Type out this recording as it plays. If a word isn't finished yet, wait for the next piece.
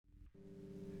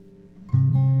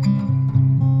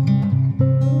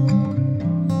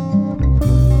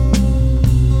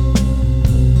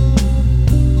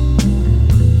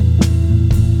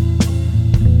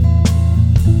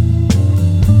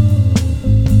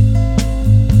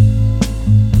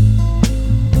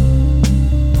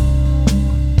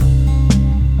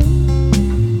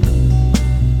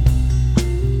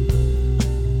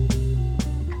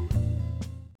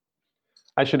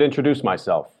I should introduce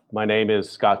myself. My name is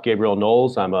Scott Gabriel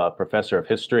Knowles. I'm a professor of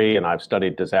history and I've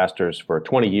studied disasters for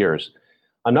 20 years.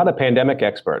 I'm not a pandemic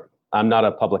expert. I'm not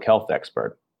a public health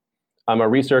expert. I'm a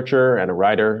researcher and a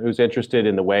writer who's interested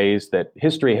in the ways that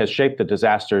history has shaped the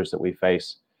disasters that we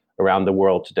face around the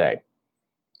world today.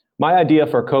 My idea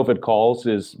for COVID calls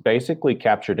is basically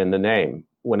captured in the name.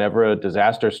 Whenever a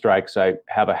disaster strikes, I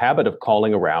have a habit of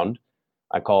calling around.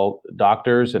 I call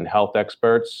doctors and health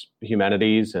experts,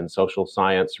 humanities and social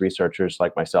science researchers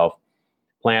like myself,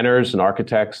 planners and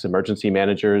architects, emergency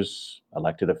managers,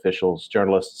 elected officials,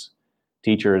 journalists,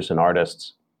 teachers, and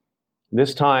artists.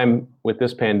 This time with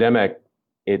this pandemic,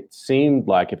 it seemed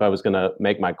like if I was going to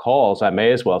make my calls, I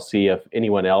may as well see if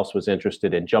anyone else was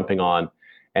interested in jumping on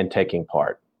and taking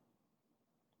part.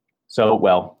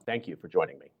 So, thank you for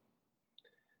joining me.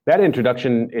 That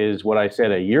introduction is what I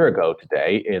said a year ago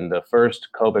today in the first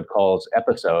COVID Calls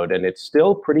episode, and it's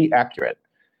still pretty accurate.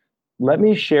 Let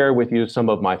me share with you some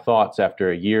of my thoughts after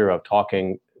a year of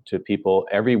talking to people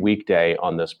every weekday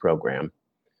on this program.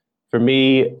 For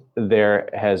me, there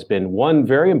has been one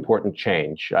very important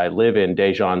change. I live in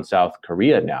Daejeon, South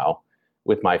Korea now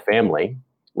with my family.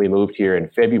 We moved here in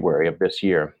February of this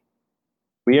year.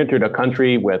 We entered a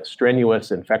country with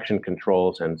strenuous infection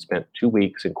controls and spent 2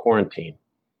 weeks in quarantine.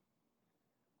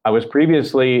 I was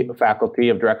previously faculty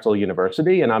of Drexel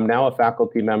University, and I'm now a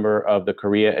faculty member of the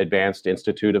Korea Advanced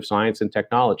Institute of Science and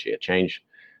Technology, a change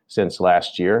since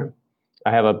last year. I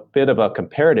have a bit of a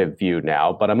comparative view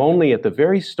now, but I'm only at the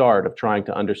very start of trying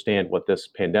to understand what this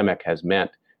pandemic has meant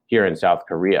here in South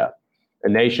Korea, a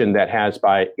nation that has,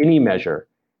 by any measure,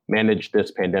 managed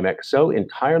this pandemic so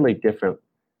entirely different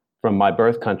from my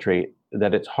birth country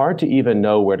that it's hard to even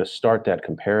know where to start that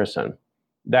comparison.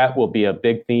 That will be a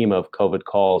big theme of COVID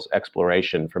Calls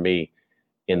exploration for me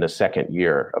in the second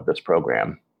year of this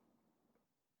program.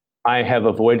 I have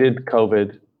avoided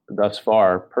COVID thus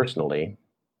far personally,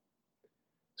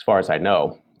 as far as I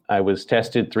know. I was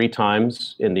tested 3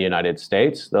 times in the United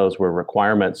States. Those were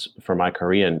requirements for my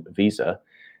Korean visa,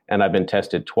 and I've been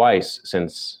tested twice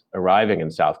since arriving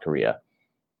in South Korea.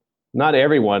 Not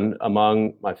everyone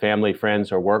among my family,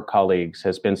 friends, or work colleagues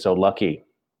has been so lucky.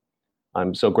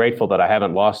 I'm so grateful that I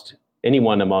haven't lost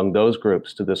anyone among those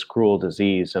groups to this cruel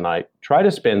disease, and I try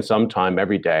to spend some time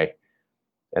every day,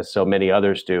 as so many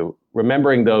others do,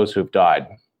 remembering those who've died.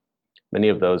 Many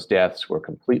of those deaths were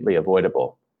completely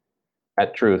avoidable.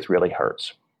 That truth really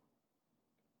hurts.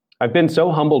 I've been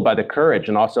so humbled by the courage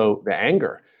and also the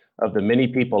anger of the many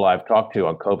people I've talked to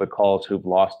on COVID Calls who've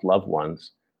lost loved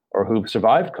ones or who've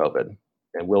survived COVID.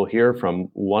 And we'll hear from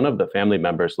one of the family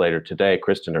members later today,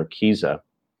 Kristen Urquiza.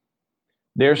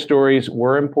 Their stories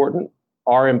were important,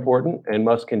 are important, and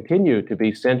must continue to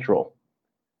be central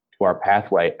to our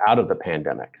pathway out of the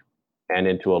pandemic and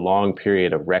into a long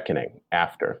period of reckoning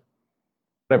after.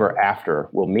 Whatever after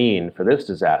will mean for this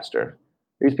disaster,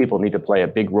 these people need to play a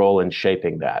big role in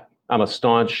shaping that. I'm a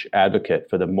staunch advocate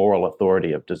for the moral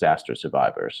authority of disaster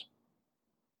survivors.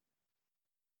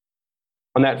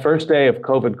 On that first day of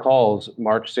COVID Calls,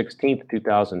 March 16th,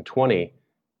 2020,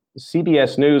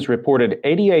 CBS News reported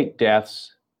 88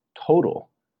 deaths total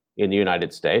in the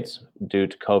United States due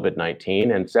to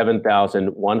COVID-19 and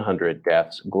 7,100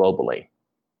 deaths globally.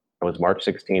 It was March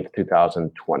 16th,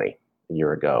 2020, a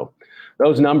year ago.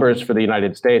 Those numbers for the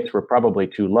United States were probably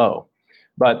too low,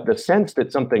 but the sense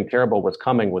that something terrible was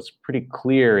coming was pretty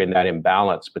clear in that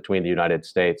imbalance between the United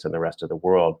States and the rest of the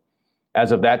world.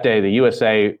 As of that day, the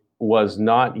USA was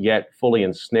not yet fully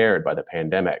ensnared by the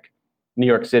pandemic. New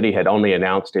York City had only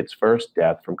announced its first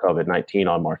death from COVID-19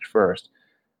 on March 1st.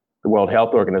 The World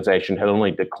Health Organization had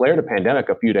only declared a pandemic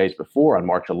a few days before on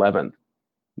March 11th.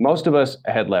 Most of us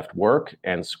had left work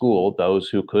and school, those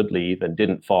who could leave and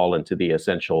didn't fall into the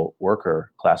essential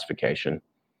worker classification.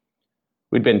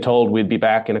 We'd been told we'd be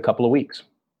back in a couple of weeks.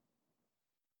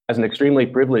 As an extremely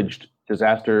privileged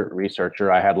disaster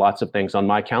researcher, I had lots of things on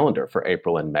my calendar for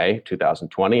April and May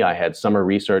 2020. I had summer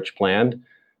research planned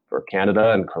for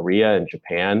Canada and Korea and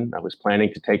Japan. I was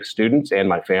planning to take students and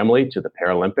my family to the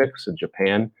Paralympics in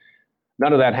Japan.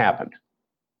 None of that happened.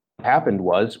 What happened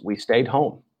was we stayed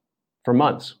home for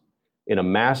months in a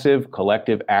massive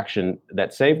collective action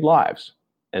that saved lives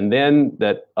and then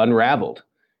that unraveled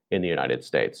in the United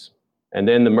States. And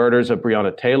then the murders of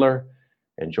Breonna Taylor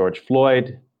and George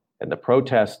Floyd and the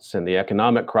protests and the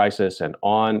economic crisis and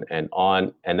on, and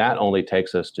that only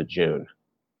takes us to June.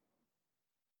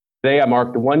 Today, I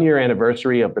mark the 1-year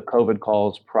anniversary of the COVID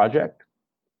Calls project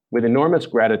with enormous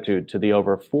gratitude to the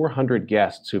over 400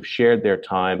 guests who've shared their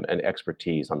time and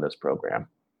expertise on this program.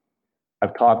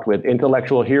 I've talked with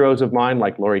intellectual heroes of mine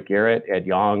like Laurie Garrett, Ed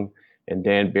Yong, and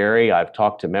Dan Barry. I've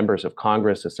talked to members of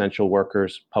Congress, essential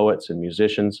workers, poets, and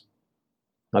musicians.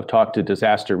 I've talked to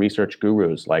disaster research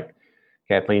gurus like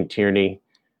Kathleen Tierney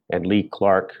and Lee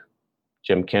Clark,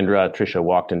 Jim Kendra, Tricia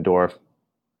Wachtendorf,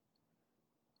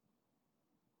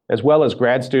 as well as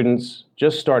grad students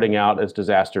just starting out as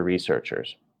disaster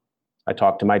researchers. I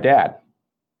talked to my dad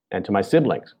and to my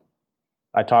siblings.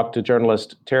 I talked to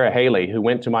journalist Tara Haley, who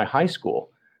went to my high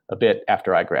school a bit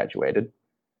after I graduated.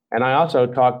 And I also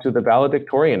talked to the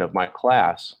valedictorian of my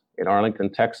class in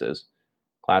Arlington, Texas,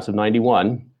 class of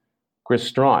 91, Chris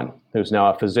Strawn, who's now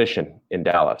a physician in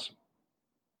Dallas.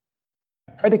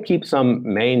 I try to keep some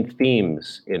main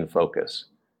themes in focus: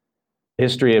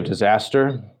 history of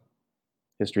disaster,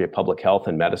 history of public health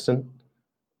and medicine,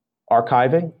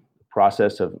 archiving, the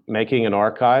process of making an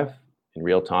archive in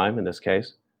real time in this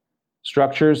case,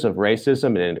 structures of racism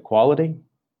and inequality,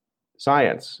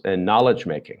 science and knowledge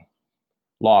making,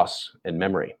 loss and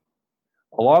memory.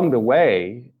 Along the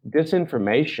way,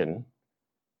 disinformation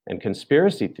and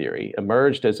conspiracy theory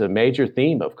emerged as a major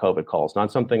theme of COVID calls,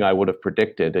 not something I would have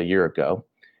predicted a year ago,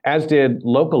 as did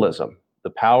localism, the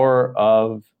power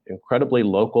of incredibly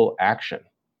local action,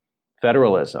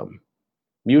 federalism,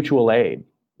 mutual aid,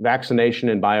 vaccination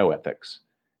and bioethics,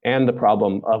 and the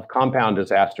problem of compound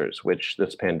disasters, which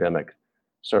this pandemic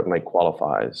certainly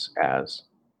qualifies as.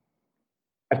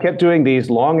 I've kept doing these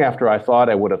long after I thought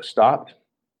I would have stopped.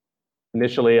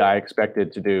 Initially, I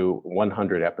expected to do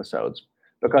 100 episodes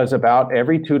because about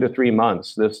every 2 to 3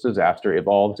 months, this disaster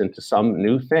evolves into some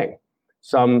new thing,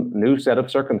 some new set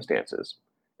of circumstances,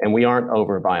 and we aren't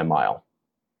over by a mile.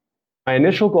 My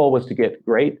initial goal was to get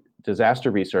great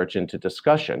disaster research into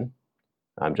discussion.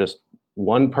 I'm just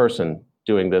one person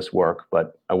doing this work,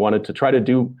 but I wanted to try to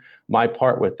do my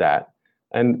part with that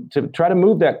and to try to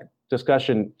move that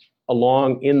discussion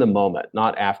along in the moment,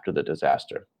 not after the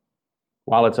disaster,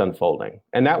 while it's unfolding.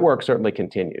 And that work certainly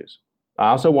continues. I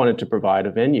also wanted to provide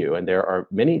a venue, and there are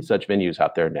many such venues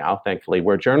out there now, thankfully,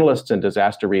 where journalists and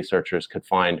disaster researchers could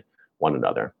find one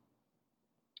another.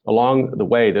 Along the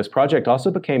way, this project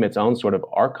also became its own sort of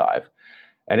archive,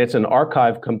 and it's an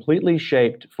archive completely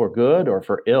shaped for good or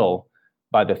for ill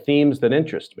by the themes that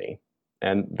interest me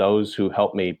and those who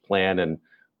help me plan and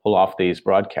pull off these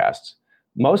broadcasts.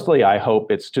 Mostly, I hope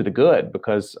it's to the good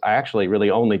because I actually really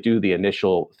only do the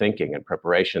initial thinking and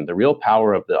preparation. The real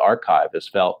power of the archive is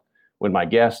felt when my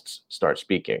guests start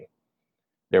speaking.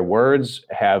 Their words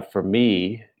have, for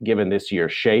me, given this year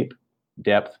shape,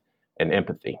 depth, and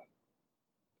empathy.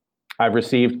 I've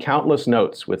received countless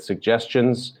notes with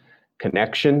suggestions,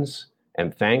 connections,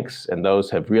 and thanks, and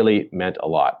those have really meant a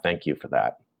lot. Thank you for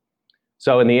that.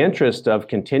 So in the interest of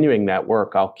continuing that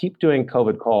work, I'll keep doing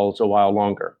COVID calls a while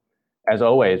longer. As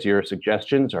always, your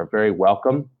suggestions are very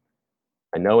welcome.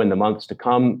 I know in the months to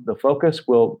come, the focus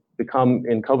will become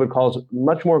in COVID calls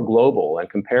much more global and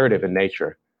comparative in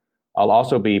nature. I'll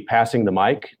also be passing the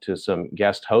mic to some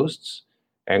guest hosts,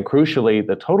 and crucially,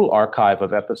 the total archive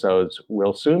of episodes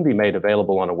will soon be made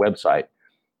available on a website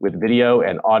with video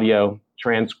and audio,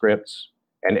 transcripts,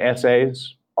 and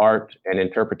essays, art, and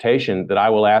interpretation that I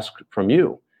will ask from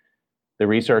you, the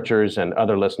researchers and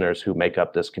other listeners who make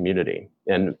up this community.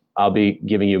 And I'll be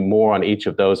giving you more on each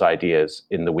of those ideas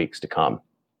in the weeks to come.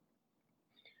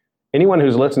 Anyone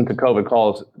who's listened to COVID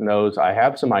calls knows I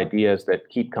have some ideas that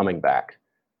keep coming back.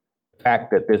 The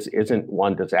fact that this isn't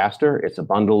one disaster, it's a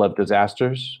bundle of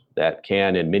disasters that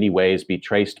can in many ways be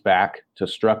traced back to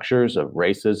structures of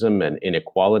racism and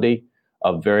inequality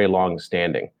of very long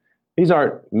standing. These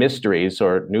aren't mysteries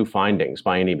or new findings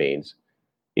by any means,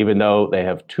 even though they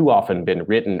have too often been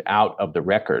written out of the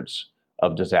records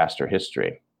of disaster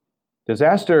history.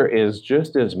 Disaster is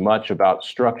just as much about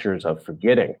structures of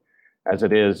forgetting as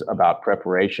it is about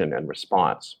preparation and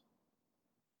response.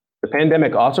 The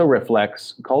pandemic also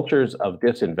reflects cultures of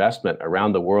disinvestment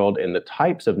around the world in the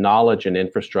types of knowledge and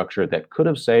infrastructure that could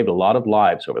have saved a lot of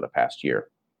lives over the past year.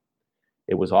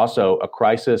 It was also a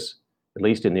crisis, at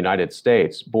least in the United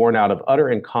States, born out of utter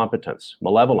incompetence,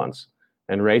 malevolence,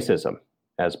 and racism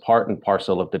as part and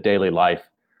parcel of the daily life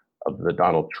of the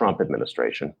Donald Trump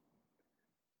administration.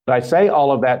 But I say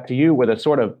all of that to you with a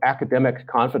sort of academic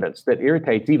confidence that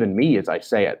irritates even me as I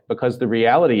say it, because the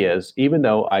reality is, even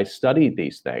though I studied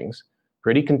these things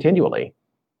pretty continually,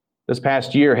 this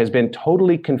past year has been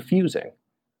totally confusing,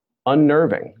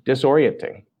 unnerving,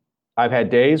 disorienting. I've had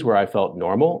days where I felt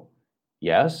normal.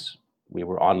 Yes, we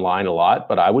were online a lot,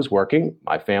 but I was working.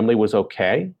 My family was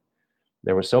okay.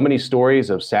 There were so many stories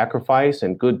of sacrifice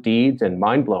and good deeds and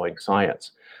mind-blowing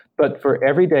science. But for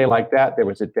every day like that, there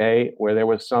was a day where there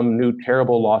was some new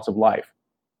terrible loss of life,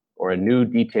 or a new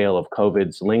detail of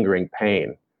COVID's lingering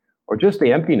pain, or just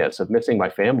the emptiness of missing my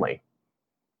family.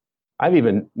 I've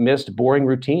even missed boring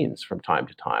routines from time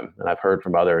to time, and I've heard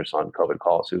from others on COVID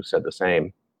calls who said the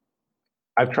same.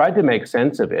 I've tried to make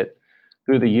sense of it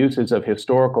through the uses of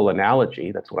historical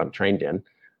analogy. That's what I'm trained in.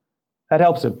 That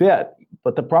helps a bit,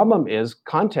 but the problem is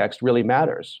context really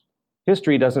matters.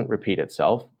 History doesn't repeat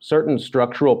itself. Certain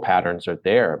structural patterns are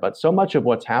there, but so much of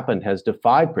what's happened has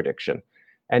defied prediction.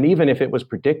 And even if it was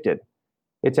predicted,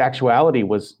 its actuality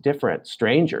was different,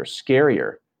 stranger,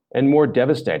 scarier, and more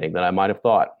devastating than I might have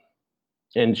thought.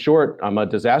 In short, I'm a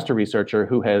disaster researcher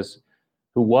who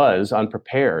was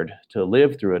unprepared to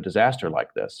live through a disaster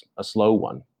like this, a slow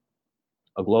one,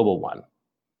 a global one.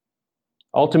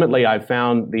 Ultimately, I've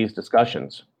found these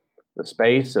discussions, the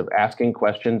space of asking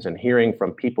questions and hearing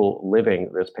from people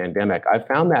living this pandemic, I've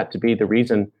found that to be the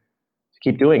reason to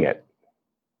keep doing it.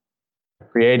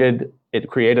 It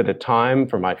created a time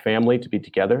for my family to be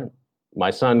together.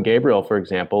 My son, Gabriel, for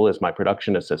example, is my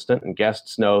production assistant, and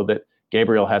guests know that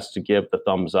Gabriel has to give the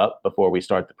thumbs up before we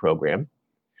start the program.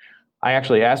 I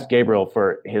actually asked Gabriel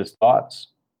for his thoughts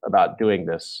about doing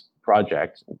this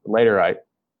project. Later, I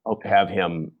hope to have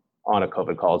him on a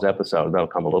COVID Calls episode. That'll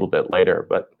come a little bit later,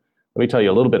 but let me tell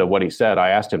you a little bit of what he said. I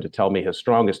asked him to tell me his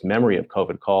strongest memory of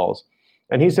COVID calls.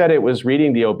 And he said it was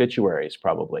reading the obituaries,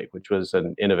 probably, which was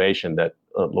an innovation that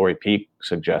Lori Peek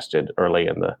suggested early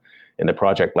in the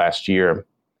project last year.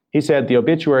 He said the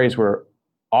obituaries were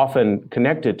often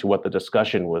connected to what the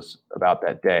discussion was about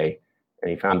that day,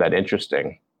 and he found that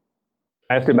interesting.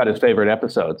 I asked him about his favorite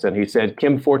episodes, and he said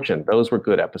Kim Fortune, those were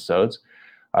good episodes.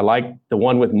 I liked the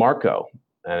one with Marco.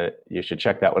 You should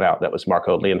check that one out. That was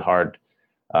Marco Leonhard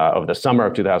over the summer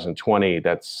of 2020.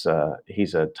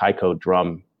 He's a taiko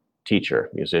drum teacher,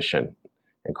 musician,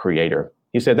 and creator.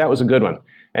 He said that was a good one.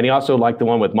 And he also liked the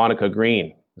one with Monica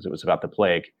Green, because it was about the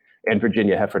plague, and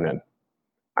Virginia Heffernan.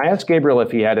 I asked Gabriel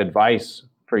if he had advice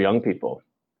for young people.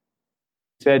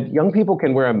 He said, young people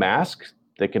can wear a mask.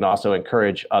 They can also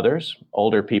encourage others,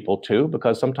 older people too,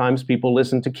 because sometimes people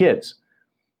listen to kids.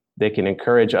 They can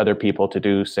encourage other people to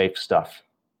do safe stuff.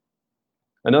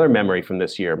 Another memory from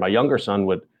this year, my younger son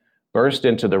would burst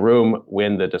into the room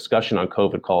when the discussion on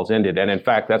COVID calls ended. And in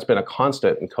fact, that's been a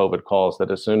constant in COVID calls,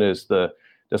 that as soon as the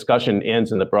discussion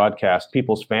ends in the broadcast,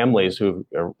 people's families who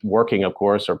are working, of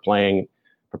course, or playing,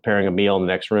 preparing a meal in the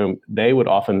next room, they would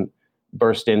often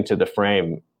burst into the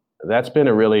frame. That's been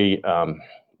a really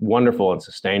wonderful and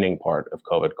sustaining part of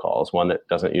COVID calls, one that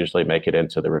doesn't usually make it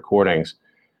into the recordings.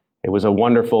 It was a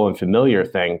wonderful and familiar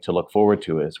thing to look forward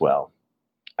to as well.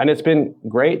 And it's been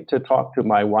great to talk to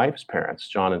my wife's parents,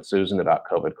 John and Susan, about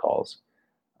COVID calls.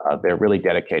 They're really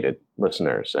dedicated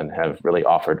listeners and have really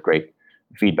offered great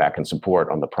feedback and support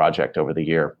on the project over the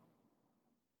year.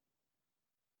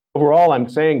 Overall, I'm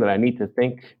saying that I need to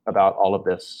think about all of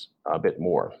this a bit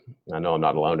more. I know I'm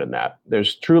not alone in that.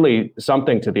 There's truly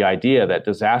something to the idea that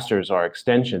disasters are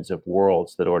extensions of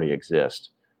worlds that already exist,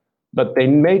 but they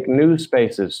make new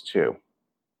spaces too.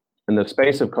 And the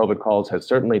space of COVID calls has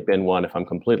certainly been one, if I'm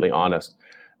completely honest,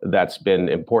 that's been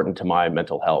important to my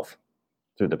mental health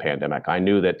through the pandemic. I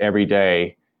knew that every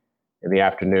day in the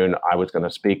afternoon, I was going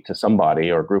to speak to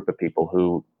somebody or a group of people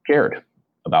who cared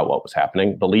about what was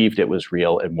happening, believed it was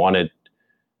real, and wanted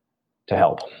to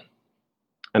help.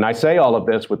 And I say all of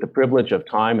this with the privilege of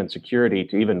time and security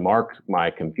to even mark my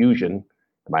confusion,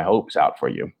 my hopes out for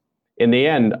you. In the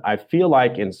end, I feel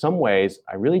like in some ways,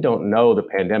 I really don't know the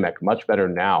pandemic much better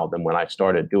now than when I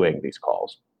started doing these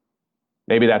calls.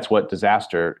 Maybe that's what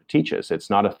disaster teaches. It's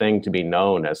not a thing to be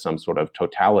known as some sort of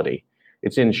totality.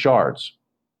 It's in shards.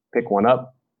 Pick one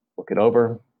up, look it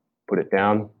over, put it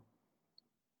down,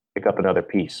 pick up another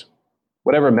piece.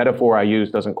 Whatever metaphor I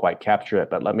use doesn't quite capture it,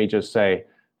 but let me just say,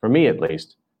 for me at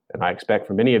least, and I expect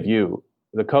for many of you,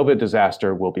 the COVID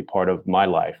disaster will be part of my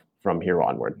life from here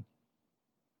onward.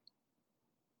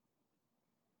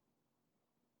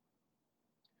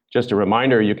 Just a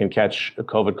reminder, you can catch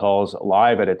COVID calls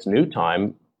live at its new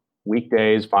time,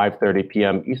 weekdays, 5:30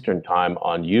 p.m. Eastern time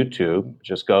on YouTube.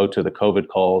 Just go to the COVID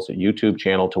calls YouTube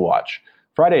channel to watch.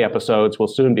 Friday episodes will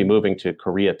soon be moving to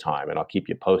Korea time, and I'll keep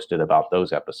you posted about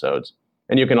those episodes.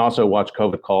 And you can also watch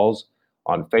COVID calls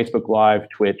on Facebook Live,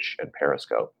 Twitch, and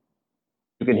Periscope.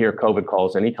 You can hear COVID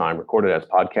calls anytime, recorded as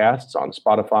podcasts on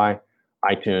Spotify,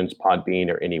 iTunes, Podbean,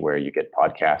 or anywhere you get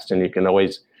podcasts. And you can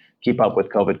always keep up with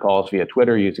COVID calls via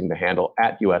Twitter using the handle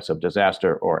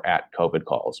 @USofDisaster or @COVID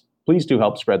calls. Please do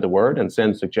help spread the word and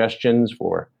send suggestions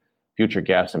for future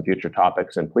guests and future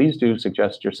topics. And please do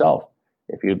suggest yourself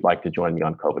if you'd like to join me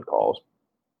on COVID calls.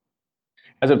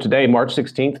 As of today, March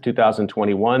 16th,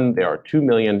 2021, there are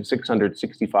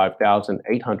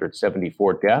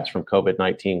 2,665,874 deaths from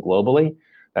COVID-19 globally.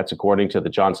 That's according to the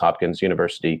Johns Hopkins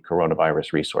University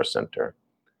Coronavirus Resource Center.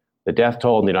 The death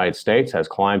toll in the United States has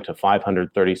climbed to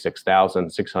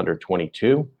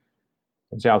 536,622.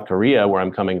 In South Korea, where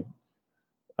I'm coming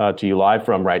to you live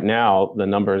from right now, the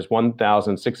number is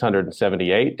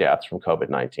 1,678 deaths from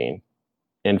COVID-19.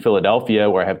 In Philadelphia,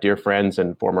 where I have dear friends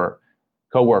and former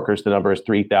co-workers, the number is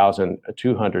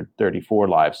 3,234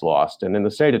 lives lost. And in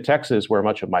the state of Texas, where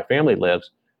much of my family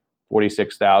lives,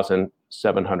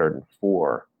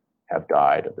 46,704 have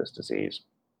died of this disease.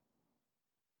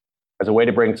 As a way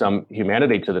to bring some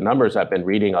humanity to the numbers, I've been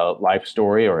reading a life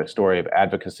story or a story of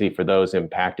advocacy for those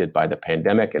impacted by the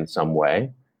pandemic in some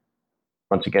way.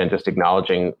 Once again, just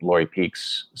acknowledging Lori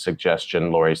Peek's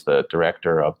suggestion. Lori's the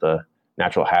director of the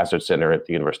Natural Hazard Center at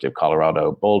the University of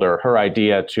Colorado Boulder. Her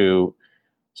idea to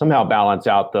somehow balance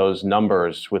out those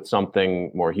numbers with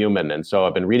something more human. And so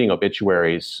I've been reading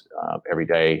obituaries every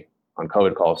day on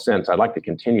COVID calls since. I'd like to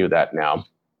continue that now.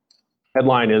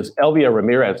 Headline is Elvia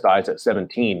Ramirez dies at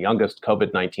 17, youngest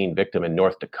COVID-19 victim in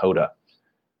North Dakota.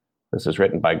 This is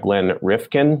written by Glenn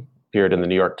Rifkin, appeared in the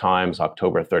New York Times,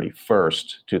 October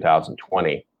 31st,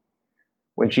 2020.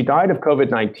 When she died of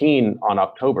COVID-19 on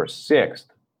October 6th,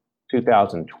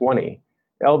 2020,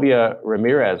 Elvia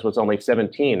Ramirez was only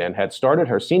 17 and had started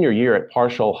her senior year at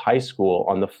Parshall High School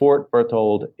on the Fort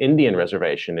Berthold Indian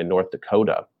Reservation in North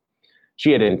Dakota.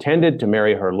 She had intended to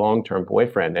marry her long-term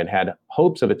boyfriend and had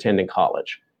hopes of attending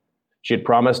college. She had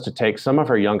promised to take some of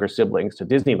her younger siblings to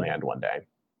Disneyland one day.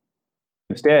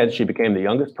 Instead, she became the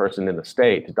youngest person in the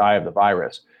state to die of the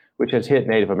virus, which has hit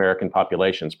Native American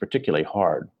populations particularly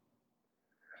hard.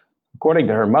 According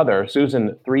to her mother,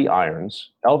 Susan Three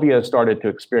Irons, Elvia started to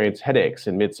experience headaches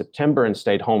in mid-September and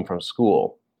stayed home from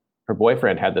school. Her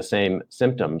boyfriend had the same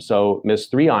symptoms, so Ms.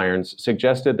 Three Irons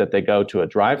suggested that they go to a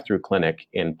drive-through clinic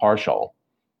in Parshall.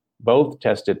 Both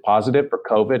tested positive for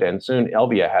COVID, and soon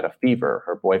Elvia had a fever.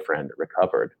 Her boyfriend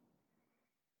recovered.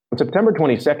 On September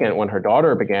 22nd, when her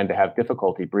daughter began to have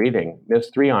difficulty breathing, Ms.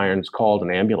 Three Irons called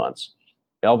an ambulance.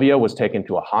 Elvia was taken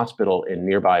to a hospital in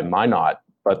nearby Minot,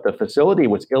 but the facility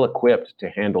was ill-equipped to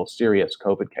handle serious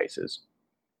COVID cases.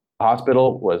 The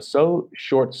hospital was so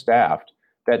short-staffed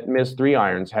that Ms. Three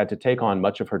Irons had to take on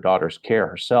much of her daughter's care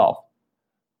herself.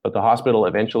 But the hospital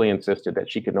eventually insisted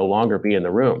that she could no longer be in the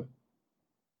room.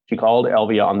 She called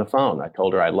Elvia on the phone. I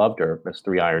told her I loved her, Ms.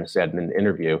 Three Irons said in an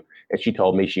interview, and she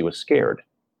told me she was scared.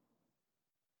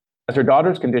 As her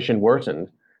daughter's condition worsened,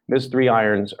 Ms. Three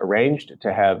Irons arranged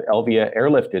to have Elvia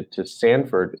airlifted to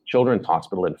Sanford Children's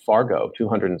Hospital in Fargo,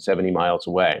 270 miles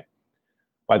away.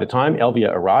 By the time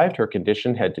Elvia arrived, her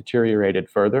condition had deteriorated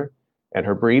further, and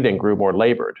her breathing grew more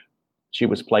labored. She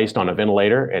was placed on a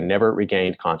ventilator and never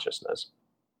regained consciousness.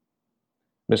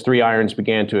 Ms. Three Irons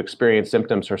began to experience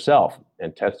symptoms herself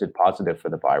and tested positive for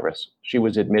the virus. She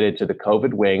was admitted to the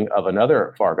COVID wing of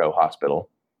another Fargo hospital.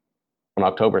 On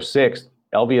October 6th,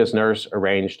 Elvia's nurse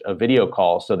arranged a video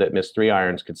call so that Ms. Three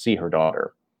Irons could see her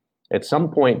daughter. At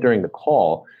some point during the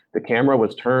call, the camera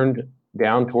was turned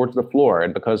down towards the floor,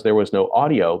 and because there was no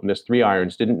audio, Ms. Three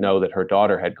Irons didn't know that her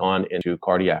daughter had gone into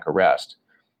cardiac arrest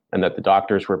and that the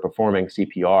doctors were performing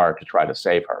CPR to try to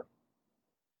save her.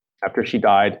 After she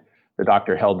died, the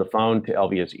doctor held the phone to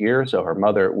Elvia's ear so her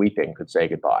mother, weeping, could say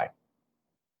goodbye.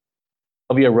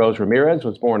 Elvia Rose Ramirez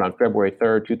was born on February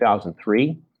 3rd,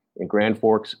 2003 in Grand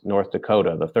Forks, North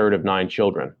Dakota, the third of 9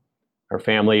 children. Her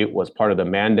family was part of the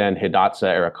Mandan Hidatsa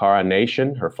Arikara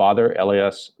Nation. Her father,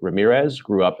 Elias Ramirez,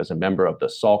 grew up as a member of the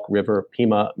Sauk River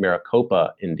Pima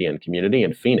Maricopa Indian community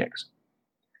in Phoenix.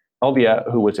 Elvia,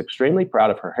 who was extremely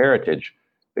proud of her heritage,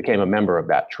 became a member of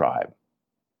that tribe.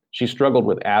 She struggled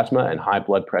with asthma and high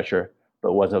blood pressure,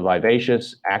 but was a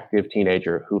vivacious, active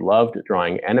teenager who loved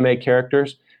drawing anime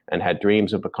characters and had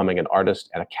dreams of becoming an artist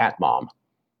and a cat mom.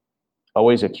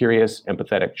 Always a curious,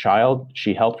 empathetic child,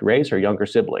 she helped raise her younger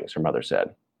siblings, her mother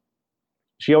said.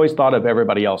 She always thought of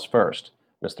everybody else first,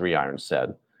 Ms. Three Irons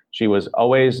said. She was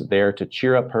always there to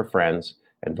cheer up her friends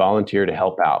and volunteer to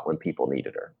help out when people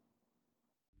needed her.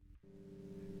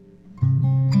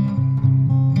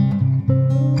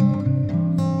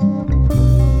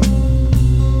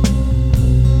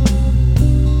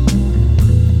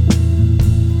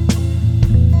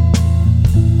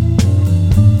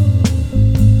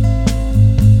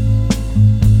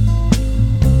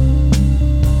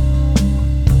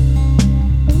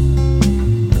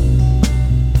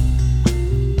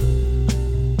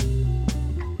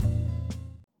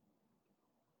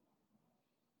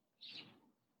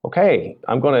 Okay,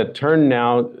 I'm going to turn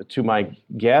now to my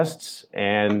guests,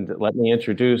 and let me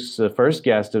introduce the first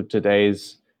guest of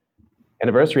today's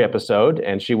anniversary episode,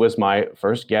 and she was my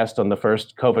first guest on the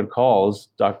first COVID calls.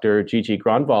 Dr. Gigi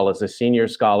Gronvall is a senior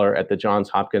scholar at the Johns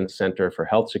Hopkins Center for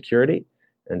Health Security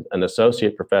and an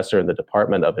associate professor in the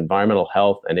Department of Environmental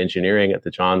Health and Engineering at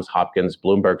the Johns Hopkins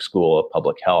Bloomberg School of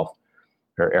Public Health.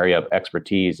 Her area of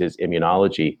expertise is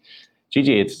immunology.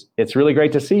 Gigi, it's really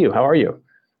great to see you. How are you?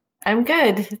 I'm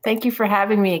good. Thank you for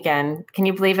having me again. Can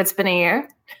you believe it's been a year?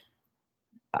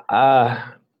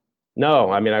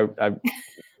 No, I mean, I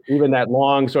even that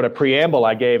long sort of preamble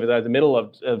I gave in the middle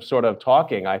of sort of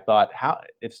talking, I thought, how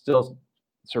it's still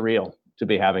surreal to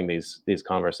be having these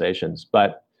conversations.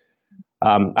 But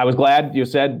I was glad you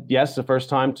said yes the first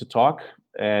time to talk,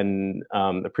 and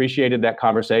appreciated that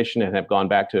conversation and have gone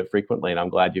back to it frequently. And I'm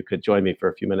glad you could join me for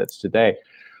a few minutes today.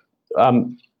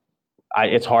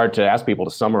 It's hard to ask people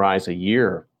to summarize a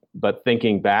year, but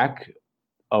thinking back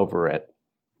over it,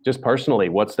 just personally,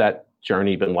 what's that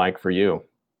journey been like for you?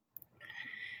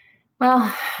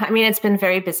 Well, I mean, it's been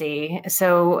very busy.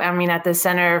 So, I mean, at the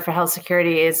Center for Health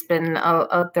Security, it's been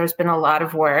there's been a lot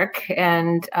of work,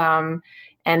 and I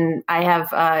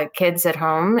have kids at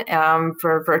home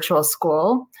for virtual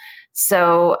school.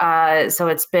 So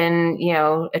it's been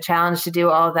a challenge to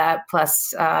do all of that,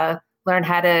 plus learn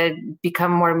how to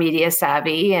become more media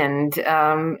savvy and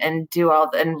do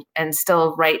all and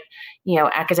still write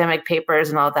academic papers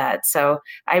and all that. So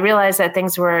I realized that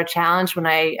things were a challenge when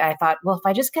I thought, well, if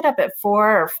I just get up at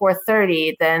 4 or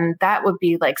 4:30, then that would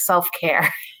be like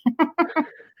self-care.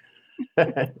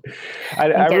 I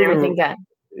get everything done.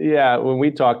 Yeah, when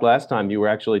we talked last time, you were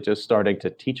actually just starting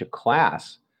to teach a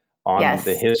class on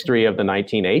the history of the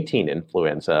 1918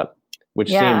 influenza, which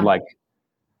seemed like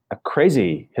a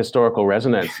crazy historical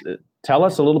resonance. Tell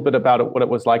us a little bit about what it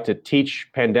was like to teach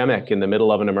pandemic in the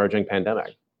middle of an emerging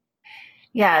pandemic.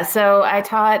 Yeah, so I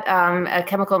taught a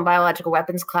chemical and biological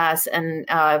weapons class and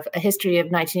a history of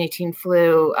 1918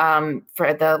 flu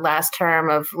for the last term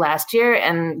of last year,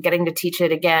 and getting to teach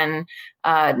it again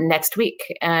next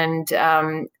week. And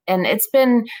it's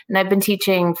been, and I've been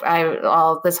teaching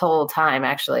all this whole time,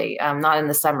 actually, not in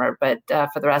the summer, but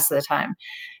for the rest of the time.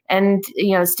 And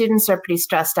students are pretty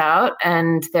stressed out,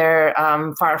 and they're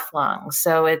far flung.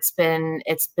 So it's been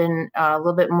a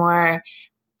little bit more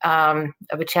of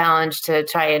a challenge to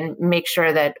try and make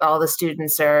sure that all the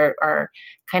students are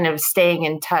kind of staying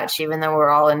in touch, even though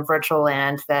we're all in virtual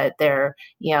land, that they're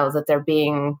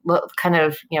being kind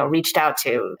of reached out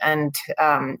to. And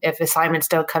if assignments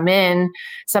don't come in,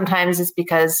 sometimes it's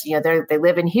because they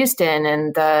live in Houston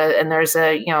and there's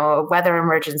a weather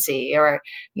emergency, or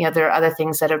there are other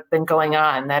things that have been going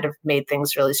on that have made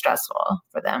things really stressful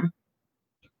for them.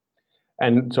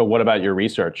 And so what about your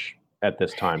research at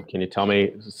this time? Can you tell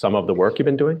me some of the work you've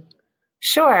been doing?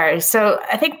 Sure. So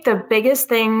I think the biggest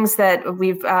things that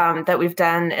we've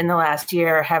done in the last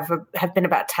year have been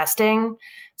about testing.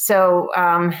 So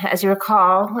as you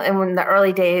recall, in the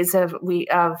early days of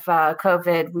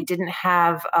COVID, we didn't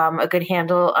have a good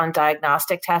handle on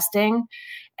diagnostic testing,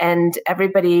 and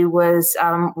everybody was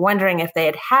wondering if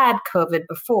they had COVID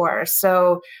before.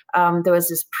 So there was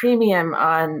this premium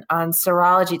on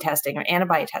serology testing or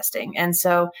antibody testing, and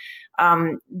so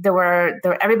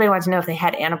everybody wanted to know if they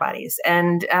had antibodies,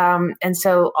 and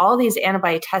so all these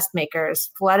antibody test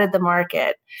makers flooded the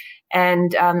market,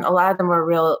 and a lot of them were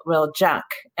real junk.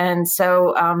 And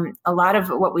so a lot of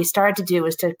what we started to do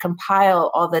was to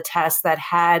compile all the tests that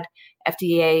had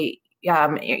FDA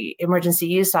emergency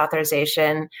use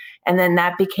authorization, and then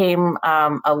that became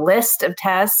a list of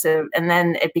tests, and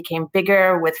then it became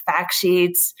bigger with fact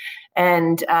sheets.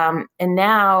 And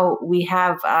now we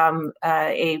have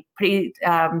a pretty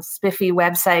spiffy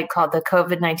website called the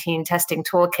COVID-19 Testing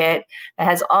Toolkit that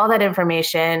has all that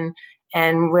information.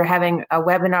 And we're having a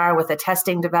webinar with a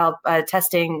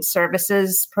testing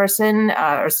services person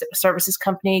or services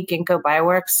company, Ginkgo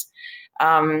Bioworks,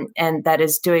 and that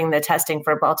is doing the testing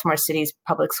for Baltimore City's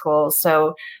public schools.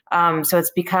 So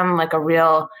it's become like a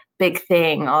real big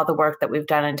thing, all the work that we've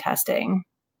done in testing.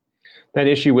 That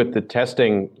issue with the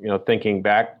testing, thinking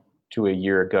back to a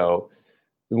year ago,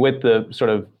 with the sort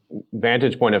of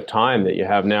vantage point of time that you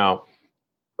have now,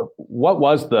 what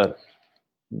was the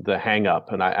hang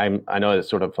up? And I know it's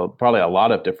sort of probably a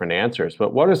lot of different answers,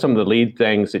 but what are some of the lead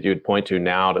things that you'd point to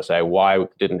now to say why we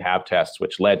didn't have tests,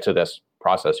 which led to this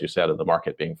process you said of the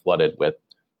market being flooded with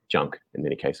junk in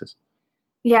many cases?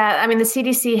 Yeah, I mean the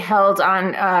CDC held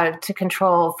on to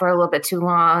control for a little bit too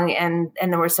long, and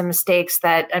there were some mistakes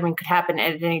that I mean could happen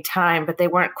at any time, but they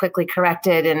weren't quickly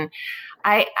corrected. And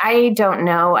I don't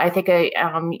know. I think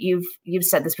you've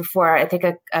said this before. I think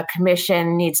a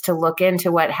commission needs to look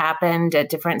into what happened at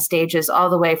different stages, all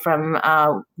the way from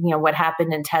what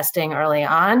happened in testing early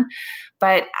on.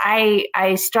 But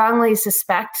I strongly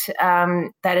suspect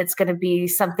that it's going to be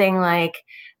something like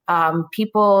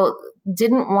people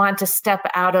didn't want to step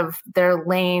out of their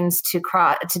lanes to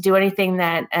do anything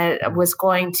that was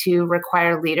going to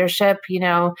require leadership,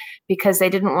 because they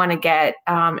didn't want to get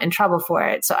in trouble for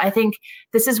it. So I think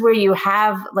this is where you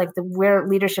have where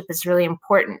leadership is really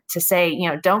important to say,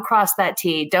 don't cross that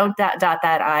T, don't dot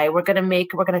that I. We're going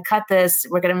to cut this.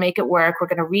 We're going to make it work. We're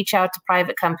going to reach out to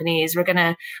private companies. We're going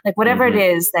to whatever it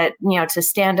is that, to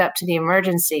stand up to the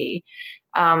emergency.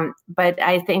 But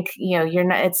I think, you're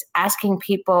not, it's asking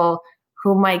people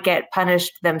who might get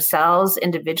punished themselves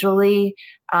individually.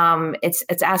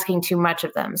 It's asking too much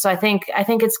of them. So I think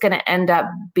it's going to end up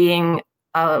being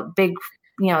a big,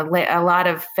 a lot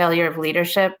of failure of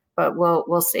leadership, but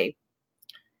we'll see.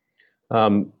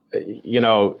 I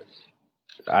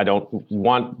don't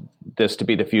want this to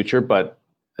be the future, but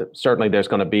certainly there's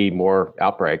going to be more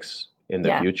outbreaks in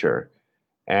the future.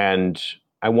 And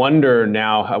I wonder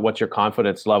now what's your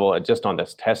confidence level just on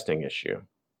this testing issue?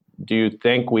 Do you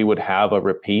think we would have a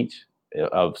repeat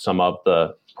of some of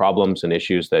the problems and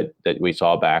issues that we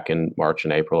saw back in March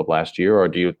and April of last year? Or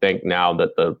do you think now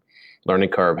that the learning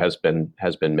curve has been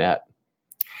met?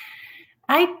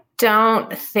 I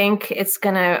don't think it's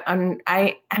going to,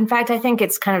 in fact, I think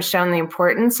it's kind of shown the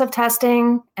importance of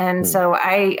testing. And so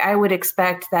I would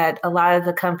expect that a lot of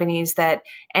the companies that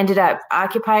ended up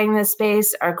occupying this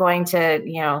space are going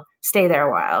to, stay there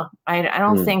a while. I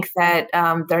don't think that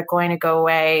they're going to go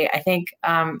away. I think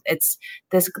it's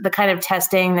the kind of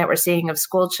testing that we're seeing of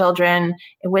school children.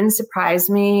 It wouldn't surprise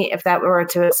me if that were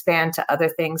to expand to other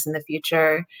things in the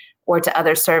future or to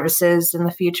other services in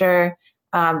the future.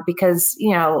 Because,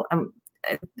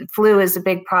 flu is a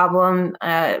big problem.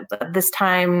 This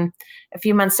time,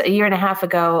 a year and a half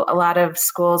ago, a lot of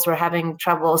schools were having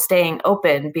trouble staying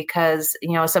open because,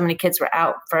 so many kids were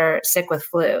out sick with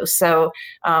flu. So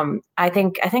I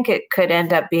think it could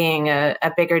end up being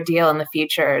a bigger deal in the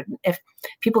future if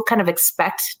people kind of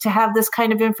expect to have this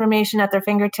kind of information at their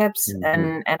fingertips.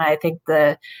 And I think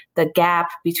the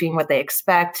gap between what they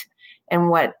expect and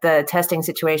what the testing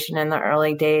situation in the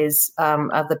early days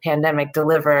of the pandemic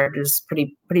delivered is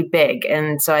pretty big,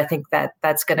 and so I think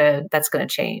that's gonna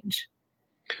change.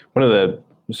 One of the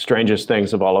strangest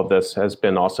things of all of this has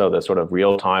been also the sort of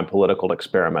real-time political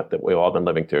experiment that we've all been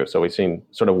living through. So we've seen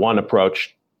sort of one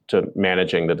approach to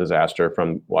managing the disaster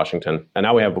from Washington, and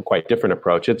now we have a quite different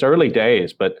approach. It's early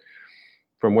days, but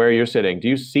from where you're sitting, do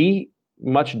you see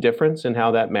much difference in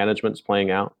how that management's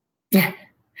playing out?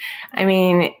 I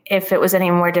mean, if it was any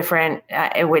more different,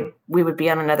 we would be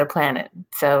on another planet.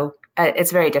 So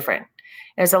it's very different.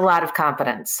 There's a lot of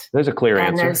competence. There's a clear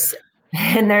answer.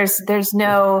 There's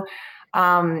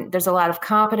a lot of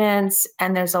competence,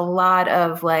 and there's a lot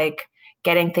of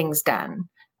getting things done.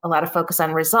 A lot of focus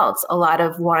on results. A lot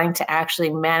of wanting to actually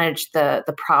manage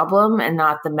the problem and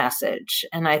not the message.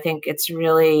 And I think it's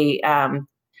really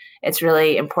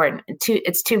important.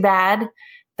 It's too bad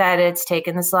that it's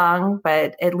taken this long,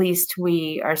 but at least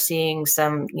we are seeing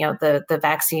some, the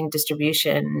vaccine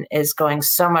distribution is going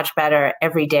so much better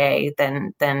every day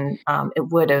than it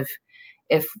would have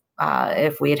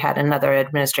if we had another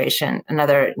administration,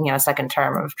 another, second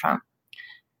term of Trump.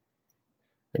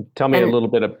 Tell me a little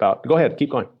bit about, go ahead,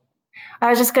 keep going. I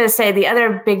was just going to say the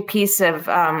other big piece of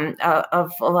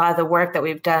a lot of the work that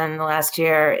we've done in the last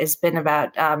year has been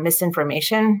about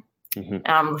misinformation.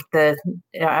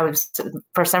 I was,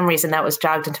 for some reason, that was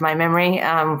jogged into my memory,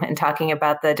 and talking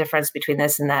about the difference between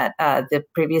this and that, the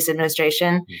previous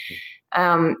administration.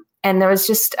 And there was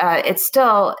just, it's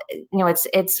still,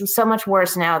 it's so much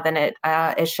worse now than it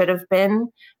should have been,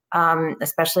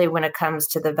 especially when it comes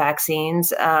to the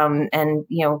vaccines. And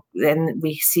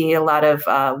we see a lot of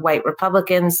white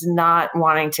Republicans not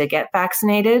wanting to get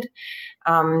vaccinated.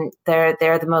 They're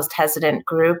the most hesitant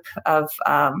group of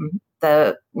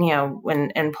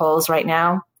in polls right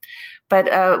now.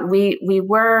 But we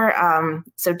were,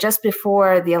 so just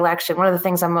before the election, one of the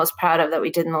things I'm most proud of that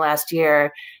we did in the last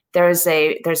year, there's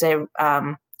a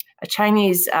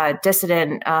Chinese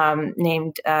dissident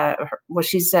named,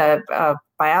 she's a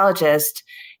biologist,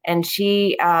 and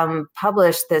she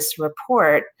published this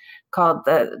report called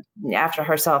after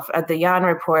herself, the Yan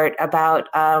report, about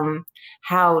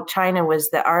how China was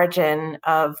the origin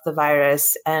of the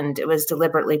virus and it was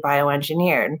deliberately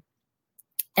bioengineered.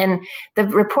 And the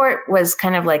report was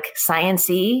kind of like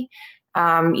science-y.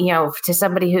 To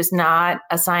somebody who's not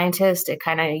a scientist, it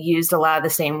kind of used a lot of the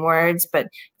same words. But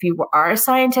if you are a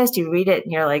scientist, you read it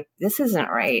and you're like, this isn't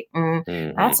right. And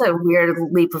that's a weird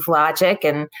leap of logic.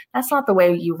 And that's not the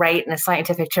way you write in a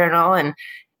scientific journal.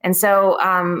 And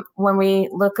so when we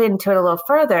look into it a little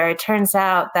further, it turns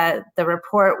out that the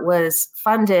report was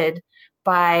funded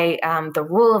by the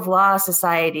Rule of Law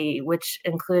Society, which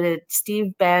included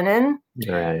Steve Bannon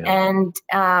and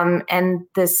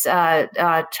this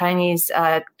Chinese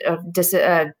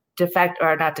dissident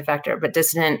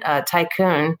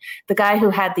tycoon, the guy who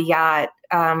had the yacht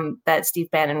that Steve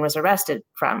Bannon was arrested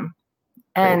from,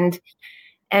 and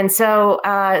so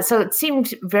it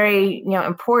seemed very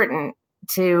important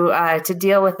to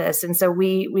deal with this, and so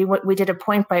we did a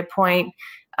point by point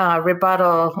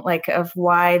rebuttal, like, of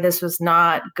why this was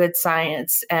not good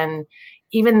science. And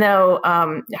even though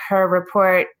her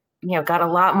report, got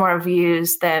a lot more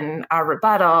views than our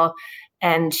rebuttal,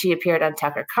 and she appeared on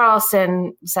Tucker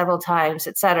Carlson several times,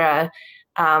 et cetera,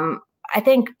 I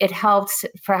think it helped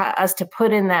for us to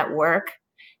put in that work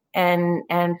and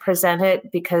present it,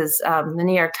 because the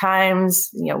New York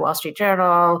Times, Wall Street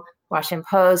Journal, Washington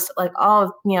Post, like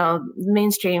all,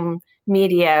 mainstream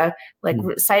media,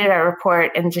 cited our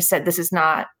report and just said, it's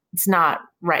not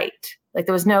right. Like,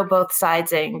 there was no both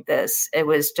sidesing this. It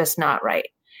was just not right.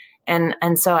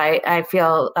 And so I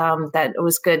feel that it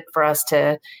was good for us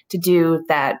to do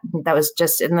that. That was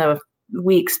just in the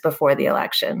weeks before the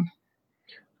election.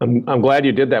 I'm glad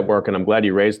you did that work, and I'm glad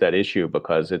you raised that issue,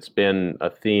 because it's been a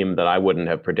theme that I wouldn't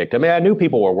have predicted. I mean, I knew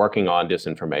people were working on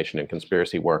disinformation and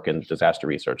conspiracy work and disaster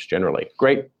research generally.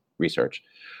 Great research.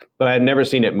 But I had never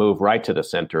seen it move right to the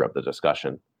center of the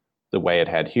discussion the way it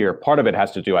had here. Part of it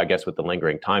has to do, I guess, with the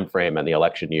lingering time frame and the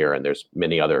election year, and there's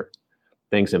many other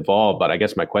things involved. But I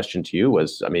guess my question to you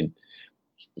was, I mean,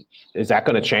 is that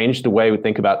going to change the way we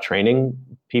think about training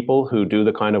people who do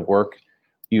the kind of work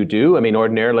you do? I mean,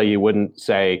 ordinarily you wouldn't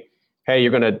say, hey,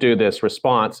 you're going to do this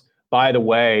response. By the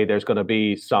way, there's going to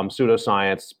be some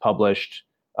pseudoscience published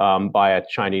by a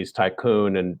Chinese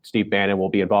tycoon, and Steve Bannon will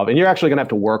be involved. And you're actually going to have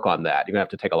to work on that. You're going to have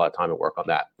to take a lot of time and work on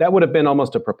that. That would have been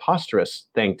almost a preposterous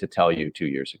thing to tell you 2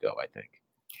 years ago, I think.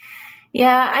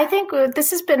 Yeah, I think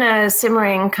this has been a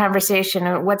simmering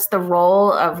conversation. What's the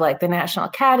role of the national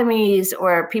academies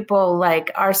or people like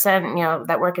our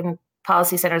that work in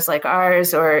policy centers like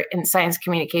ours, or in science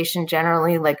communication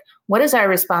generally? Like, what is our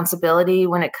responsibility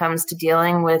when it comes to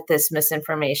dealing with this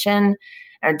misinformation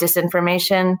or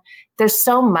disinformation? There's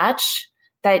so much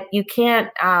that you can't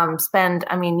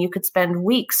you could spend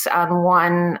weeks on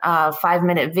one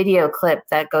 5-minute video clip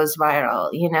that goes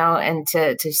viral, and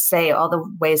to say all the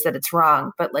ways that it's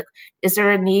wrong. But is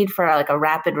there a need for a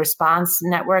rapid response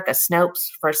network, a Snopes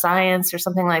for science or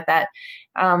something like that?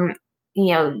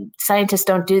 Scientists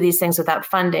don't do these things without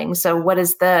funding. So what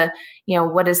is the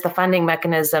funding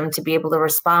mechanism to be able to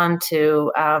respond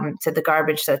to the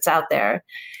garbage that's out there?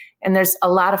 And there's a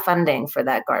lot of funding for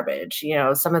that garbage.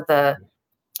 Some of the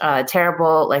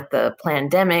terrible, the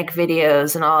pandemic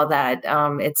videos and all of that.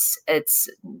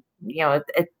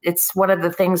 It's one of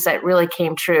the things that really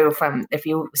came true from, if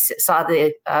you saw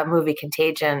the movie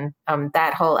Contagion,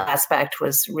 that whole aspect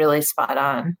was really spot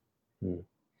on.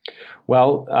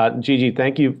 Well, Gigi,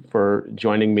 thank you for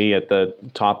joining me at the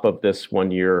top of this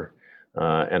 1-year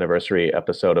anniversary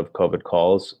episode of COVID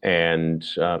Calls, and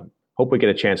hope we get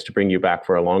a chance to bring you back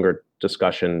for a longer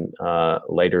discussion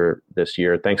later this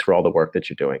year. Thanks for all the work that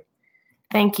you're doing.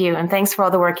 Thank you. And thanks for all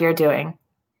the work you're doing.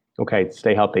 Okay.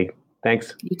 Stay healthy.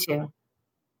 Thanks. You too.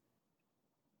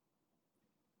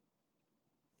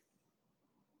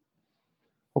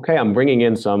 Okay. I'm bringing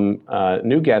in some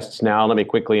new guests now. Let me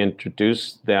quickly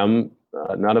introduce them.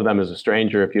 None of them is a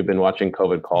stranger if you've been watching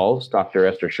COVID Calls. Dr.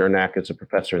 Esther Chernak is a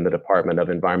professor in the Department of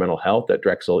Environmental Health at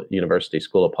Drexel University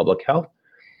School of Public Health,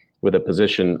 with a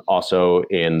position also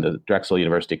in the Drexel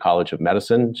University College of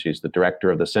Medicine. She's the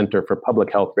director of the Center for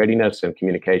Public Health Readiness and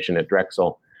Communication at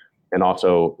Drexel, and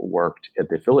also worked at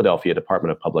the Philadelphia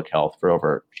Department of Public Health for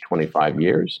over 25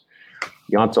 years.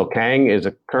 Yeonseol Kang is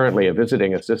currently a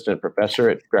visiting assistant professor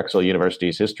at Drexel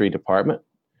University's History Department.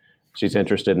 She's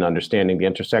interested in understanding the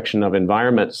intersection of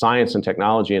environment, science, and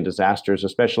technology and disasters,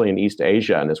 especially in East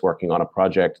Asia, and is working on a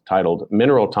project titled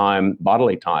Mineral Time,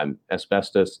 Bodily Time,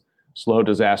 Asbestos, Slow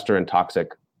Disaster and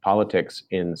Toxic Politics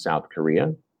in South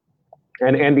Korea.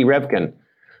 And Andy Revkin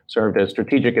served as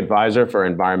strategic advisor for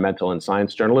environmental and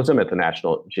science journalism at the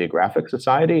National Geographic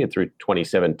Society. And through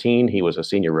 2017, he was a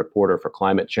senior reporter for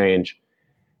climate change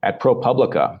at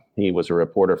ProPublica. He was a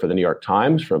reporter for the New York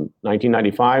Times from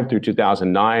 1995 through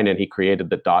 2009, and he created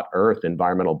the .earth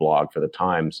environmental blog for the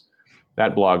Times.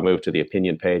 That blog moved to the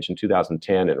opinion page in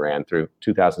 2010 and ran through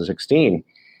 2016.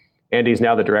 And he's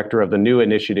now the director of the new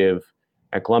initiative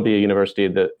at Columbia University,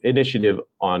 the Initiative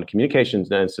on Communications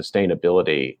and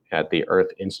Sustainability at the Earth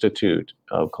Institute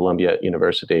of Columbia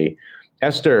University.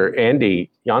 Esther, Andy,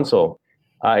 Jansel,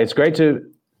 it's great to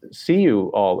see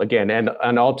you all again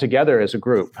and all together as a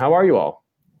group. How are you all?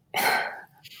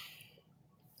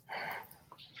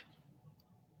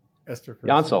 Esther first.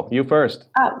 Jansel, you first.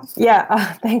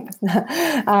 Thanks.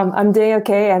 I'm doing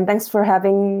okay, and thanks for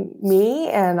having me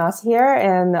and us here.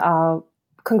 And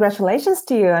congratulations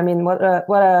to you. I mean, what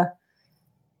a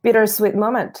bittersweet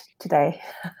moment today.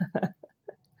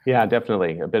 Yeah,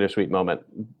 definitely a bittersweet moment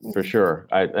for sure.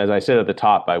 As I said at the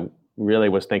top, I really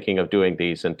was thinking of doing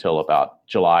these until about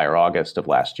July or August of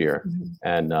last year,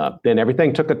 and then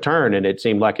everything took a turn, and it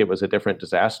seemed like it was a different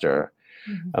disaster.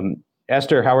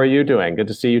 Esther, how are you doing? Good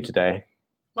to see you today.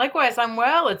 Likewise, I'm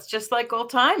well. It's just like old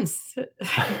times.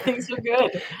 Things are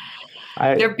good.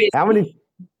 They're busy.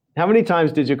 How many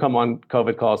times did you come on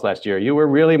COVID calls last year? You were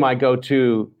really my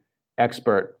go-to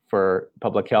expert for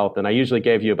public health, and I usually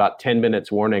gave you about 10 minutes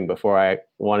warning before I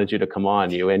wanted you to come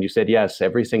on. And you said yes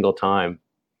every single time.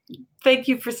 Thank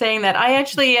you for saying that.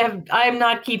 I'm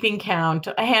not keeping count.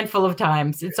 A handful of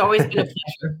times. It's always been a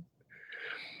pleasure.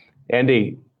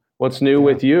 Andy, what's new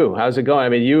with you? How's it going? I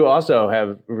mean, you also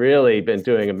have really been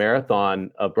doing a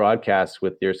marathon of broadcasts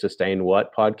with your Sustain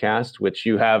What podcast, which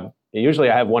you have. Usually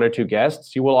I have one or two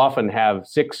guests. You will often have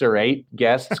 6 or 8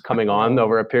 guests coming on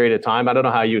over a period of time. I don't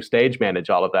know how you stage manage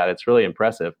all of that. It's really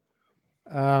impressive.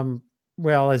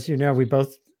 Well, as you know,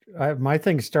 my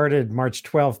thing started March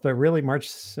 12th, but really March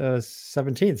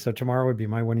 17th. So tomorrow would be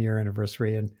my 1-year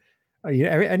anniversary. And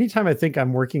anytime I think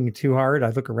I'm working too hard,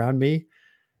 I look around me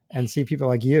and see people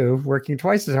like you working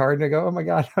twice as hard. And I go, oh my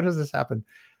God, how does this happen?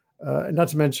 Not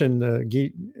to mention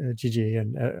Gigi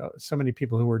and so many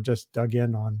people who were just dug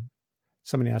in on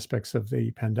so many aspects of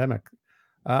the pandemic.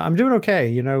 I'm doing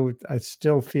okay. I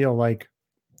still feel like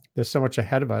there's so much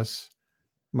ahead of us.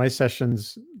 My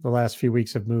sessions the last few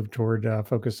weeks have moved toward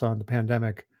focus on the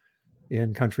pandemic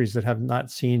in countries that have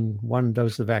not seen one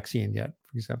dose of vaccine yet,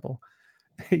 for example.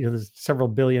 There's several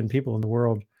billion people in the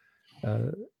world.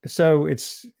 So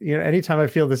it's, anytime I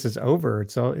feel this is over,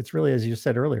 it's really, as you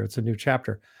said earlier, it's a new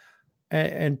chapter.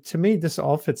 And to me, this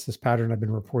all fits this pattern I've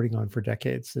been reporting on for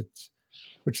decades,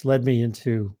 which led me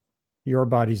into your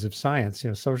bodies of science,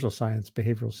 social science,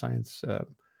 behavioral science,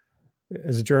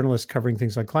 as a journalist covering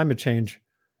things like climate change.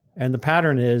 And the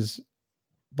pattern is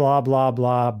blah, blah,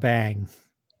 blah, bang.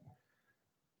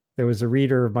 There was a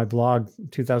reader of my blog in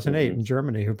 2008 in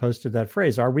Germany who posted that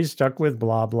phrase, are we stuck with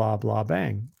blah, blah, blah,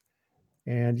 bang?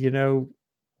 And,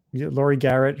 Laurie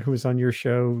Garrett, who was on your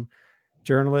show,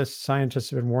 journalists,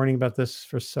 scientists have been warning about this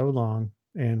for so long,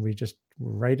 and we just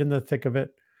were right in the thick of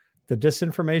it. The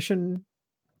disinformation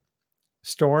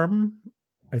storm,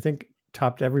 I think,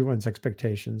 topped everyone's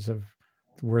expectations of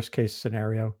the worst case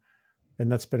scenario.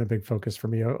 And that's been a big focus for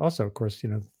me. Also, of course,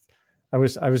 I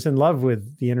was in love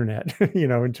with the internet,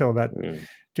 until about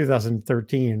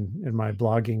 2013 in my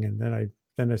blogging. And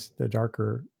then as the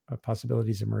darker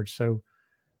possibilities emerged. So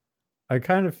I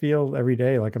kind of feel every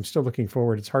day like I'm still looking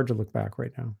forward. It's hard to look back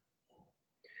right now.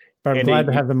 But I'm glad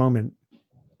to have the moment.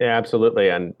 Yeah, absolutely.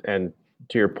 And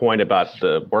to your point about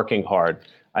the working hard,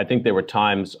 I know there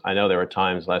were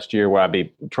times last year where I'd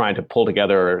be trying to pull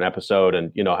together an episode,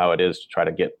 and you know how it is to try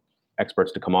to get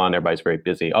experts to come on. Everybody's very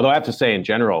busy. Although I have to say, in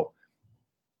general,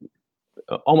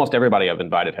 almost everybody I've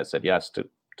invited has said yes to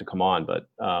come on. But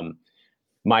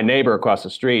my neighbor across the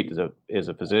street is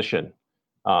a physician.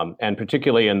 And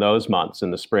particularly in those months, in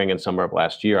the spring and summer of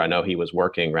last year, I know he was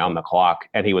working round the clock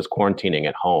and he was quarantining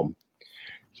at home.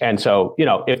 And so,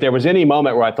 if there was any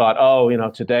moment where I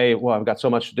thought, today, well, I've got so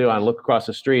much to do, I look across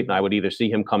the street and I would either see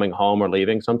him coming home or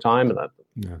leaving sometime. And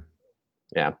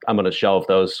I'm going to shelve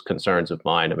those concerns of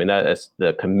mine. I mean, that's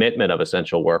the commitment of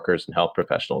essential workers and health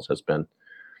professionals has been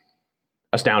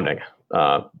astounding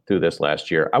through this last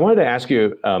year. I wanted to ask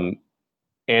you,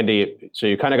 Andy, so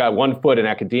you kind of got one foot in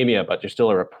academia, but you're still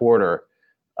a reporter.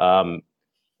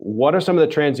 What are some of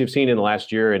the trends you've seen in the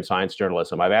last year in science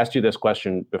journalism? I've asked you this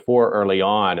question before early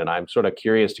on, and I'm sort of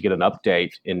curious to get an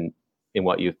update in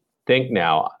what you think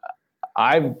now.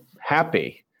 I'm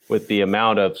happy with the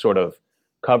amount of sort of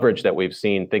coverage that we've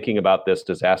seen, thinking about this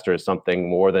disaster as something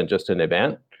more than just an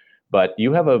event, but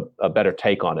you have a better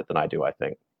take on it than I do, I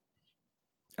think.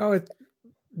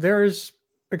 There's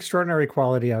extraordinary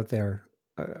quality out there.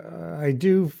 I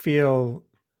do feel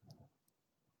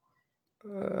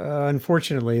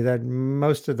unfortunately, that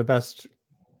most of the best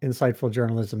insightful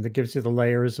journalism that gives you the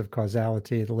layers of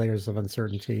causality, the layers of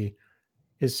uncertainty,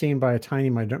 is seen by a tiny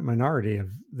minority of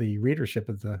the readership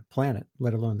of the planet,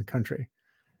 let alone the country.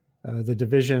 The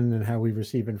division in how we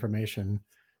receive information,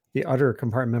 the utter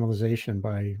compartmentalization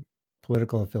by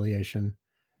political affiliation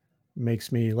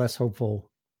makes me less hopeful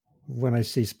when I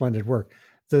see splendid work.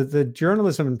 The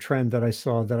journalism trend that I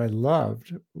saw that I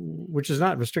loved, which is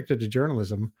not restricted to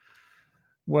journalism,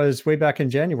 was way back in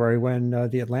January when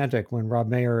The Atlantic, when Rob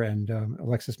Mayer and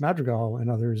Alexis Madrigal and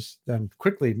others, then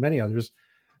quickly many others,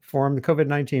 formed the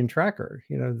COVID-19 tracker.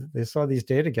 They saw these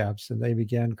data gaps and they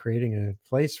began creating a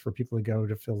place for people to go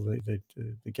to fill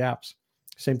the gaps.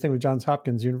 Same thing with Johns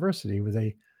Hopkins University, where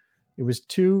it was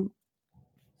two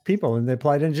people in the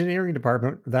applied engineering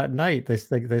department that night.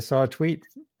 They saw a tweet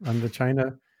on the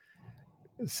China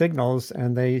signals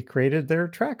and they created their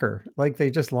tracker. Like they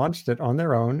just launched it on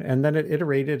their own, and then it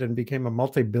iterated and became a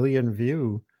multi-billion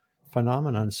view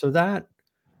phenomenon. So that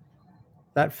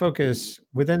focus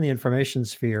within the information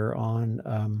sphere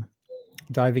on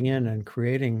diving in and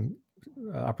creating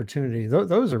opportunity,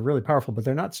 those are really powerful, but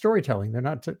they're not storytelling. They're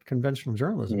not conventional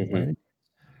journalism. Mm-hmm.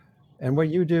 And what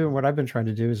you do and what I've been trying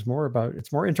to do is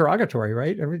it's more interrogatory,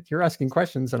 right? You're asking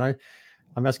questions and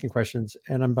I'm asking questions,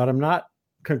 but I'm not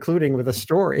concluding with a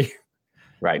story.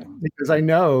 Right. Because I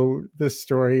know this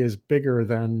story is bigger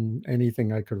than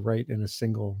anything I could write in a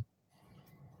single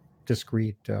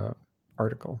discrete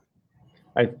article.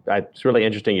 It's really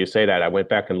interesting you say that. I went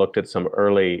back and looked at some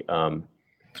early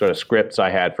sort of scripts I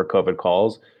had for COVID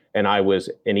calls, and I was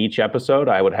in each episode,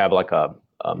 I would have like a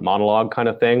monologue kind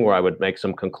of thing where I would make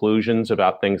some conclusions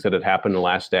about things that had happened the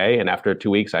last day. And after 2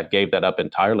 weeks, I gave that up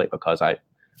entirely because I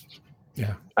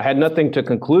had nothing to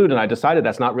conclude. And I decided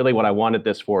that's not really what I wanted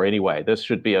this for anyway. This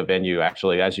should be a venue,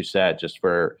 actually, as you said, just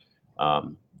for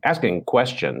asking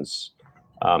questions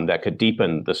that could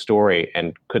deepen the story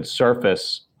and could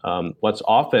surface what's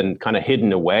often kind of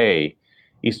hidden away,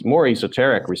 more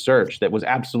esoteric research that was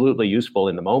absolutely useful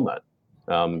in the moment.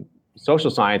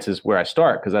 Social science is where I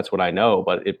start because that's what I know,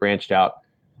 but it branched out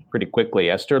pretty quickly.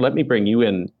 Esther, let me bring you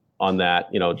in on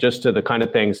that, just to the kind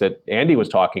of things that Andy was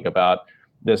talking about,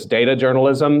 this data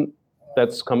journalism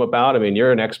that's come about. I mean,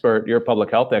 you're an expert, you're a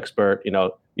public health expert,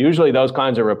 usually those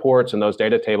kinds of reports and those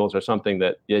data tables are something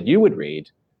that you would read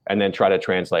and then try to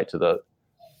translate to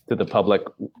the public.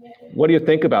 What do you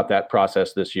think about that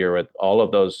process this year with all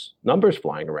of those numbers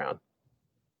flying around?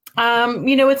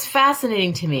 It's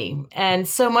fascinating to me. And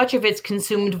so much of it's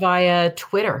consumed via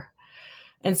Twitter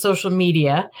and social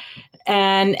media.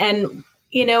 And in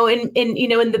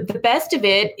the best of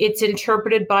it, it's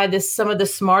interpreted by some of the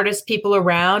smartest people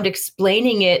around,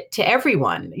 explaining it to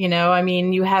everyone.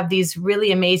 You have these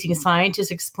really amazing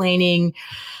scientists explaining,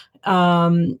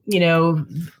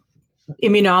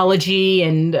 immunology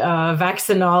and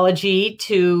vaccinology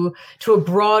to a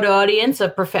broad audience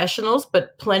of professionals,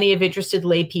 but plenty of interested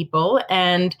lay people.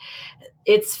 And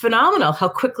it's phenomenal how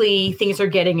quickly things are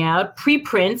getting out.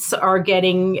 Preprints are are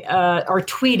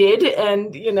tweeted,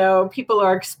 and people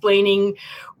are explaining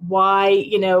why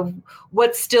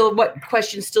what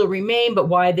questions still remain, but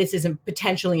why this isn't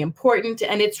potentially important.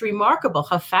 And it's remarkable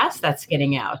how fast that's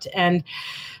getting out. And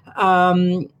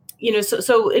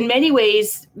so in many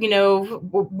ways,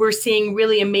 we're seeing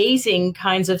really amazing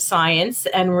kinds of science,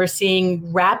 and we're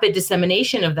seeing rapid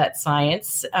dissemination of that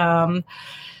science.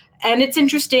 And it's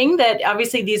interesting that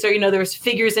obviously these are, there's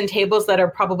figures and tables that are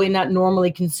probably not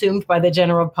normally consumed by the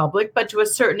general public, but to a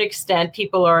certain extent,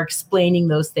 people are explaining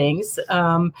those things.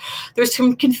 There's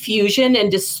some confusion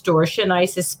and distortion, I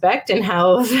suspect, in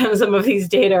how some of these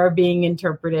data are being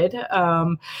interpreted.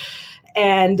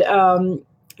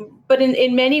 But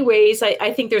in many ways,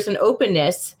 I think there's an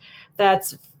openness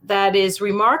that is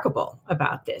remarkable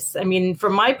about this. I mean,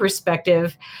 from my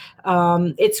perspective,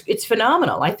 it's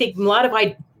phenomenal. I think a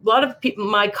lot of people,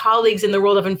 my colleagues in the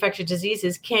world of infectious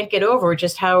diseases, can't get over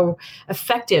just how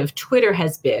effective Twitter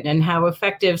has been and how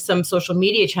effective some social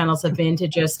media channels have been to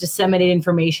just disseminate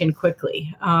information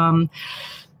quickly.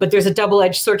 But there's a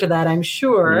double-edged sword to that, I'm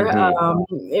sure,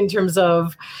 in terms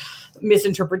of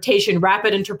misinterpretation,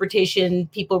 rapid interpretation,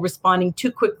 people responding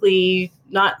too quickly,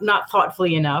 not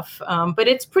thoughtfully enough. But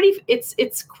it's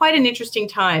quite an interesting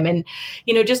time. And,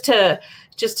 just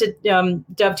to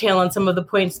dovetail on some of the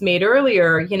points made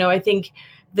earlier, I think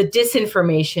the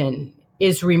disinformation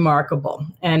is remarkable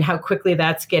and how quickly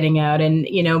that's getting out. And,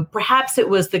 perhaps it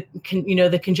was the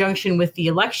conjunction with the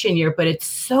election year, but it's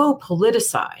so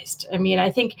politicized. I mean, I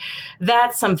think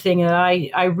that's something that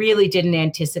I really didn't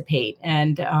anticipate.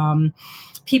 And,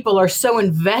 people are so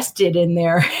invested in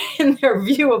their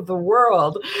view of the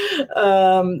world,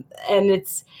 and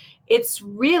it's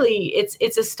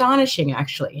astonishing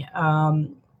actually,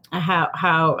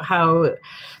 how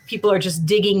people are just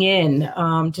digging in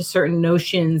to certain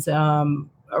notions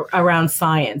around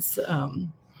science.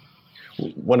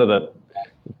 One of the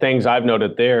things I've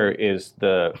noted there is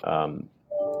the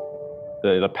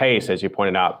pace, as you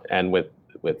pointed out, and with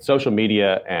social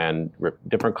media and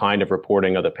different kind of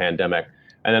reporting of the pandemic,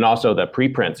 and then also the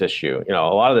preprints issue. A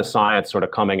lot of the science sort of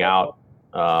coming out,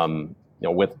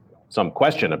 with some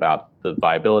question about the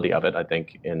viability of it, I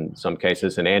think, in some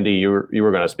cases. And Andy, you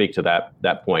were going to speak to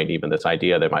that point, even this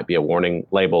idea there might be a warning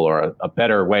label or a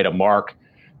better way to mark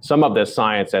some of this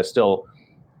science as still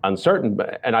uncertain.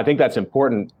 And I think that's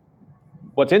important.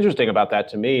 What's interesting about that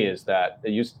to me is that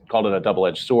you called it a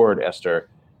double-edged sword, Esther.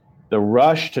 The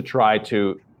rush to try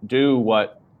to do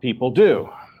what people do,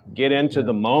 get into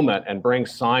the moment and bring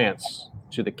science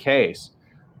to the case.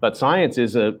 But science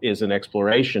is an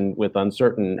exploration with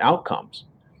uncertain outcomes.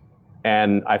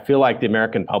 And I feel like the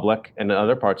American public and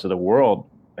other parts of the world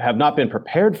have not been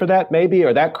prepared for that, maybe,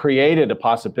 or that created a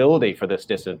possibility for this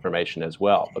disinformation as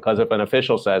well. Because if an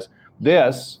official says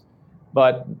this,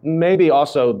 but maybe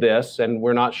also this, and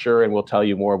we're not sure, and we'll tell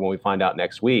you more when we find out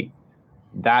next week,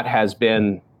 that has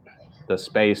been the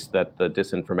space that the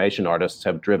disinformation artists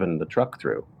have driven the truck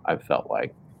through, I've felt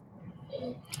like.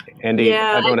 Andy,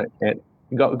 yeah. I don't want to...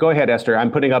 Go ahead, Esther. I'm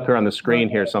putting up here on the screen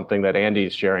here something that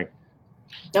Andy's sharing.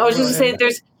 I was just saying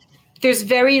there's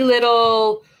very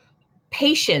little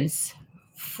patience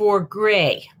for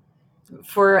gray,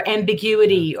 for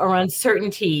ambiguity or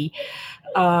uncertainty,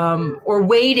 or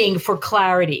waiting for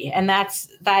clarity, and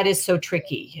that is so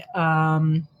tricky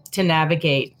to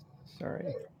navigate.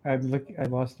 Sorry, I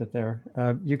lost it there.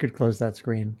 You could close that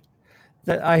screen.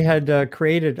 That I had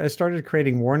I started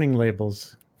creating warning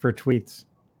labels for tweets,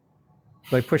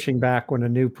 like pushing back when a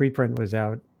new preprint was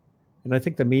out. And I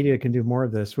think the media can do more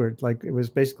of this, where it was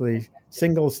basically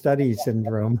single study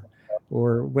syndrome,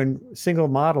 or when single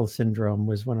model syndrome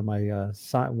was one of my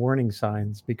warning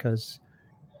signs, because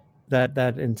that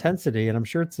intensity, and I'm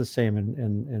sure it's the same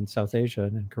in South Asia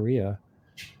and in Korea,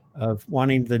 of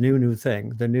wanting the new thing,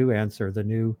 the new answer,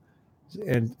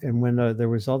 and when there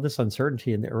was all this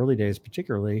uncertainty in the early days,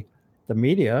 particularly the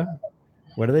media,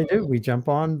 what do? We jump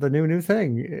on the new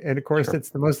thing, and of course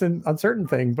it's the most uncertain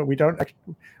thing, but we don't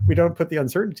put the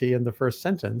uncertainty in the first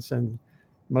sentence, and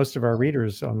most of our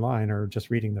readers online are just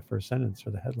reading the first sentence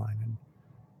or the headline.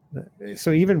 And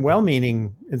so even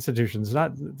well-meaning institutions,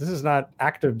 this is not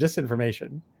active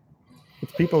disinformation.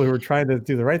 It's people who are trying to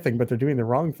do the right thing, but they're doing the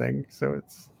wrong thing. So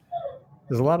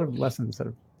there's a lot of lessons that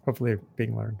are hopefully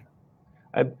being learned.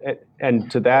 And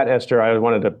to that, Esther, I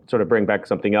wanted to sort of bring back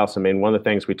something else. I mean, one of the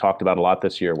things we talked about a lot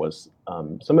this year was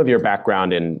some of your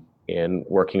background in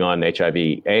working on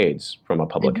HIV/AIDS from a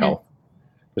public health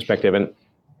perspective. And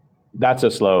that's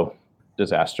a slow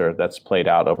disaster that's played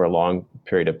out over a long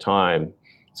period of time.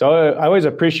 So I always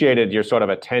appreciated your sort of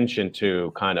attention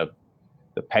to kind of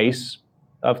the pace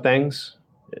of things,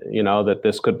 that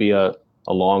this could be a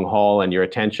long haul, and your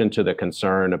attention to the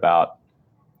concern about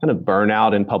kind of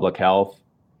burnout in public health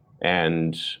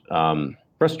and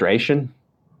frustration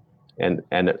and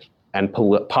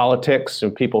politics.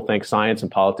 And people think science and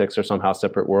politics are somehow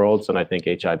separate worlds. And I think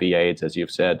HIV/AIDS, as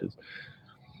you've said,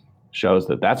 shows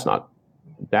that that's not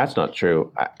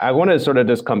true. I want to sort of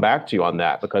just come back to you on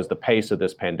that, because the pace of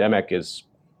this pandemic is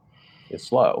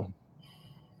slow.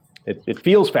 It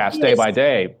feels fast day by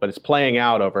day, but it's playing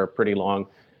out over a pretty long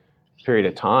period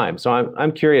of time. So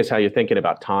I'm curious how you're thinking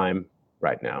about time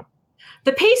right now.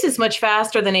 The pace is much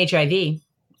faster than HIV.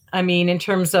 I mean, in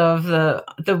terms of the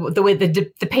way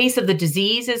the pace of the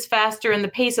disease is faster, and the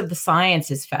pace of the science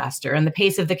is faster, and the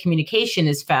pace of the communication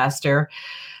is faster,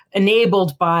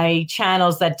 enabled by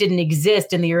channels that didn't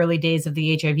exist in the early days of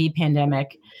the HIV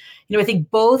pandemic. I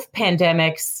think both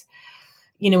pandemics,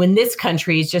 in this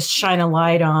country, just shine a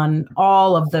light on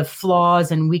all of the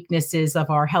flaws and weaknesses of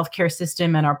our healthcare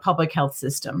system and our public health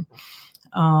system.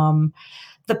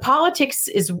 The politics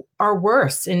are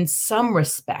worse in some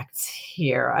respects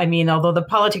here. I mean, although the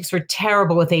politics were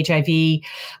terrible with HIV,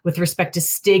 with respect to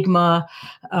stigma,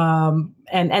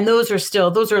 and those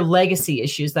are legacy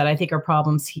issues that I think are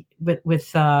problems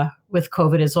with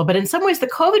COVID as well. But in some ways, the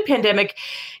COVID pandemic,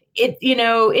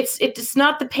 it's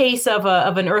not the pace of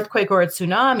an earthquake or a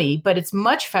tsunami, but it's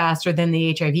much faster than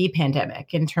the HIV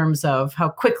pandemic in terms of how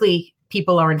quickly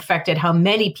people are infected, how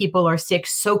many people are sick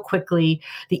so quickly,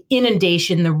 the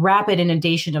rapid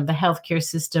inundation of the healthcare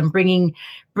system, bringing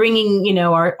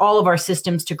all of our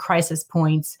systems to crisis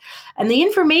points. And the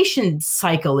information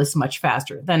cycle is much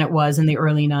faster than it was in the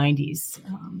early 90s.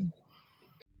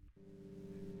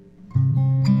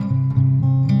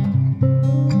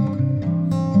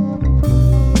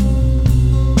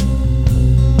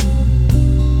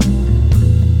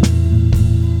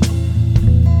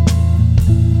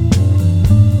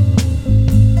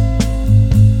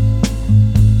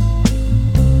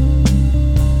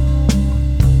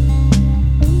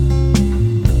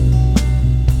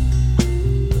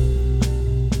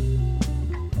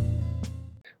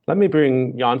 Let me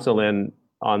bring Yancel in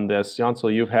on this. Yancel,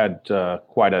 you've had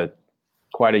quite a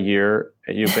year.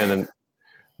 You've been a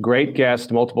great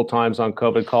guest multiple times on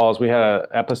COVID calls. We had an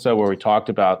episode where we talked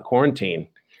about quarantine,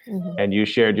 and you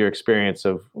shared your experience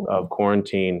of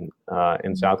quarantine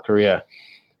in South Korea.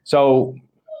 So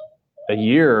a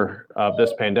year of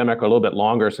this pandemic, or a little bit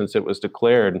longer since it was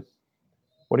declared.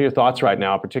 What are your thoughts right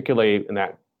now, particularly in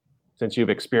that, since you've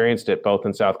experienced it both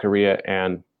in South Korea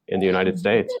and in the United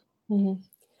States?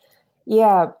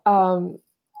 Yeah.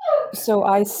 So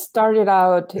I started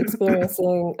out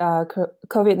experiencing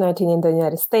COVID-19 in the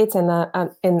United States, and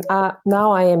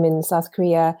now I am in South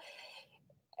Korea,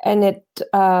 and it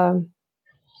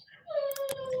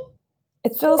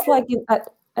feels like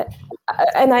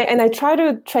and I try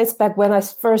to trace back when I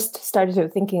first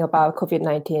started thinking about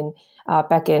COVID-19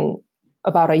 back in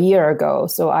about a year ago.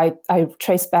 So I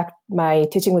traced back my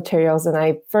teaching materials,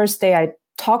 and first day I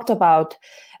talked about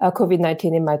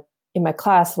COVID-19 in my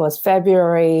class was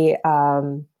February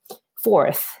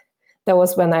 4th. That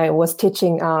was when I was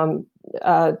teaching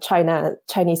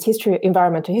Chinese history,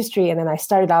 environmental history, and then I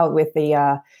started out with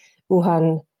the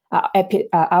Wuhan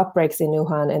outbreaks in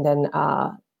Wuhan, and then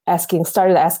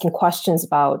started asking questions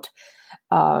about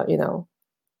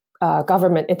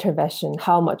government intervention,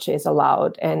 how much is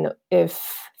allowed, and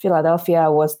if Philadelphia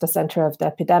was the center of the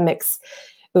epidemics,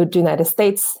 would the United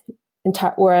States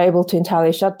were able to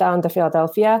entirely shut down the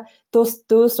Philadelphia? Those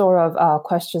sort of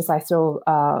questions I throw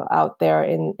out there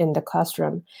in the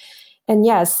classroom. And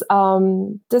yes,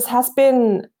 this has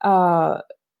been a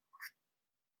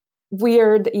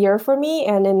weird year for me.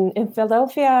 And in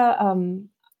Philadelphia,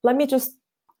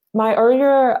 my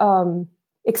earlier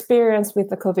experience with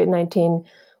the COVID-19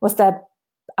 was that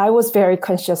I was very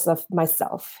conscious of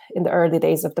myself in the early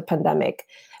days of the pandemic,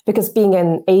 because being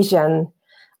an Asian,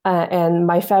 and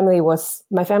my family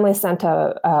sent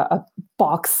a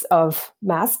box of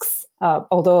masks,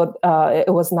 although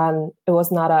it was not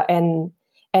a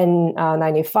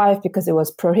N95, because it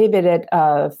was prohibited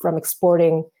from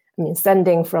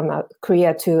sending from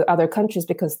Korea to other countries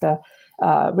because the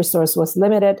resource was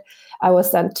limited. I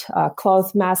was sent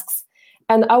cloth masks,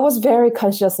 and I was very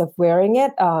conscious of wearing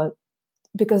it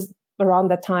because around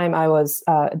that time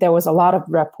there was a lot of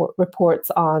reports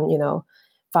on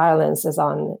violences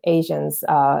on Asians,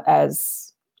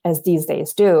 as these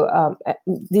days do.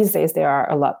 These days there are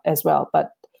a lot as well,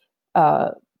 but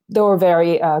there were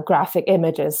very graphic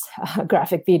images,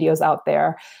 graphic videos out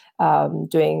there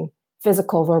doing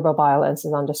physical, verbal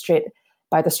violences on the street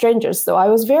by the strangers. So I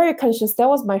was very conscious. That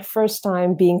was my first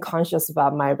time being conscious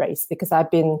about my race, because I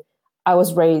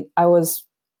was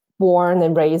born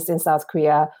and raised in South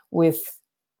Korea with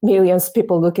millions of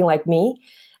people looking like me,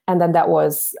 and then that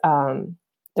was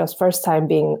first time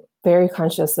being very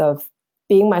conscious of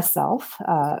being myself,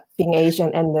 being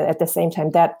Asian, and at the same time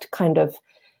that kind of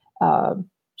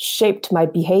shaped my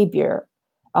behavior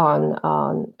on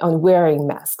wearing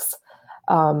masks.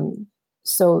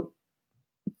 So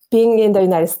being in the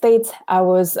United States, I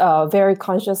was very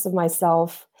conscious of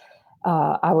myself.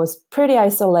 I was pretty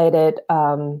isolated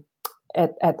at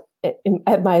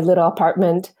my little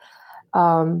apartment.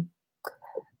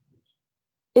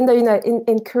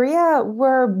 In Korea,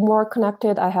 we're more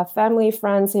connected. I have family,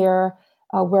 friends here.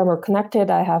 We're more connected.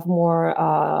 I have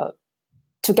more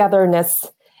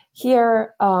togetherness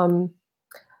here. But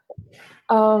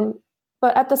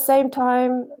at the same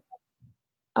time,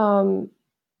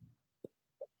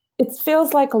 it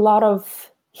feels like a lot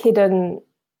of hidden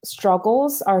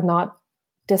struggles are not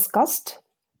discussed.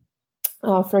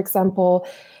 For example,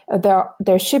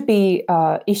 there should be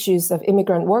issues of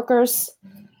immigrant workers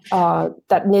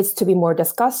that needs to be more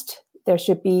discussed. There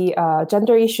should be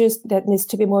gender issues that needs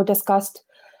to be more discussed.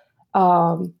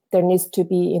 There needs to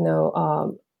be,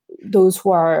 those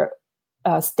who are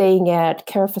staying at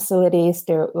care facilities,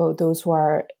 those who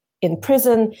are in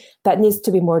prison, that needs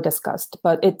to be more discussed.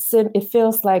 But it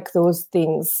feels like those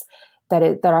things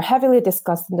that are heavily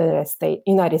discussed in the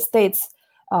United States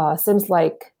seems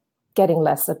like getting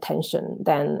less attention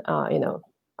than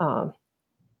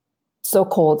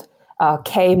so-called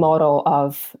K model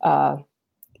of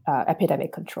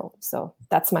epidemic control. So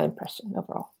that's my impression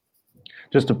overall.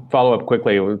 Just to follow up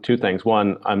quickly with two things.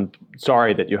 One, I'm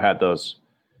sorry that you had those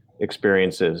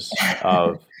experiences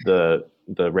of the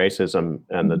racism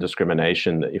and the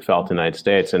discrimination that you felt in the United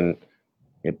States, and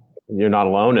you're not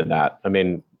alone in that. I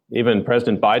mean, even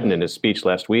President Biden in his speech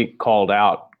last week called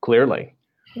out clearly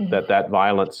that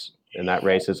violence and that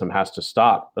racism has to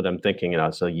stop. But I'm thinking,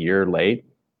 it's a year late.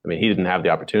 I mean, he didn't have the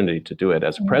opportunity to do it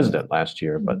as president last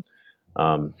year, but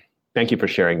thank you for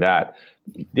sharing that.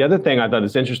 The other thing I thought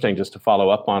is interesting, just to follow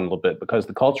up on a little bit, because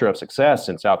the culture of success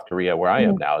in South Korea, where I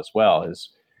am now as well, is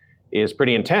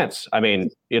pretty intense. I mean,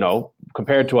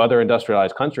 compared to other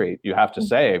industrialized countries, you have to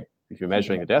say, if you're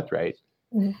measuring the death rate,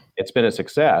 it's been a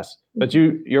success. But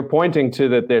you're pointing to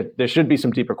that there should be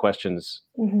some deeper questions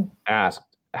asked.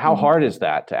 How hard is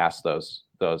that to ask those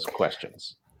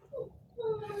questions?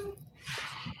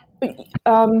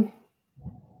 I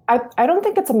don't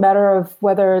think it's a matter of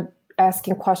whether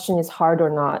asking question is hard or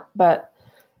not, but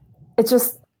it's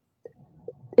just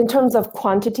in terms of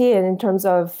quantity and in terms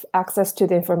of access to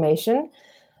the information,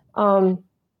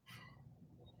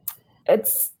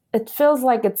 it feels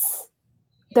like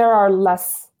there are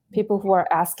less people who are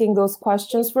asking those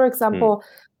questions. For example,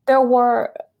 there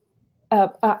were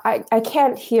I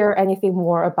can't hear anything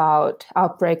more about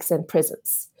outbreaks in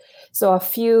prisons. So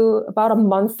about a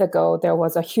month ago, there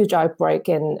was a huge outbreak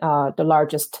in the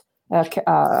largest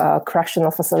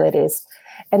correctional facilities.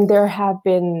 And there have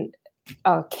been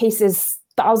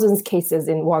thousands of cases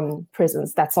in one prison.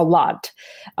 That's a lot,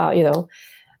 but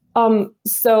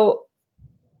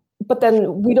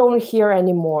then we don't hear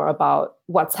any more about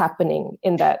what's happening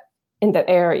in that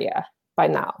area by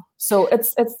now. So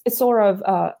it's sort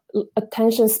of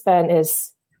attention span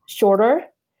is shorter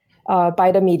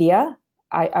by the media,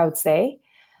 I would say,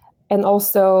 and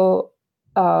also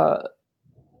I'm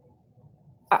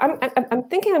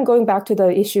thinking I'm going back to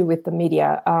the issue with the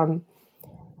media.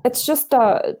 It's just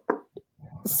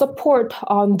support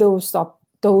on those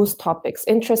topics,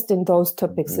 interest in those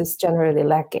topics is generally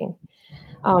lacking.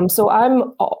 So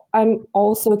I'm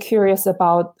also curious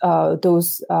about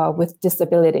those with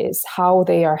disabilities, how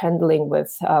they are handling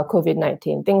with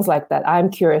COVID-19, things like that. I'm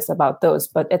curious about those,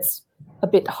 but it's a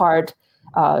bit hard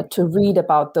to read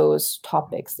about those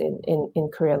topics in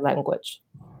Korean language.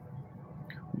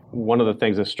 One of the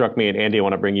things that struck me, and Andy, I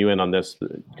want to bring you in on this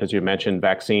because you mentioned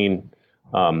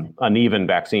uneven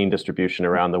vaccine distribution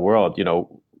around the world.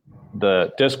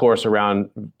 The discourse around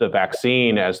the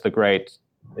vaccine as the great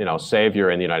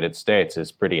savior in the United States is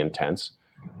pretty intense,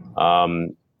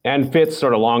 and fits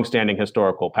sort of longstanding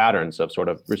historical patterns of sort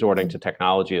of resorting to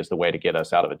technology as the way to get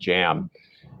us out of a jam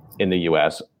in the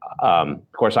U.S. Of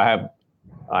course, I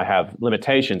have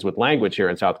limitations with language here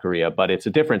in South Korea, but it's a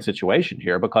different situation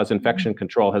here because infection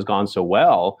control has gone so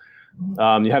well.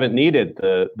 You haven't needed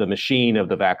the machine of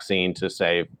the vaccine to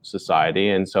save society.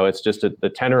 And so it's just the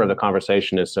tenor of the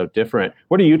conversation is so different.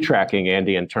 What are you tracking,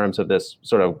 Andy, in terms of this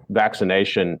sort of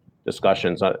vaccination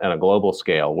discussions on a global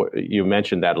scale? You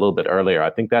mentioned that a little bit earlier. I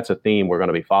think that's a theme we're going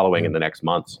to be following in the next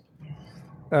months.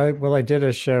 Well, I did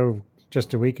a show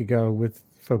just a week ago with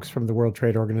folks from the World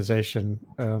Trade Organization,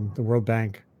 the World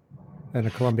Bank, and a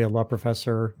Columbia law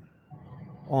professor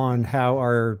on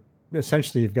how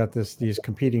essentially you've got these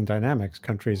competing dynamics.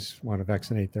 Countries want to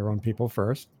vaccinate their own people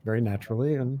first, very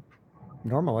naturally and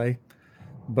normally,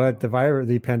 but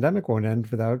the pandemic won't end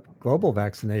without global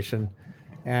vaccination.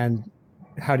 And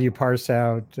how do you parse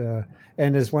out?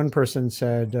 And as one person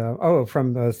said,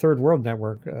 from the Third World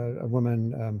Network, a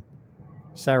woman,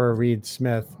 Sarah Reed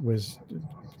Smith, was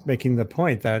making the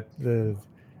point that the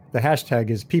hashtag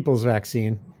is people's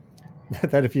vaccine,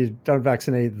 that if you don't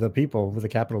vaccinate the people with a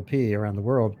capital P around the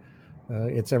world,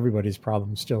 it's everybody's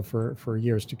problem still for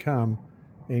years to come,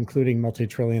 including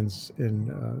multi-trillions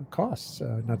in costs,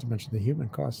 not to mention the human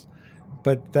costs.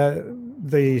 But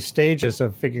the stages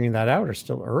of figuring that out are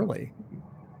still early.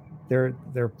 They're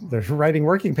writing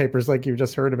working papers like you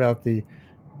just heard about the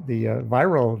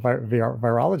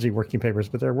virology working papers,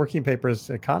 but they're working papers.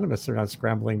 Economists are not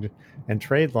scrambling and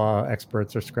trade law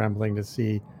experts are scrambling to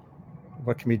see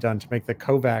what can be done to make the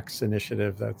COVAX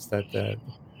initiative, the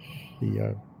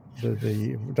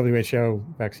WHO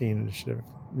vaccine initiative,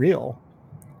 real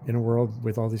in a world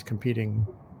with all these competing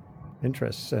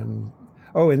interests. And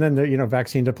then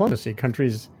vaccine diplomacy.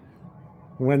 Countries,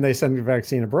 when they send a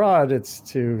vaccine abroad, it's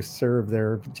to serve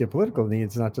their geopolitical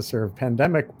needs, not to serve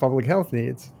pandemic public health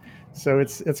needs. So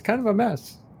it's kind of a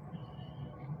mess.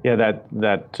 Yeah,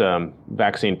 that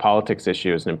vaccine politics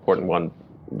issue is an important one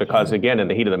because again, in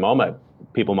the heat of the moment,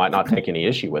 people might not take any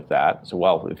issue with that. So,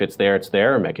 well, if it's there, it's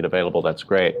there, make it available, that's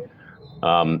great.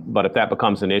 But if that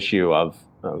becomes an issue of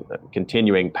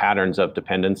continuing patterns of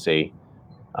dependency,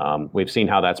 we've seen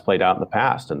how that's played out in the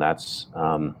past, and that's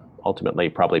ultimately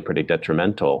probably pretty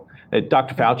detrimental.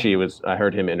 Dr. Fauci I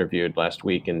heard him interviewed last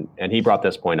week, and he brought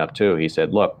this point up too. He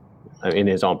said, look, in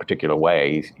his own particular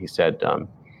way, he said,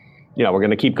 we're going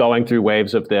to keep going through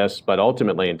waves of this, but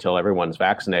ultimately until everyone's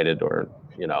vaccinated or,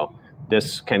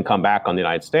 this can come back on the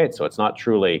United States. So it's not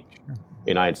truly a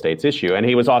United States issue. And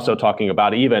he was also talking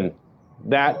about even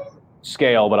that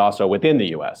scale, but also within the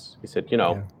US. He said,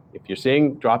 if you're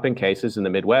seeing dropping cases in the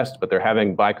Midwest, but they're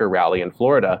having biker rally in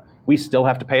Florida, we still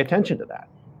have to pay attention to that.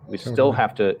 We still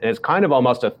have to, and it's kind of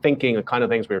almost the kind of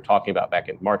things we were talking about back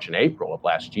in March and April of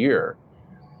last year,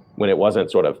 when it wasn't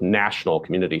sort of national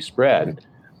community spread.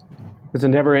 It's a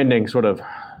never-ending sort of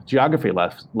geography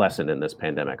lesson in this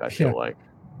pandemic, I feel like.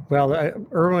 Well,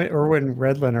 Irwin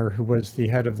Redlener, who was the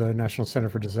head of the National Center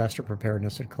for Disaster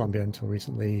Preparedness at Columbia until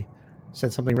recently,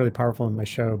 said something really powerful in my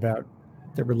show that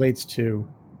relates to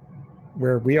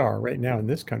where we are right now in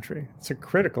this country. It's a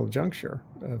critical juncture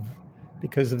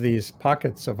because of these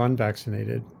pockets of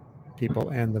unvaccinated people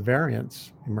and the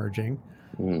variants emerging.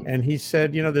 And he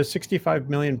said, there's 65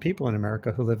 million people in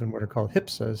America who live in what are called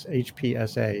HPSAs,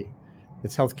 HPSA.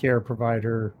 It's healthcare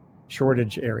provider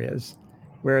shortage areas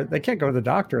where they can't go to the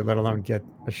doctor, let alone get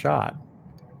a shot.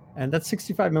 And that's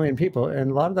 65 million people. And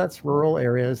a lot of that's rural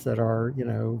areas that are,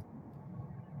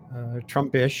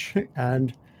 Trump-ish.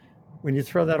 And when you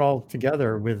throw that all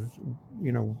together with,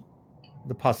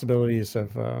 the possibilities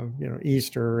of,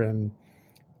 Easter and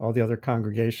all the other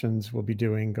congregations will be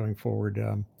doing going forward,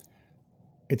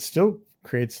 it still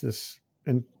creates this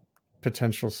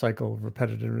potential cycle of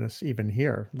repetitiveness even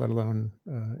here, let alone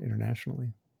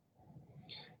internationally.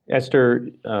 Esther,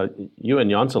 you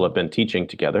and Jansel have been teaching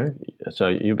together. So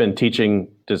you've been teaching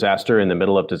disaster in the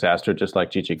middle of disaster, just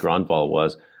like Gigi Gronvall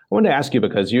was. I wanted to ask you,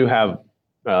 because you have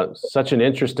such an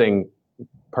interesting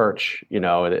perch,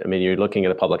 you're looking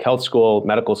at a public health school,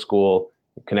 medical school,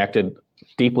 connected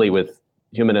deeply with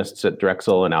humanists at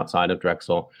Drexel and outside of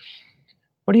Drexel.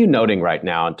 What are you noting right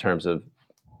now in terms of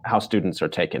how students are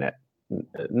taking it?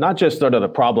 Not just sort of the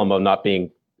problem of not being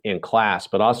in class,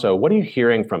 but also what are you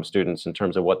hearing from students in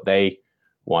terms of what they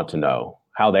want to know,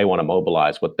 how they want to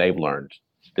mobilize what they've learned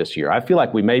this year? I feel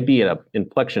like we may be at an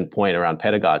inflection point around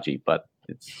pedagogy, but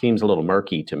it seems a little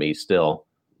murky to me still.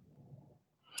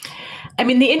 I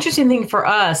mean, the interesting thing for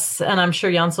us, and I'm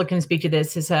sure Jansel can speak to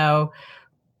this, is how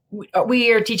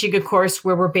we are teaching a course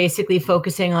where we're basically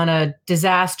focusing on a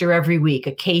disaster every week,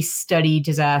 a case study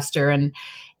disaster, and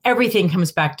everything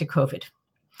comes back to COVID.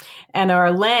 And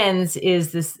our lens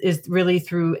is really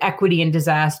through equity in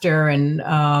disaster, and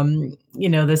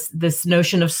this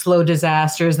notion of slow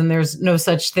disasters, and there's no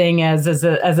such thing as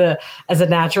a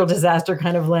natural disaster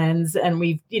kind of lens. And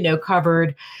we've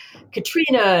covered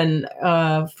Katrina and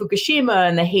Fukushima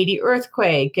and the Haiti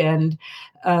earthquake and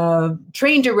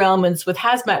train derailments with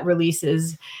hazmat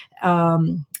releases.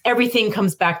 Everything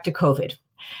comes back to COVID.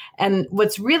 And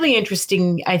what's really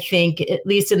interesting, I think, at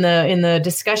least in the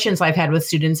discussions I've had with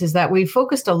students, is that we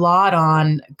focused a lot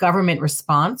on government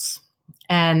response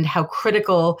and how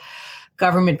critical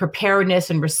government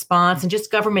preparedness and response and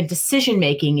just government decision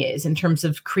making is in terms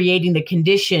of creating the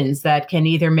conditions that can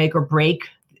either make or break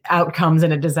outcomes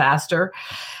in a disaster.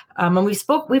 And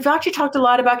we've actually talked a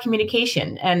lot about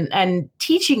communication, and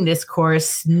teaching this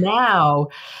course now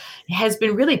has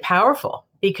been really powerful,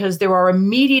 because there are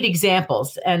immediate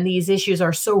examples, and these issues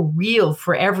are so real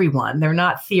for everyone. They're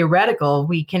not theoretical.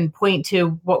 We can point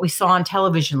to what we saw on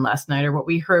television last night or what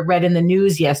we read in the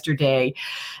news yesterday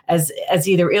as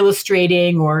either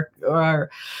illustrating or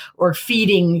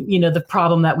feeding, the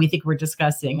problem that we think we're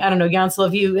discussing. I don't know, Jansel,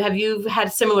 have you had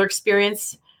a similar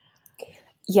experience?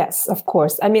 Yes, of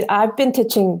course. I mean, I've been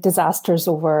teaching disasters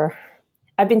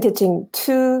I've been teaching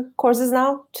two,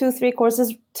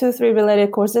 three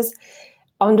related courses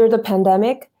under the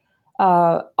pandemic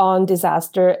on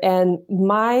disaster. And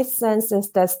my sense is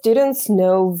that students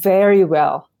know very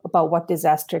well about what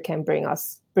disaster can bring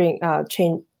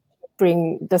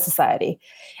the society.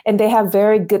 And they have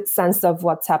very good sense of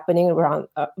what's happening around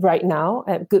right now,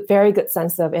 a very good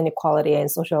sense of inequality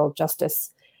and social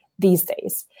justice these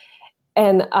days.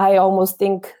 And I almost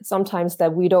think sometimes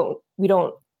that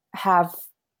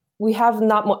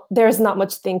there's not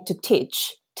much thing to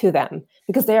teach to them,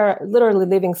 because they are literally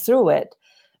living through it.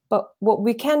 But what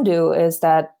we can do is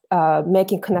that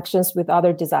making connections with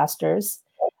other disasters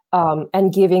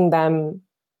and giving them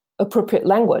appropriate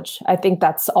language. I think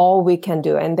that's all we can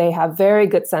do. And they have very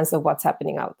good sense of what's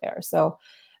happening out there. So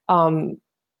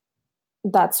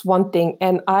That's one thing.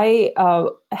 And I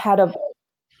had a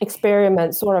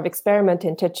sort of experiment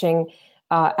in teaching,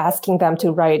 asking them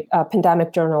to write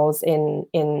pandemic journals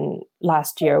in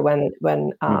last year when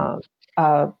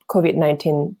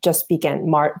COVID-19 just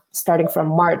began, starting from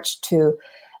March to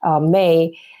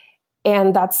May.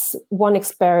 And that's one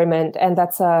experiment, and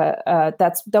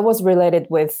that was related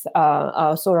with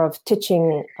sort of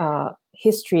teaching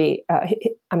history.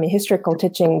 Historical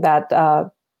teaching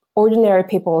that ordinary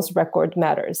people's record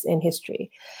matters in history.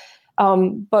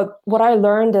 But what I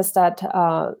learned is that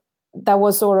that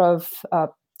was sort of a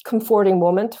comforting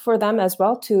moment for them as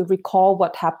well, to recall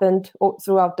what happened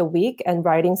throughout the week, and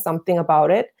writing something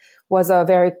about it was a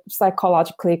very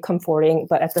psychologically comforting,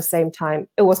 but at the same time,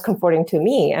 it was comforting to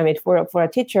me. I mean, for a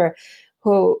teacher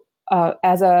who,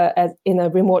 as in a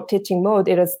remote teaching mode,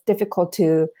 it is difficult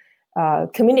to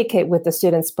communicate with the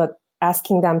students, but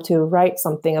asking them to write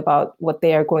something about what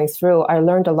they are going through, I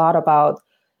learned a lot about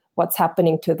what's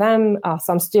happening to them.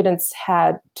 Some students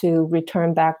had to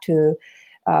return back to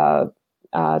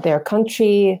their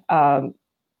country.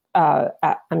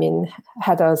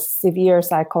 Had a severe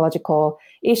psychological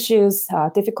issues,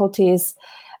 difficulties.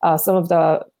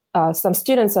 Some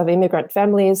students of immigrant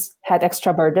families had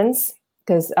extra burdens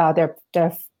because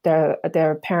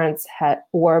their parents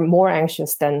were more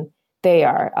anxious than they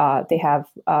are. They have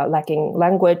lacking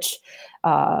language,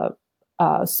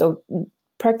 so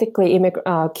practically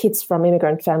kids from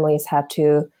immigrant families had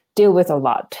to deal with a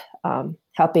lot,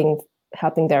 helping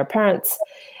their parents,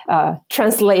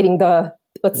 translating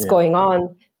what's going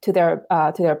on to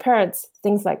their parents,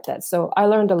 things like that. So I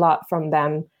learned a lot from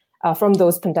them, from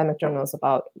those pandemic journals,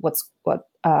 about what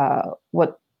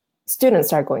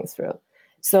students are going through.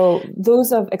 So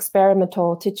those of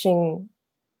experimental teaching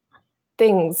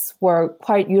things were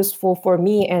quite useful for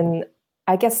me, and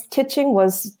I guess teaching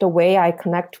was the way I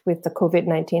connect with the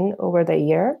COVID-19 over the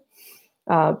year,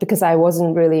 because I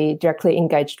wasn't really directly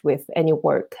engaged with any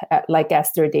work like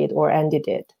Esther did or Andy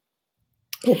did.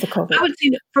 With the COVID. I would say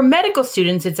that for medical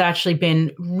students, it's actually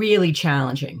been really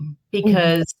challenging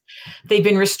because they've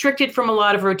been restricted from a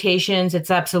lot of rotations.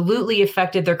 It's absolutely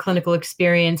affected their clinical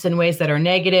experience in ways that are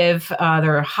negative.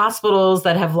 There are hospitals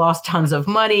that have lost tons of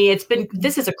money.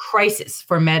 This is a crisis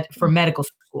for medical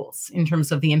schools in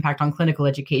terms of the impact on clinical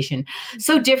education.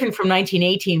 So different from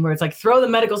 1918, where it's like, throw the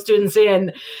medical students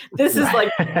in. This is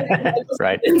like,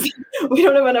 right. We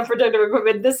don't have enough protective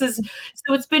equipment.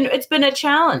 So it's been a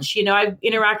challenge. You know, I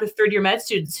interact with third year med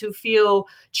students who feel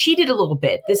cheated a little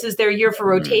bit. This is their year for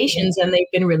rotations, and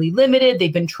they've been really limited.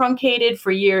 They've been truncated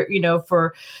for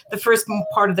for the first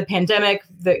part of the pandemic.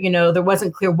 There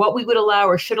wasn't clear what we would allow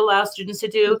or should allow students to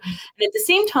do. And at the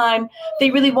same time,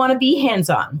 they really want to be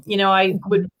hands-on. I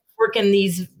would work in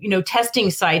these,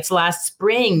 testing sites last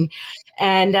spring,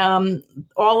 and a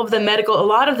lot of the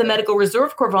medical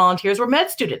reserve corps volunteers were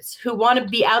med students who want to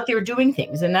be out there doing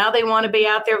things, and now they want to be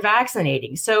out there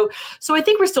vaccinating. So I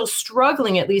think we're still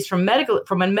struggling, at least from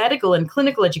a medical and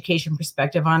clinical education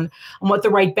perspective, on what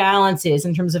the right balance is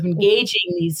in terms of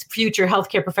engaging these future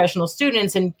healthcare professional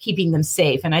students and keeping them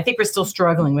safe. And I think we're still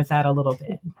struggling with that a little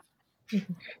bit.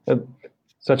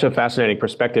 Such a fascinating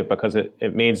perspective, because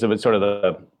it means that it's sort of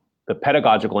the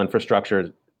pedagogical infrastructure is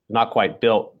not quite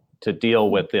built to deal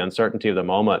with the uncertainty of the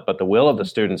moment, but the will of the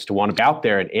students to want to be out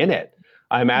there and in it.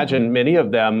 I imagine many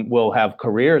of them will have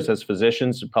careers as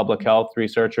physicians, public health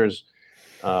researchers,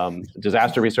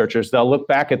 disaster researchers. They'll look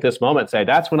back at this moment and say,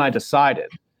 that's when I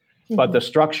decided. But the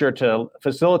structure to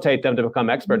facilitate them to become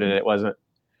expert in it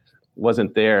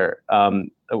wasn't there.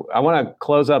 I want to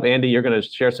close up. Andy, you're going to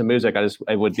share some music.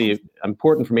 It would be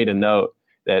important for me to note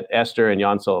that Esther and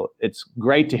Jansel, it's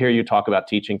great to hear you talk about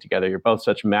teaching together. You're both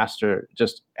such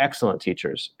just excellent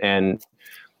teachers. And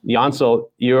Jansel,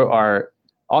 you are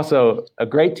also a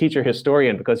great teacher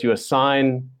historian, because you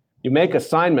make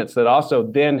assignments that also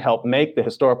then help make the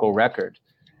historical record.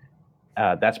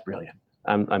 That's brilliant.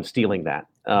 I'm stealing that.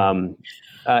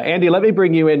 Andy, let me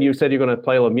bring you in. You said you're going to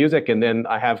play a little music, and then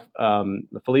I have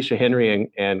Felicia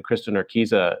Henry and Kristen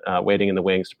Urquiza waiting in the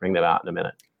wings to bring them out in a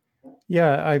minute.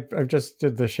 Yeah, I just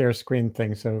did the share screen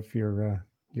thing, so if you're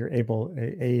able,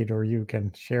 Aid or you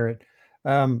can share it.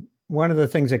 One of the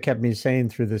things that kept me sane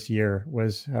through this year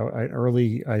was how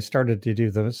I started to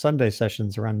do the Sunday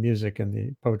sessions around music and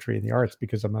the poetry and the arts,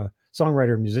 because I'm a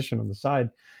songwriter and musician on the side.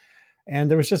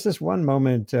 And there was just this one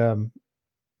moment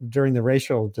during the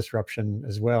racial disruption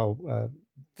as well.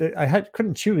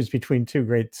 Couldn't choose between two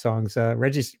great songs.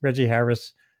 Reggie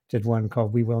Harris did one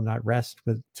called "We Will Not Rest"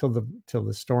 with "Till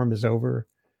the Storm Is Over."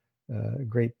 A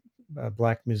great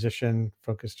Black musician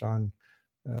focused on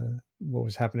what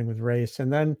was happening with race.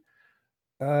 And then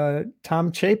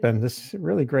Tom Chapin, this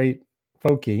really great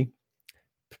folkie,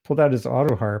 pulled out his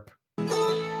auto harp.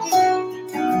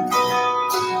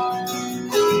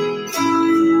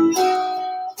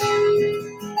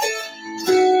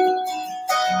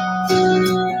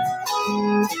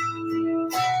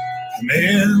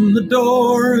 When the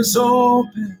door is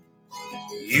open,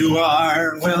 you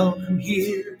are welcome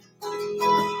here.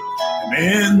 And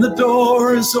when the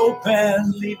door is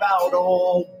open, leave out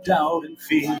all doubt and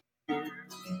fear.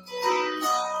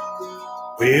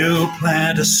 We'll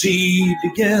plant a seed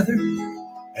together,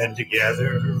 and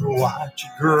together watch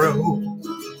it grow.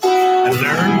 And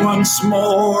learn once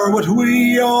more what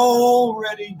we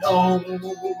already know.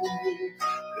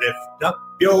 Lift up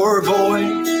your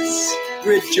voice,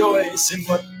 rejoice in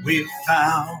what we've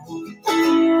found.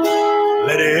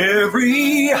 Let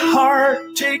every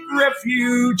heart take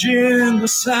refuge in the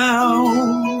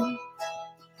sound.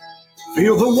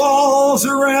 Feel the walls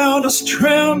around us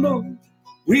tremble,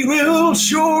 we will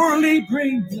surely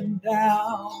bring them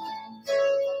down.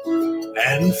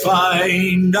 And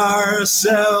find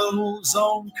ourselves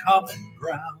on common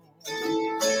ground.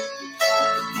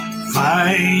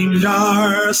 Find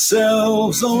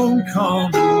ourselves on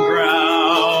common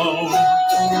ground.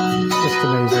 Just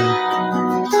amazing.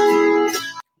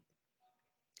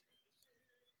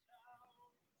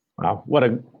 Wow,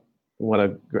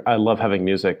 I love having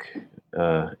music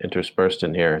interspersed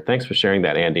in here. Thanks for sharing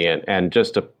that, Andy. And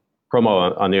just a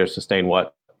promo on your Sustain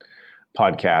What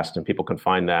podcast, and people can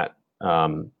find that.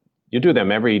 You do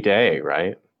them every day,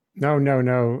 right? No,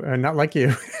 not like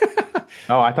you.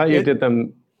 Oh, I thought you did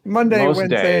them Monday, most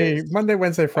Wednesday, days. Monday,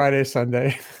 Wednesday, Friday,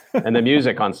 Sunday. And the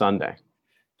music on Sunday.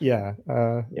 Yeah.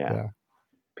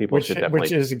 People should definitely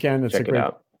which is, again, check it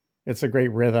out. It's a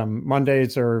great rhythm.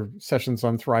 Mondays are sessions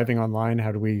on thriving online.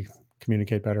 How do we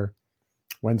communicate better?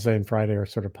 Wednesday and Friday are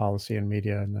sort of policy and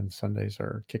media, and then Sundays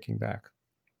are kicking back,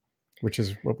 which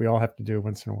is what we all have to do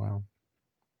once in a while.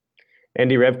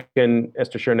 Andy Revkin,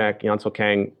 Esther Chernak, Yancel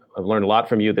Kang, I've learned a lot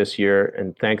from you this year,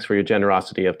 and thanks for your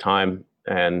generosity of time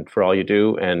and for all you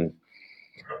do, and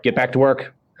get back to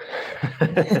work.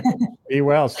 Be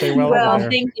well, stay well. Well,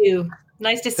 thank you.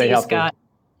 Nice to see you, healthy. Scott.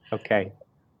 Okay.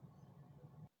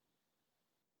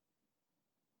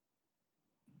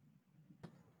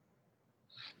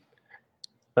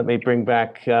 Let me bring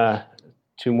back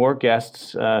two more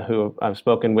guests who I've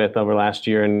spoken with over last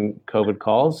year in COVID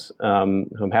calls, who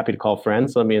I'm happy to call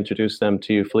friends. Let me introduce them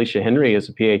to you. Felicia Henry is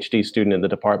a PhD student in the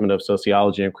Department of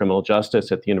Sociology and Criminal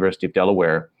Justice at the University of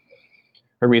Delaware.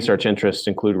 Her research interests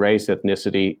include race,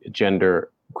 ethnicity, gender,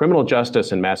 criminal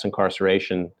justice and mass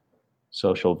incarceration,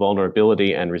 social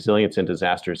vulnerability, and resilience in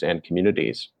disasters and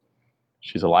communities.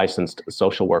 She's a licensed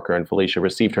social worker, and Felicia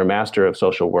received her Master of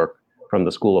Social Work from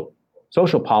the School of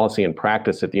Social Policy and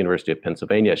Practice at the University of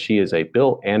Pennsylvania. She is a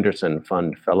Bill Anderson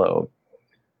Fund Fellow.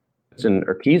 Kristen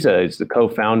Urquiza is the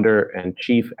co-founder and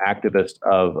chief activist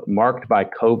of Marked by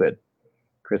COVID.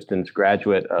 Kristen's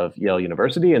graduate of Yale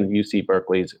University and UC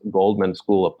Berkeley's Goldman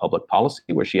School of Public Policy,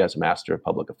 where she has a Master of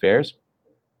Public Affairs.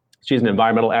 She's an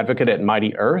environmental advocate at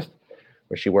Mighty Earth,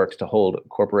 where she works to hold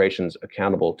corporations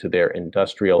accountable to their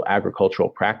industrial agricultural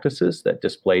practices that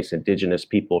displace indigenous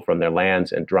people from their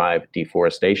lands and drive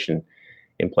deforestation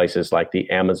in places like the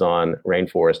Amazon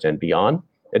rainforest and beyond.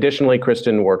 Additionally,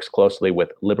 Kristen works closely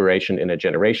with Liberation in a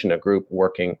Generation, a group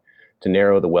working to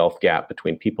narrow the wealth gap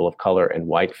between people of color and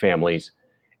white families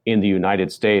in the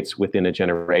United States within a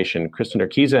generation. Kristen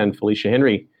Urquiza and Felicia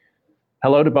Henry,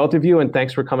 hello to both of you, and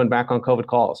thanks for coming back on COVID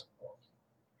Calls.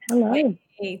 Hello.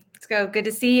 Hey, let's go. Good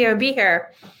to see you and be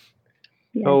here.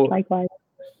 Yes, So, likewise.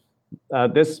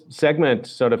 This segment,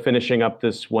 sort of finishing up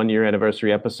this 1-year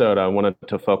anniversary episode, I wanted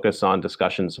to focus on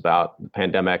discussions about the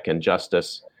pandemic and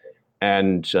justice.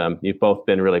 And you've both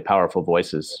been really powerful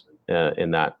voices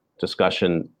in that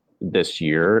discussion this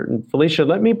year. And Felicia,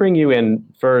 let me bring you in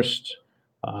first.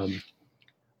 Kind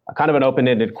of an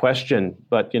open-ended question,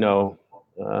 but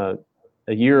a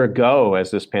year ago,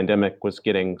 as this pandemic was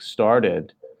getting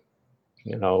started,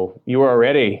 you were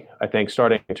already, I think,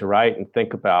 starting to write and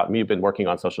think about, you've been working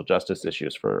on social justice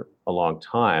issues for a long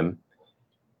time.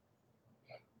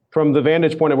 From the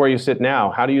vantage point of where you sit now,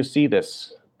 how do you see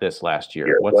this last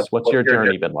year? What's your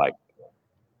journey been like?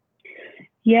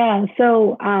 Yeah,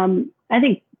 so I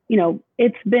think,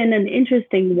 it's been an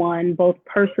interesting one, both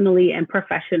personally and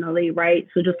professionally, right?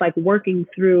 So just like working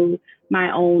through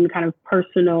my own kind of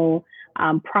personal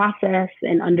process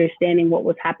and understanding what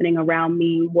was happening around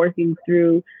me, working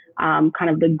through kind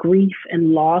of the grief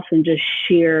and loss and just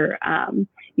sheer,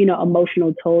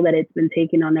 emotional toll that it's been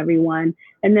taking on everyone.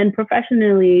 And then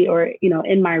professionally, or,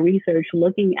 in my research,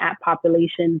 looking at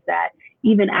populations that,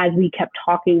 even as we kept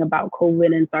talking about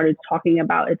COVID and started talking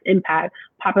about its impact,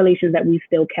 populations that we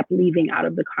still kept leaving out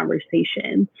of the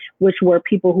conversation, which were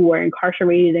people who were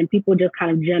incarcerated and people just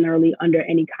kind of generally under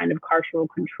any kind of carceral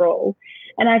control.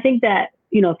 And I think that,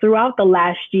 throughout the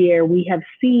last year, we have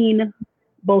seen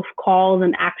both calls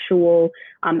and actual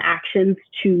actions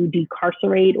to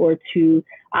decarcerate or to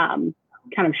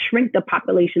kind of shrink the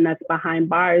population that's behind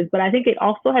bars. But I think it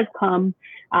also has come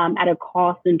at a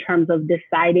cost in terms of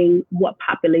deciding what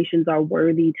populations are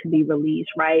worthy to be released,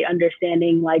 right?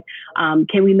 Understanding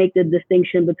can we make the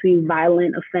distinction between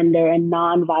violent offender and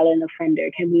non-violent offender?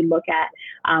 Can we look at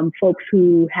folks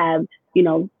who have,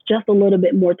 just a little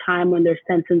bit more time on their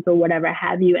sentence or whatever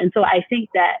have you? And so I think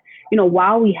that,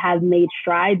 while we have made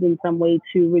strides in some way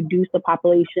to reduce the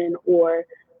population or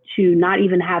to not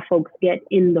even have folks get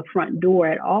in the front door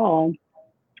at all,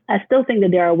 I still think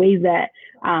that there are ways that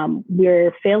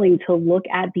we're failing to look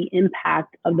at the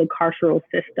impact of the carceral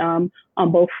system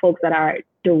on both folks that are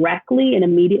directly and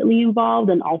immediately involved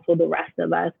and also the rest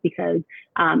of us, because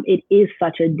it is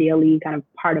such a daily kind of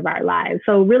part of our lives.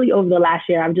 So really over the last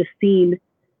year, I've just seen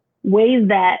ways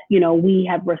that, we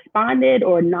have responded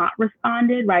or not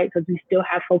responded, right? Because we still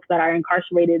have folks that are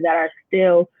incarcerated that are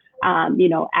still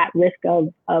at risk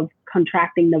of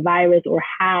contracting the virus or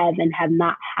have and have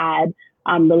not had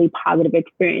really positive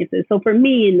experiences. So for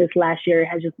me in this last year, it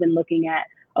has just been looking at,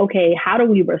 okay, how do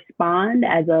we respond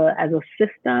as a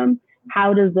system?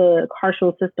 How does the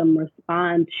carceral system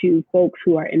respond to folks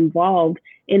who are involved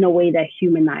in a way that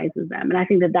humanizes them? And I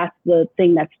think that that's the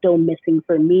thing that's still missing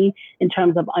for me in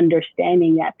terms of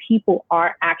understanding that people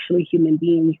are actually human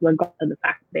beings, regardless of the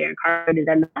fact that they're incarcerated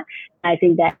or not. I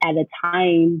think that at a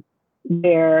time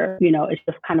where, it's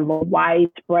just kind of a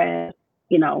widespread,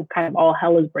 kind of all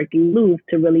hell is breaking loose,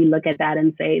 to really look at that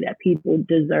and say that people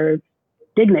deserve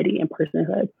dignity and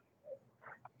personhood.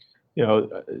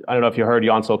 I don't know if you heard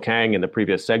Yeonseo Kang in the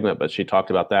previous segment, but she talked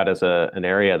about that as an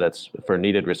area that's for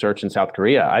needed research in South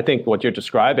Korea. I think what you're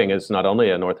describing is not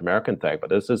only a North American thing, but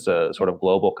this is a sort of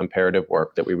global comparative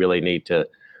work that we really need to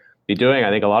be doing. I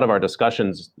think a lot of our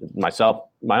discussions,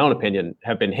 my own opinion,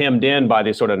 have been hemmed in by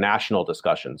these sort of national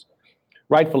discussions.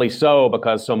 Rightfully so,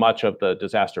 because so much of the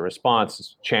disaster response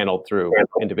is channeled through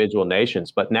individual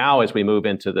nations. But now as we move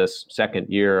into this second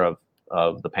year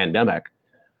of the pandemic,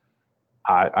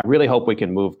 I really hope we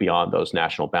can move beyond those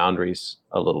national boundaries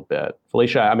a little bit.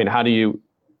 Felicia, I mean, how do you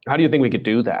think we could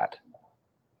do that?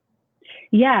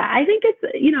 Yeah, I think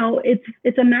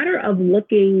it's a matter of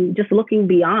looking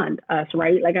beyond us,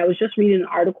 right? Like I was just reading an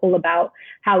article about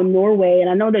how Norway, and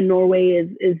I know that Norway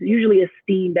is usually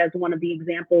esteemed as one of the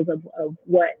examples of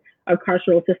what a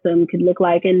carceral system could look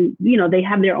like. And, they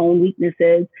have their own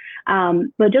weaknesses.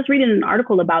 But just reading an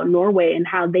article about Norway and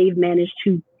how they've managed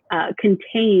to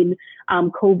contain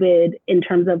COVID in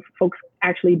terms of folks,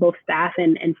 actually both staff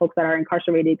and folks that are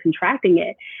incarcerated contracting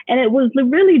it. And it was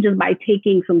really just by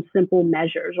taking some simple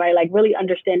measures, right? Like really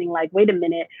understanding, like, wait a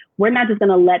minute, we're not just going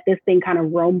to let this thing kind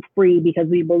of roam free because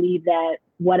we believe that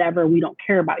whatever, we don't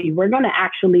care about you. We're going to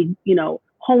actually,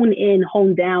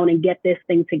 hone down and get this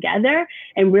thing together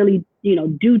and really,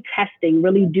 do testing,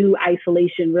 really do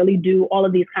isolation, really do all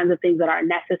of these kinds of things that are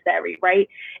necessary, right?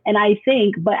 And I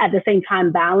think, but at the same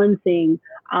time, balancing,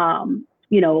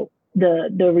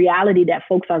 the reality that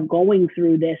folks are going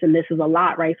through this, and this is a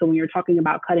lot, right? So when you're talking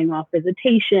about cutting off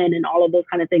visitation and all of those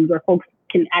kind of things where folks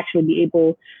can actually be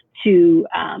able to,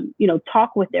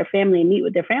 talk with their family and meet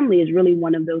with their family is really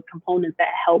one of those components that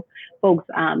help folks,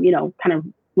 kind of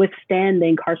withstand the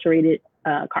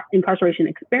incarceration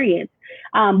experience.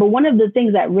 But one of the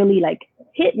things that really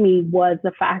hit me was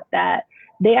the fact that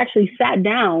they actually sat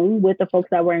down with the folks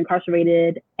that were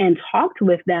incarcerated and talked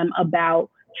with them about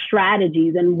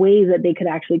strategies and ways that they could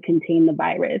actually contain the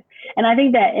virus. And I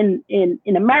think that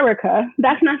in America,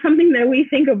 that's not something that we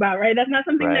think about, right? That's not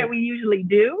something that we usually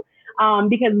do.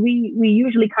 Because we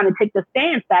usually kind of take the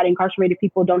stance that incarcerated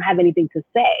people don't have anything to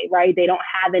say, right? They don't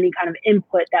have any kind of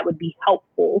input that would be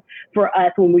helpful for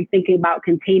us when we're thinking about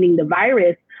containing the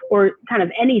virus or kind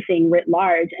of anything writ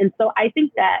large. And so I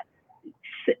think that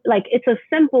it's a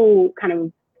simple kind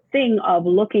of thing of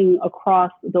looking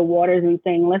across the waters and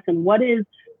saying, listen, what is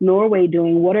Norway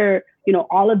doing? What are,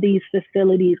 all of these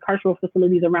facilities, carceral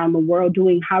facilities around the world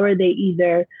doing? How are they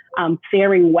either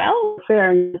faring well,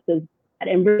 faring just as,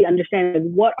 and really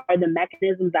understanding what are the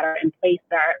mechanisms that are in place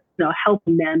that are,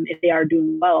 helping them if they are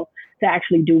doing well to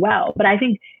actually do well. But I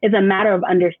think it's a matter of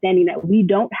understanding that we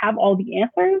don't have all the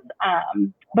answers,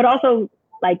 but also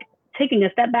taking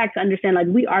a step back to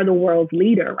understand we are the world's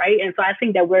leader, right? And so I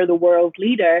think that we're the world's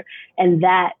leader, and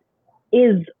that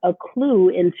is a clue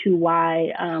into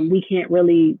why we can't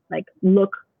really like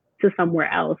look to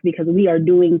somewhere else, because we are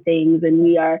doing things and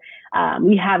we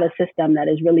have a system that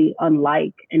is really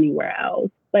unlike anywhere else.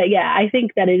 But yeah, I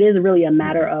think that it is really a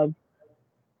matter of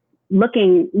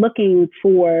looking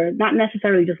for, not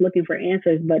necessarily just looking for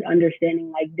answers, but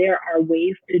understanding like there are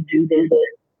ways to do this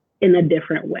in a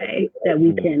different way that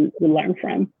we can learn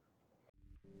from.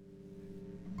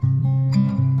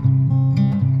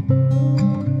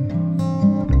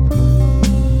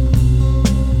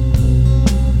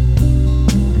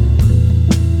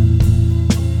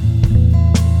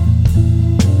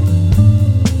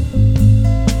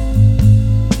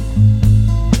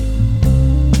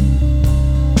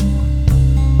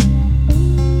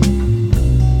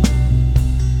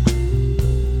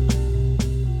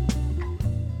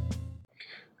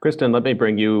 Kristen, let me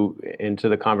bring you into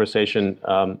the conversation.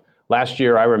 Last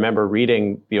year, I remember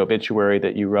reading the obituary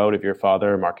that you wrote of your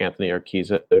father, Mark Anthony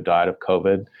Urquiza, who died of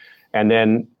COVID. And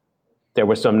then there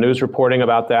was some news reporting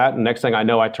about that. And next thing I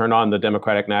know, I turn on the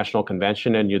Democratic National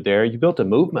Convention and you're there. You built a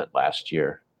movement last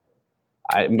year.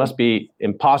 It must be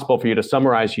impossible for you to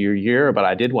summarize your year, but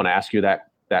I did want to ask you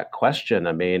that question.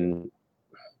 I mean,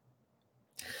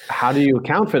 how do you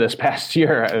account for this past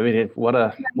year? I mean, what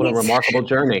a remarkable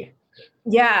journey.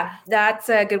 Yeah, that's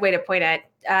a good way to point it.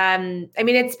 I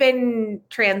mean, it's been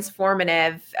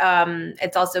transformative.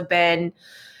 It's also been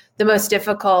the most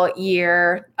difficult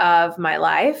year of my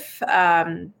life.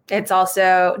 It's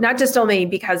also not just only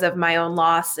because of my own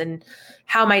loss and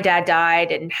how my dad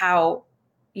died and how,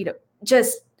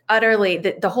 just utterly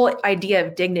the whole idea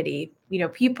of dignity.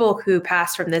 People who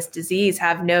pass from this disease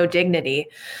have no dignity,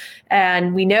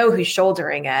 and we know who's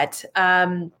shouldering it.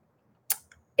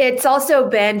 It's also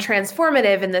been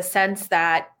transformative in the sense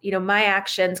that, my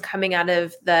actions coming out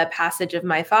of the passage of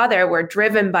my father were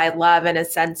driven by love and a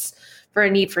sense for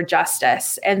a need for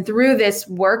justice. And through this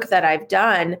work that I've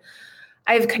done,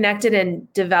 I've connected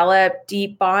and developed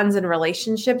deep bonds and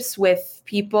relationships with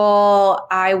people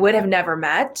I would have never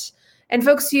met, and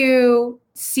folks who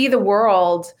see the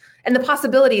world and the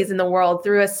possibilities in the world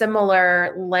through a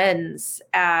similar lens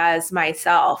as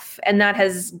myself. And that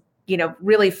has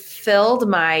really filled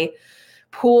my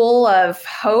pool of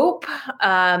hope,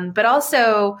 but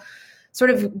also sort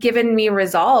of given me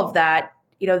resolve that,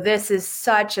 this is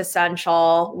such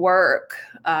essential work,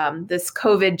 this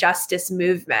COVID justice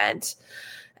movement,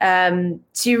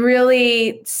 to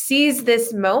really seize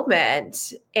this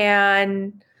moment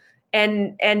and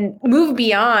move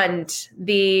beyond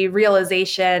the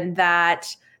realization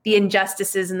that the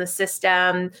injustices in the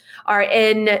system are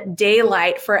in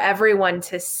daylight for everyone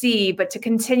to see, but to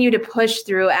continue to push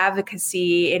through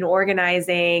advocacy and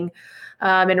organizing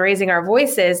and raising our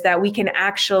voices, that we can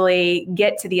actually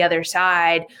get to the other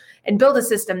side and build a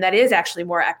system that is actually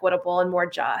more equitable and more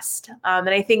just. And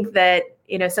I think that,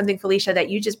 something, Felicia, that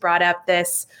you just brought up,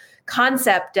 this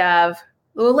concept of,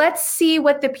 well, let's see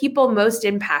what the people most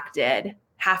impacted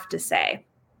have to say.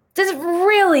 This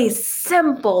really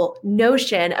simple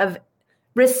notion of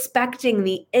respecting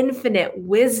the infinite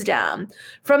wisdom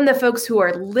from the folks who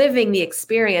are living the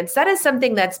experience. That is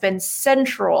something that's been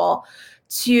central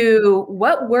to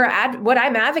what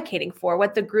I'm advocating for,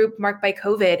 what the group Marked by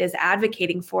COVID is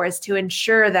advocating for, is to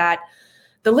ensure that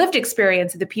the lived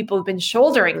experience of the people who've been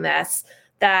shouldering this,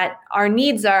 that our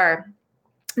needs are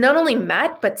not only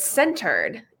met, but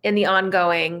centered in the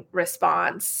ongoing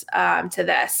response to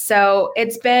this. So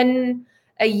it's been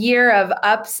a year of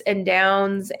ups and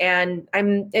downs, and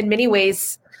I'm in many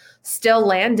ways still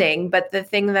landing. But the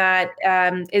thing that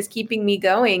is keeping me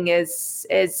going is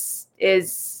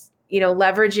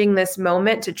leveraging this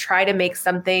moment to try to make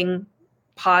something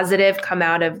positive come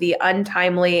out of the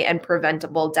untimely and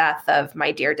preventable death of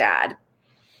my dear dad.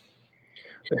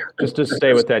 Just to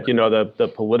stay with that, the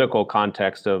political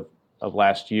context of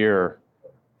last year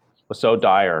was so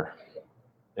dire.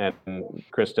 And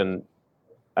Kristen,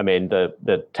 I mean,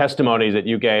 the testimonies that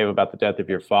you gave about the death of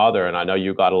your father, and I know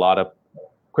you got a lot of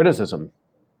criticism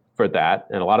for that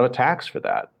and a lot of attacks for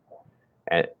that.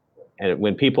 And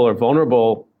when people are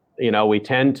vulnerable, we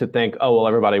tend to think, oh, well,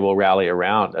 everybody will rally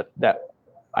around that.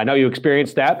 I know you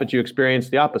experienced that, but you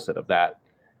experienced the opposite of that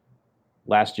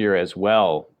last year as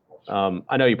well.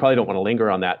 I know you probably don't want to linger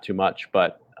on that too much,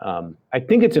 but I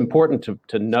think it's important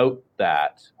to note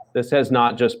that this has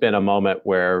not just been a moment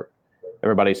where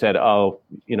everybody said, oh,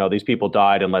 these people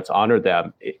died and let's honor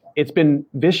them. It's been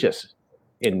vicious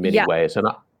in many ways. And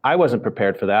I wasn't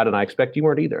prepared for that. And I expect you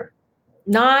weren't either.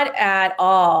 Not at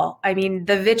all. I mean,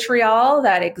 the vitriol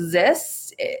that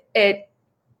exists, it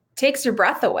takes your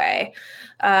breath away.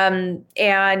 And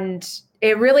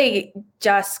it really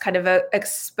just kind of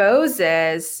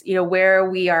exposes, where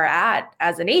we are at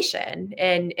as a nation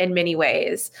in many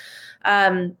ways.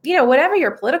 Whatever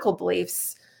your political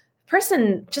beliefs,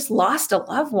 person just lost a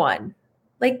loved one.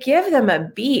 Like, give them a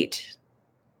beat,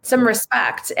 some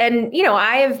respect. And,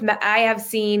 I have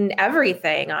seen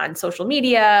everything on social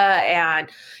media and,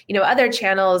 other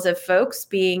channels of folks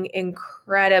being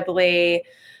incredibly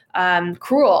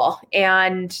cruel,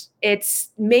 and it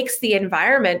makes the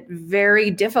environment very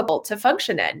difficult to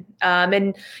function in.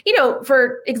 And,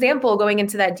 for example, going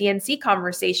into that DNC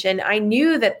conversation, I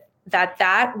knew that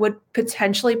would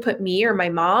potentially put me or my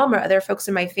mom or other folks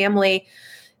in my family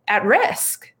at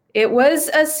risk. It was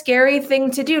a scary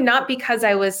thing to do, not because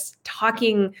I was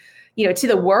talking, to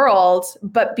the world,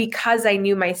 but because I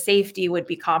knew my safety would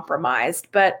be compromised.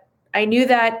 But I knew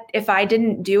that if I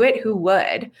didn't do it, who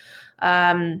would?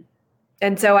 And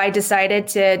so I decided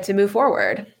to move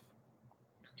forward.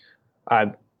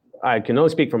 I can only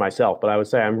speak for myself, but I would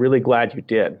say I'm really glad you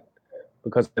did,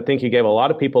 because I think you gave a lot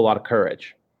of people a lot of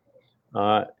courage.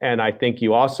 And I think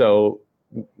you also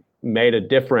made a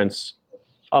difference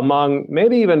among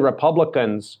maybe even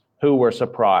Republicans who were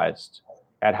surprised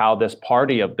at how this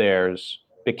party of theirs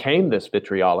became this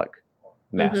vitriolic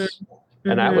mess. Mm-hmm.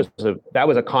 And that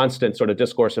was a constant sort of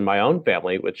discourse in my own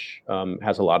family, which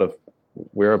has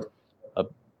we're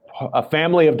a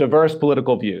family of diverse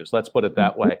political views. Let's put it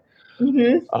that way.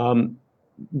 Mm-hmm.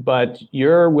 But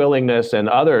your willingness and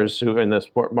others who are in this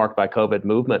marked by COVID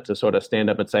movement to sort of stand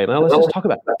up and say, well, let's just talk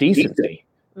about decency,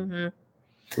 mm-hmm.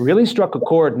 really struck a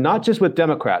chord, not just with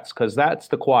Democrats, because that's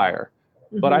the choir,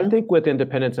 mm-hmm. but I think with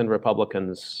independents and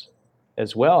Republicans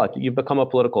as well. You've become a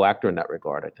political actor in that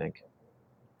regard, I think.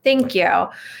 Thank you.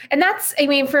 And that's,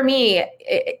 for me,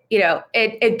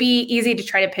 it'd be easy to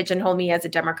try to pigeonhole me as a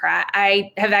Democrat.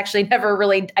 I have actually never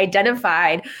really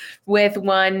identified with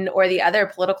one or the other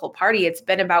political party. It's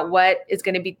been about what is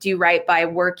going to do right by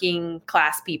working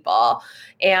class people.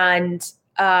 And,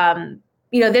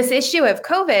 this issue of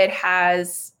COVID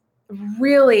has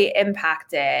really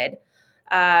impacted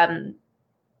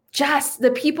just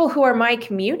the people who are my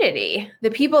community,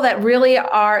 the people that really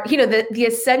are, the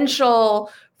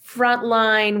essential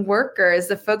frontline workers,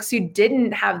 the folks who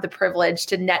didn't have the privilege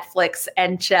to Netflix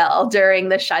and chill during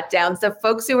the shutdowns, the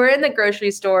folks who were in the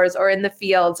grocery stores or in the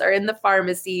fields or in the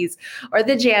pharmacies or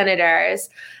the janitors.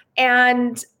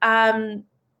 And,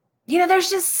 there's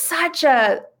just such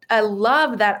a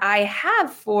love that I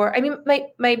have for,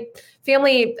 my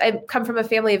family, I come from a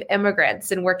family of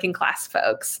immigrants and working class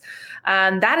folks.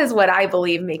 That is what I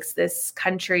believe makes this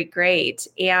country great.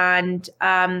 And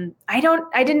I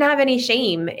didn't have any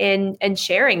shame in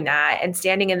sharing that and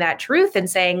standing in that truth and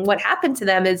saying what happened to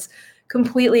them is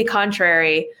completely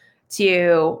contrary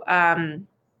to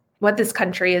what this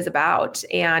country is about.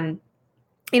 And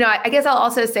I guess I'll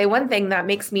also say one thing that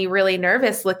makes me really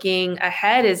nervous looking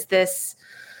ahead is this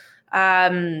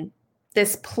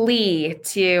plea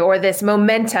or this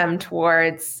momentum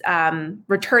towards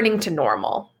returning to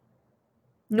normal.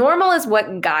 Normal is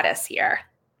what got us here.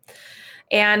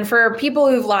 And for people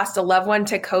who've lost a loved one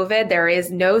to COVID, there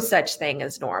is no such thing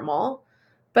as normal.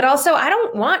 But also, I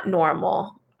don't want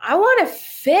normal. I want to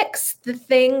fix the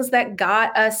things that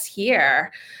got us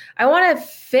here. I want to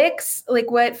fix, like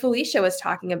what Felicia was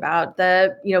talking about,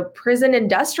 the prison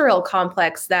industrial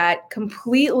complex that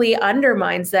completely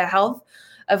undermines the health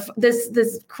of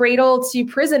this cradle to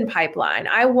prison pipeline.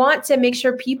 I want to make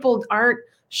sure people aren't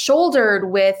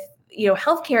shouldered with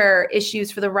healthcare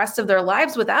issues for the rest of their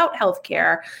lives without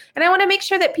healthcare. And I want to make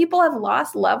sure that people have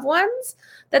lost loved ones,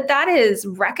 that is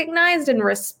recognized and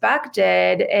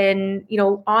respected in,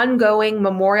 ongoing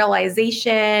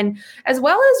memorialization, as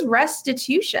well as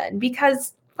restitution,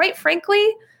 because quite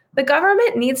frankly, the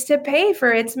government needs to pay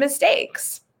for its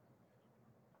mistakes.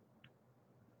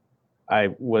 I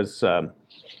was,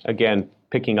 again,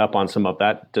 picking up on some of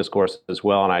that discourse as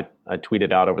well. And I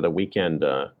tweeted out over the weekend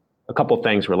a couple of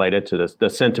things related to the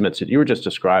sentiments that you were just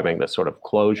describing, this sort of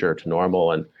closure to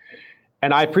normal.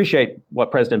 And I appreciate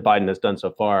what President Biden has done so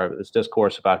far, this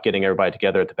discourse about getting everybody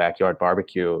together at the backyard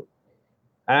barbecue.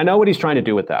 And I know what he's trying to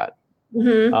do with that.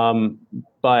 Mm-hmm.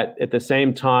 But at the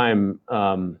same time,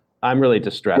 I'm really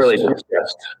distressed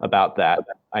about that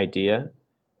idea.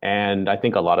 And I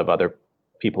think a lot of other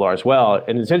people are as well.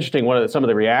 And it's interesting, some of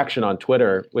the reaction on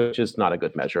Twitter, which is not a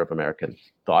good measure of American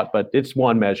thought, but it's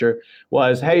one measure,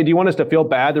 was, hey, do you want us to feel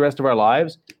bad the rest of our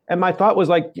lives? And my thought was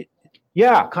like,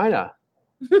 yeah, kind of.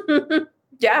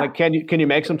 Yeah. Like, can you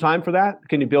make some time for that?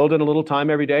 Can you build in a little time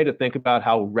every day to think about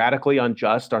how radically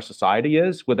unjust our society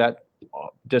is with that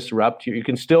disrupt you. You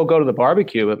can still go to the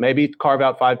barbecue, but maybe carve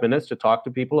out 5 minutes to talk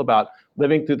to people about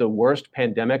living through the worst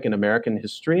pandemic in American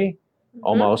history,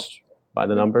 almost by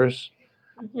the numbers.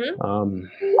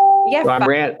 Yeah, so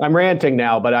I'm ranting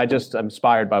now, but I'm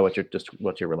inspired by what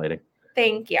you're relating.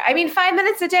 Thank you. I mean, 5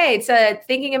 minutes a day to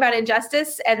thinking about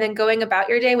injustice and then going about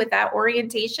your day with that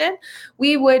orientation,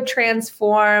 we would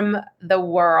transform the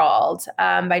world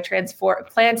by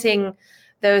planting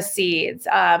those seeds.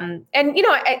 And,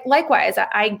 likewise,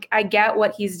 I get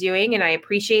what he's doing and I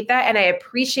appreciate that. And I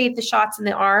appreciate the shots in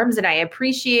the arms and I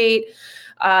appreciate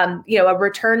a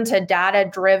return to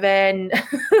data-driven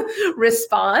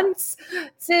responses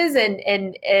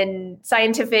and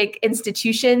scientific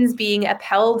institutions being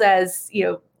upheld as,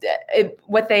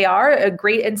 what they are,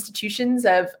 great institutions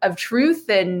of truth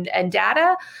and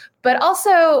data. But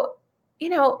also, we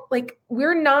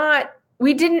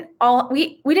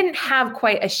didn't have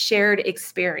quite a shared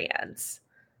experience.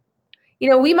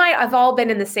 We might have all been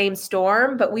in the same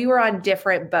storm, but we were on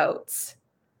different boats.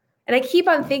 And I keep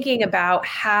on thinking about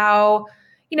how,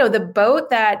 the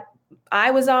boat that I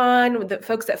was on, the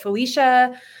folks that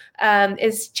Felicia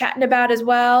is chatting about as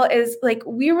well, is like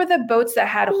we were the boats that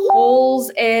had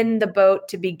holes in the boat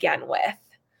to begin with.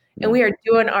 And we are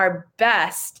doing our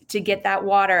best to get that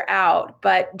water out,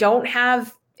 but don't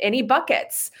have any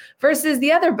buckets versus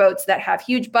the other boats that have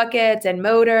huge buckets and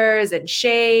motors and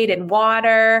shade and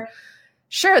water.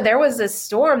 Sure, there was a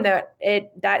storm that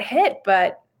hit,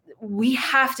 but we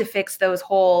have to fix those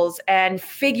holes and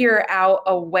figure out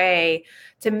a way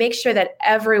to make sure that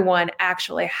everyone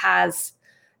actually has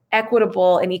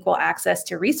equitable and equal access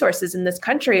to resources in this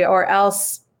country, or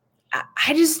else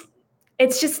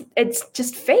it's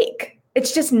just fake.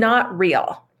 It's just not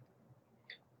real.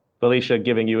 Felicia,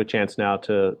 giving you a chance now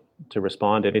to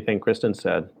respond to anything Kristen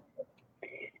said.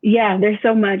 Yeah, there's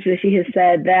so much that she has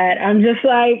said that I'm just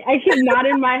like, I keep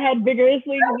nodding my head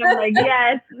vigorously because I'm like,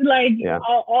 yes,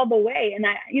 all the way. And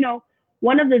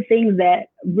one of the things that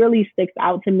really sticks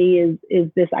out to me is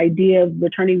this idea of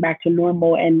returning back to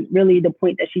normal, and really the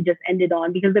point that she just ended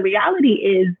on, because the reality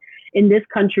is in this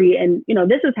country, and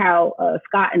this is how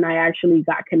Scott and I actually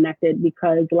got connected,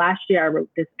 because last year I wrote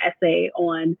this essay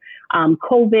on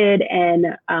COVID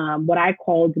and what I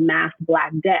called mass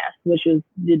Black death, which was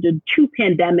the two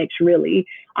pandemics really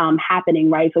happening,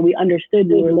 right? So we understood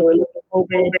we were looking at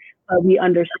COVID, but we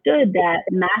understood that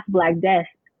mass Black death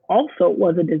also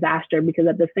was a disaster, because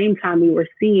at the same time we were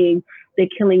seeing the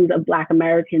killings of Black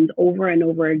Americans over and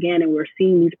over again. And we're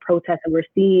seeing these protests and we're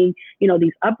seeing,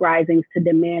 these uprisings to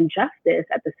demand justice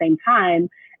at the same time.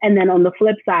 And then on the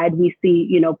flip side, we see,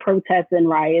 protests and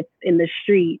riots in the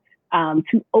street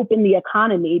to open the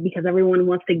economy because everyone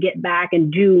wants to get back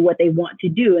and do what they want to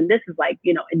do. And this is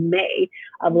in May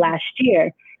of last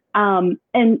year. And,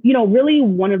 really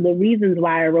one of the reasons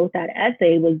why I wrote that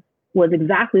essay was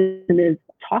exactly this,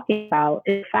 talking about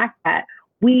is the fact that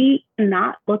we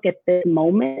cannot look at this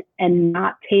moment and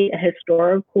not take a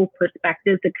historical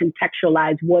perspective to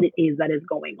contextualize what it is that is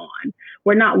going on.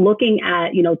 We're not looking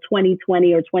at,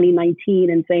 2020 or 2019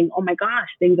 and saying, oh my gosh,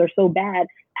 things are so bad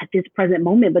at this present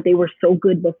moment, but they were so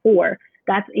good before.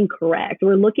 That's incorrect.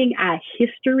 We're looking at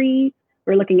history.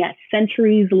 We're looking at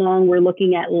centuries long. We're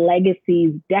looking at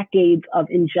legacies, decades of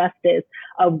injustice,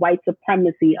 of white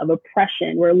supremacy, of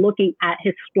oppression. We're looking at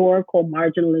historical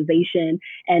marginalization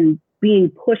and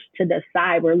being pushed to the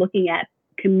side. We're looking at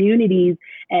communities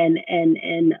and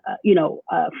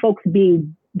folks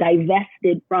being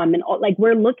divested from, and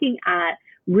we're looking at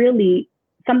really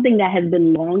something that has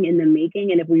been long in the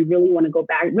making. And if we really want to go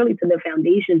back really to the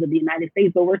foundations of the United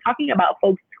States, but we're talking about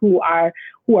folks who are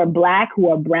Black, who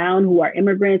are brown, who are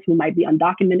immigrants, who might be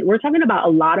undocumented. We're talking about a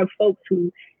lot of folks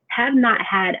who have not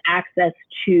had access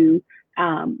to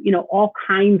all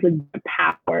kinds of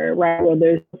power, right? Whether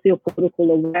it's socio-political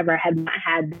or whatever, have not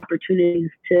had opportunities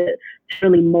to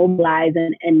really mobilize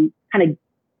and kind of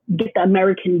get the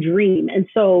American dream. And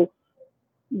so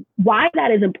why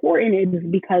that is important is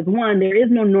because, one, there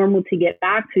is no normal to get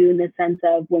back to, in the sense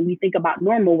of when we think about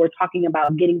normal, we're talking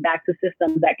about getting back to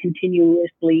systems that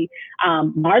continuously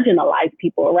marginalize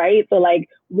people, right? So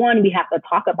one, we have to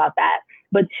talk about that.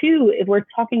 But two, if we're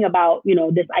talking about,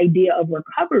 this idea of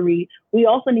recovery, we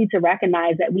also need to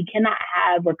recognize that we cannot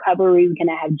have recovery, we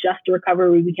cannot have just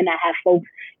recovery, we cannot have folks,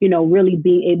 really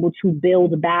being able to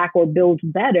build back or build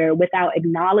better without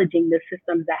acknowledging the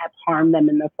systems that have harmed them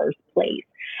in the first place.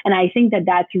 And I think that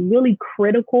that's really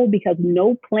critical, because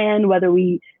no plan, whether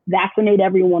we vaccinate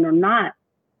everyone or not,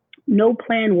 no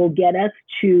plan will get us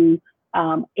to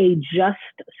a just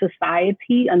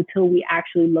society until we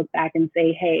actually look back and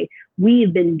say, hey,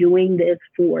 we've been doing this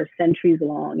for centuries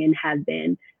long and have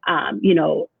been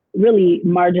really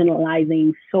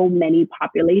marginalizing so many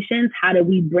populations. How do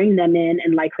we bring them in?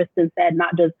 And like Kristen said,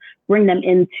 not just bring them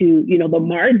into, the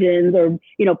margins or,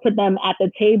 put them at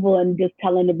the table and just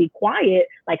tell them to be quiet.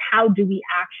 Like, how do we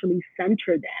actually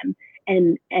center them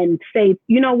and say,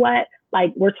 you know what?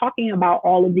 Like, we're talking about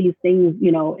all of these things,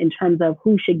 in terms of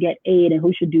who should get aid and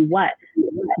who should do what.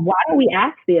 Why don't we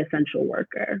ask the essential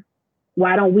worker?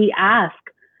 Why don't we ask,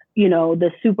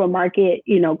 the supermarket,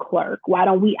 clerk? Why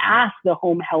don't we ask the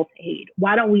home health aide?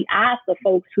 Why don't we ask the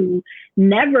folks who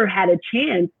never had a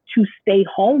chance to stay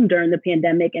home during the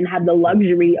pandemic and have the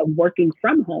luxury of working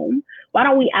from home? Why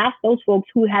don't we ask those folks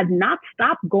who have not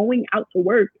stopped going out to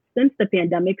work since the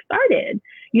pandemic started?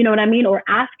 You know what I mean? Or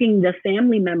asking the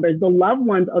family members, the loved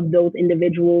ones of those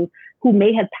individuals who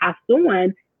may have passed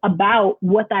on about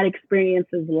what that experience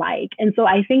is like. And so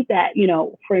I think that,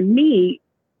 for me,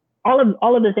 all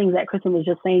of the things that Kristen was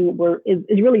just saying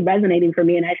is really resonating for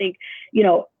me. And I think,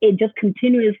 it just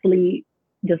continuously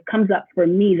just comes up for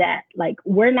me that, like,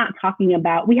 we're not talking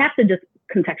about, we have to just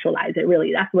contextualize it,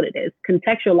 really. That's what it is.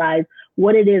 Contextualize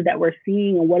what it is that we're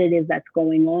seeing and what it is that's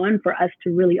going on for us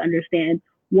to really understand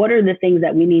what are the things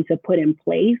that we need to put in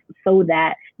place so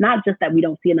that not just that we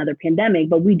don't see another pandemic,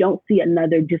 but we don't see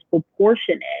another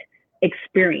disproportionate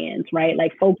experience, right?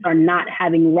 Like, folks are not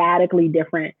having radically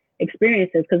different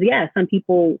experiences. Because some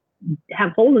people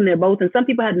have holes in their boats and some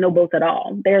people have no boats at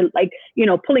all. They're like,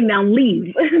 pulling down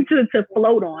leaves to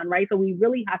float on, right? So we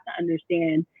really have to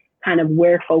understand kind of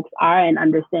where folks are and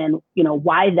understand,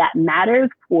 why that matters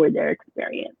for their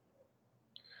experience.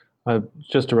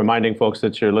 Just reminding folks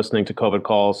that you're listening to COVID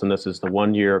Calls, and this is the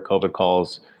 1 year COVID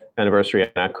Calls anniversary.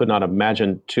 And I could not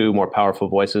imagine two more powerful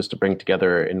voices to bring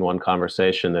together in one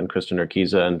conversation than Kristen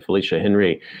Urquiza and Felicia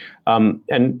Henry.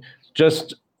 And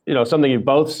just, something you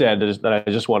both said is that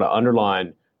I just want to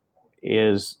underline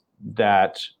is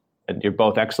that, and you're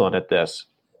both excellent at this,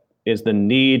 is the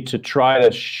need to try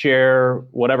to share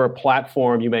whatever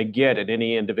platform you may get at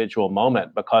any individual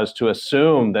moment, because to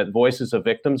assume that voices of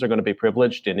victims are going to be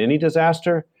privileged in any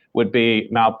disaster would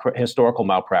be historical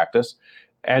malpractice.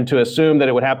 And to assume that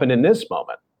it would happen in this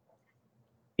moment,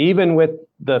 even with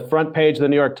the front page of the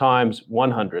New York Times,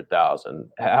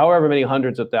 100,000, however many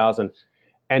hundreds of thousands,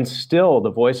 and still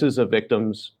the voices of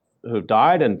victims who've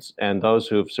died and those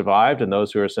who've survived and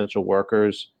those who are essential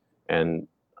workers and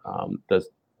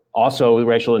also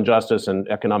racial injustice and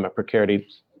economic precarity,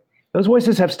 those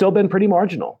voices have still been pretty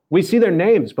marginal. We see their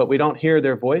names, but we don't hear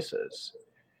their voices.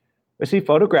 We see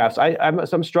photographs.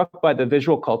 I'm struck by the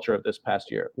visual culture of this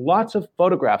past year. Lots of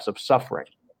photographs of suffering,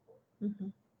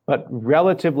 but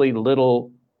relatively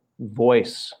little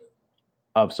voice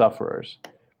of sufferers.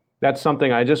 That's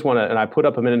something I just want to, and I put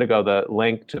up a minute ago the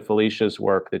link to Felicia's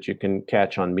work that you can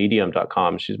catch on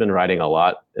medium.com. She's been writing a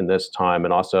lot in this time.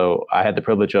 And also I had the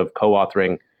privilege of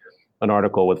co-authoring an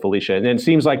article with Felicia. And it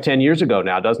seems like 10 years ago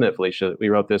now, doesn't it, Felicia? We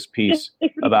wrote this piece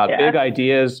about big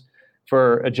ideas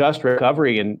for a just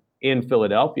recovery in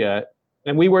Philadelphia.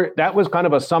 And that was kind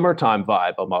of a summertime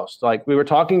vibe almost. Like, we were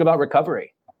talking about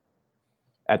recovery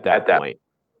at that point.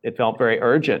 It felt very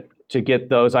urgent to get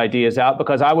those ideas out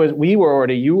because you were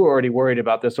already worried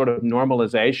about this sort of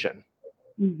normalization.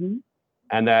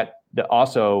 And that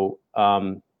also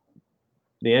the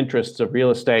interests of real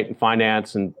estate and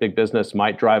finance and big business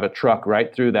might drive a truck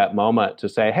right through that moment to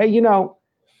say, hey,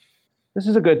 this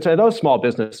is a good time. Those small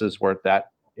businesses weren't that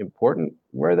important,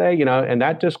 were they? And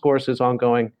that discourse is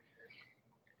ongoing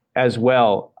as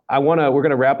well. We're going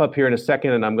to wrap up here in a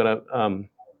second, and I'm going to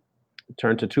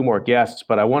turn to two more guests,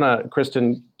 but I want to,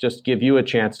 Kristen, just give you a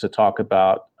chance to talk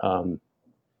about,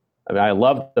 I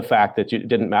love the fact that it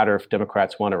didn't matter if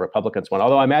Democrats won or Republicans won,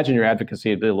 although I imagine your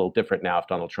advocacy would be a little different now if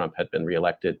Donald Trump had been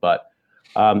reelected, but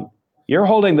you're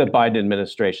holding the Biden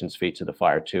administration's feet to the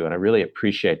fire too, and I really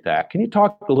appreciate that. Can you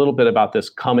talk a little bit about this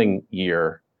coming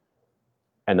year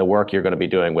and the work you're going to be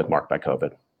doing with Marked by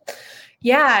COVID?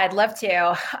 Yeah, I'd love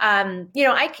to.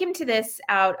 I came to this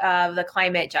out of the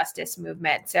climate justice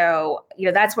movement. So,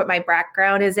 that's what my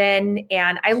background is in.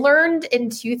 And I learned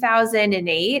in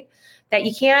 2008 that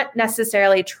you can't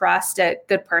necessarily trust a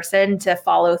good person to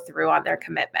follow through on their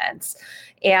commitments.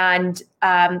 And,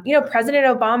 President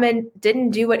Obama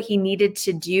didn't do what he needed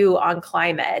to do on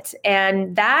climate.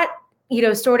 And that,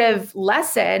 sort of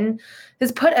lesson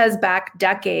has put us back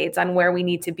decades on where we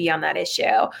need to be on that issue.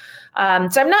 So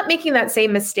I'm not making that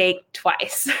same mistake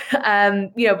twice.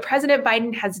 President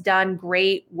Biden has done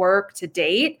great work to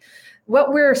date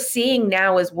what we're seeing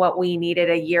now is what we needed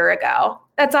a year ago.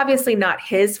 That's obviously not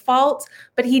his fault,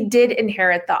 but he did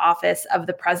inherit the office of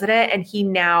the president, and he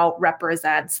now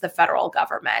represents the federal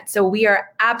government. So we are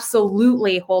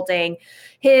absolutely holding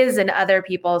his and other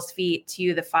people's feet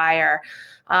to the fire.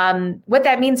 What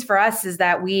that means for us is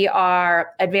that we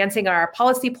are advancing our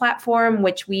policy platform,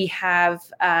 which we have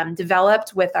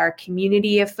developed with our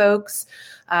community of folks,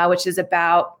 which is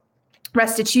about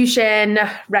restitution,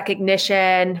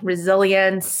 recognition,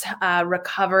 resilience,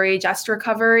 recovery, just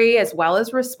recovery, as well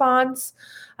as response.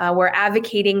 We're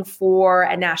advocating for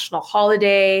a national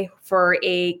holiday, for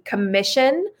a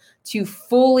commission to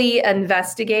fully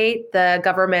investigate the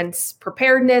government's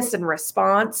preparedness and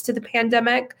response to the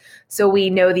pandemic, so we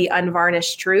know the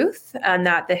unvarnished truth and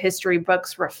that the history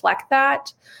books reflect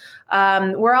that.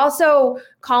 We're also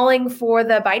calling for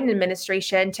the Biden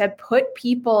administration to put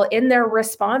people in their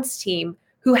response team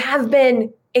who have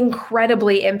been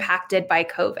incredibly impacted by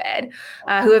COVID,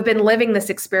 who have been living this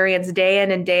experience day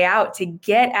in and day out to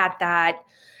get at that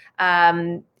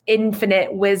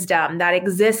infinite wisdom that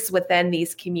exists within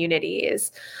these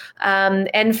communities.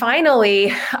 And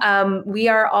finally, we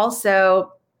are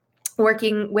also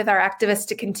working with our activists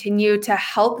to continue to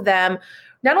help them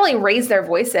not only raise their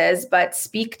voices, but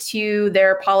speak to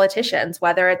their politicians,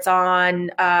 whether it's on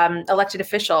elected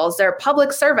officials, their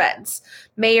public servants,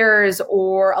 mayors,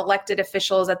 or elected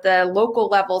officials at the local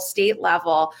level, state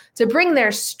level, to bring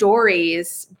their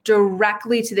stories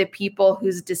directly to the people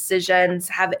whose decisions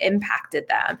have impacted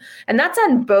them. And that's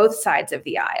on both sides of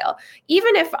the aisle.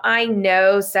 Even if I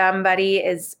know somebody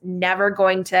is never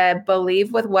going to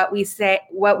believe with what we say,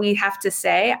 what we have to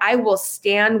say, I will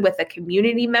stand with a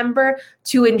community member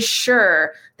to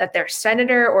ensure that their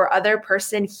senator or other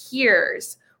person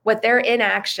hears what their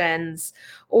inactions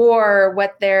or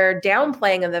what their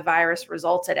downplaying of the virus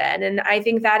resulted in. And I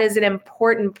think that is an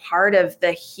important part of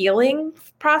the healing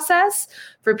process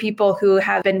for people who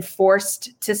have been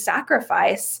forced to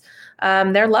sacrifice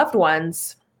their loved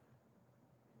ones.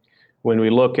 When we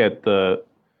look at the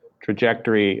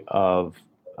trajectory of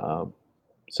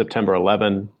September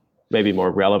 11, maybe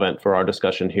more relevant for our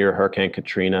discussion here, Hurricane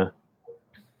Katrina,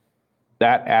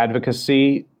 that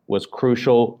advocacy was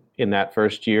crucial in that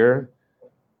first year.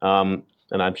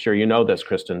 And I'm sure you know this,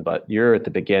 Kristen, but you're at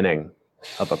the beginning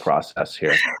of a process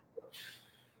here.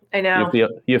 I know.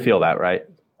 You feel that, right?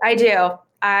 I do.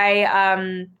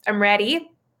 I'm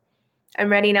ready. I'm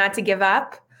ready not to give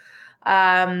up.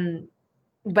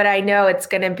 But I know it's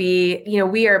going to be,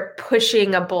 we are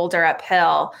pushing a boulder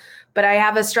uphill. But I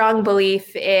have a strong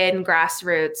belief in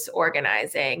grassroots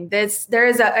organizing.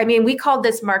 We called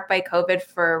this Marked by COVID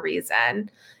for a reason.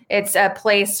 It's a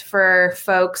place for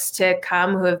folks to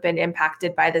come who have been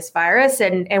impacted by this virus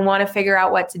and want to figure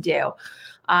out what to do.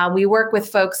 We work with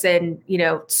folks in,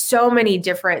 so many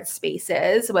different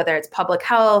spaces, whether it's public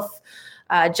health,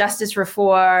 justice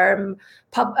reform,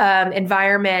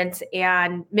 environment,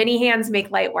 and many hands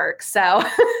make light work. So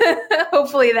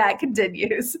hopefully that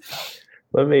continues.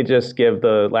 Let me just give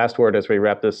the last word as we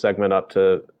wrap this segment up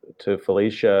to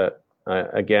Felicia.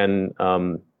 Again,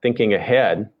 thinking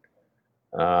ahead,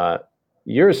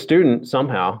 you're a student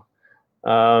somehow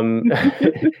in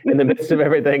the midst of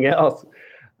everything else.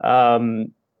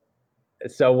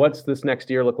 So what's this next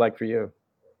year look like for you?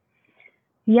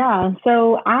 Yeah,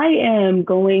 so I am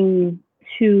going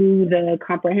to the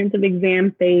comprehensive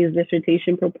exam phase,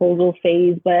 dissertation proposal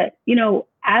phase. But,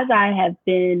 as I have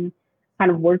been kind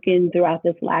of working throughout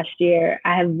this last year,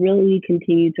 I have really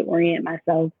continued to orient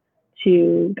myself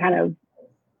to kind of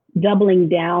doubling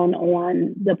down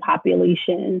on the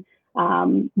population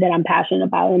that I'm passionate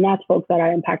about, and that's folks that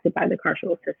are impacted by the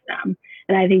carceral system.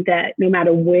 And I think that no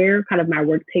matter where kind of my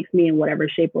work takes me in whatever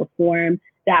shape or form,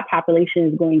 that population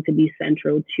is going to be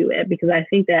central to it, because I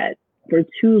think that for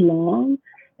too long,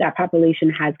 that population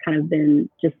has kind of been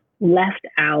just left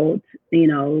out,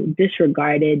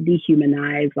 disregarded,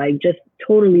 dehumanized, like just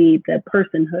totally the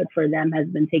personhood for them has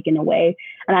been taken away.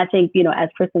 And I think, as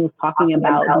Kristen was talking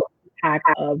about the impact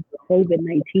of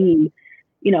COVID-19,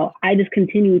 I just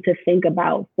continue to think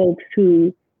about folks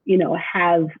who,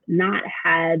 have not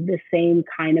had the same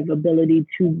kind of ability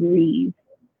to grieve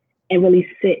and really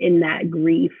sit in that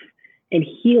grief and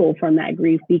heal from that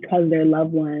grief because their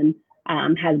loved one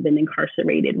has been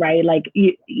incarcerated, right? Like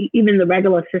even the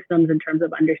regular systems in terms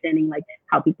of understanding like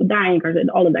how people die incarcerated,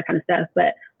 all of that kind of stuff.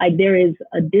 But like there is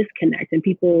a disconnect, and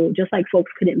people, just like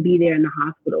folks couldn't be there in the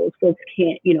hospitals, folks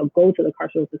can't, go to the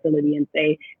carceral facility and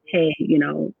say, hey,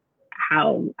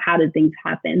 how did things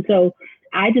happen? So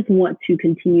I just want to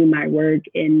continue my work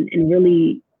and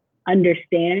really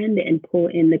understand and pull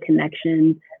in the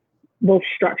connections both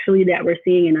structurally that we're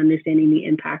seeing and understanding the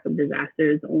impact of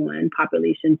disasters on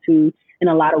populations who in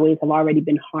a lot of ways have already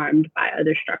been harmed by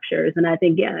other structures. And I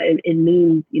think, yeah, it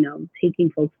means,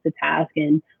 taking folks to task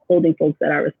and holding folks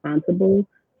that are responsible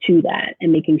to that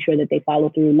and making sure that they follow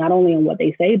through not only on what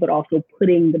they say, but also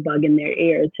putting the bug in their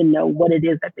ear to know what it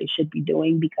is that they should be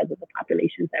doing because of the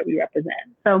populations that we represent.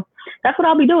 So that's what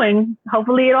I'll be doing.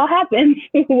 Hopefully it all happens.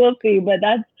 We'll see, but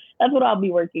that's what I'll be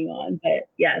working on. But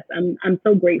yes, I'm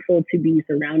so grateful to be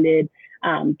surrounded,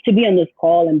 to be on this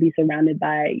call and be surrounded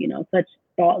by, such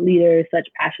thought leaders, such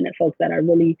passionate folks that are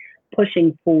really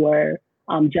pushing for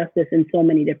justice in so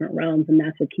many different realms. And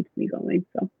that's what keeps me going.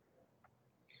 So.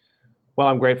 Well,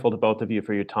 I'm grateful to both of you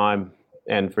for your time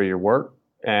and for your work.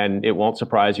 And it won't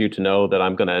surprise you to know that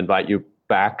I'm going to invite you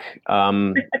back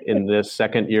in this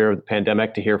second year of the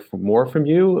pandemic to hear more from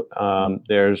you.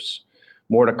 There's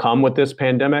more to come with this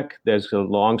pandemic. There's a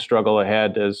long struggle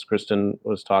ahead, as Kristen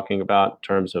was talking about, in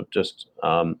terms of just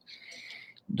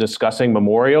discussing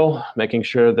memorial, making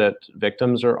sure that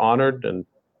victims are honored. And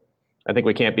I think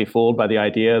we can't be fooled by the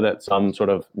idea that some sort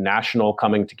of national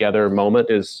coming together moment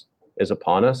is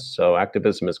upon us. So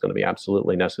activism is going to be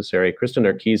absolutely necessary. Kristen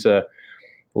Urquiza,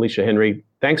 Felicia Henry,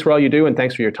 thanks for all you do, and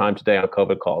thanks for your time today on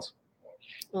COVID Calls.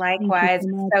 Likewise.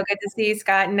 So good to see you,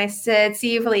 Scott. And nice to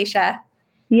see you, Felicia.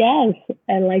 Yes,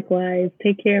 and likewise.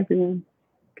 Take care, everyone.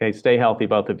 Okay, stay healthy,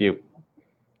 both of you.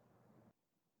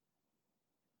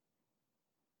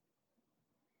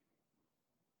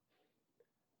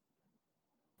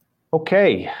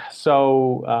 Okay,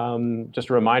 so just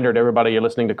a reminder to everybody, you're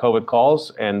listening to COVID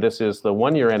Calls, and this is the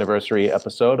 1-year anniversary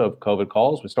episode of COVID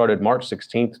Calls. We started March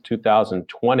 16th,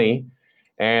 2020,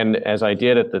 and as I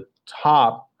did at the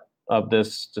top of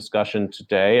this discussion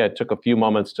today, I took a few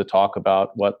moments to talk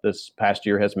about what this past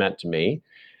year has meant to me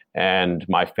and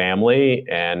my family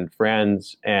and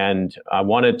friends, and I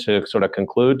wanted to sort of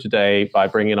conclude today by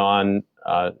bringing on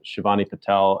Shivani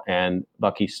Patel and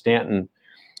Bucky Stanton,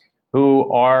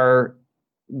 who are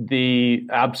the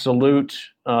absolute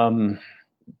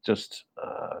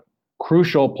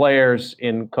crucial players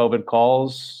in COVID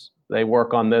Calls. They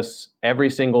work on this every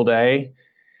single day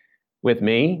with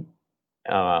me.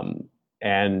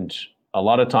 And a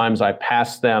lot of times I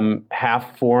pass them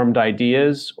half-formed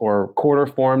ideas or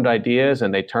quarter-formed ideas,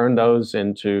 and they turn those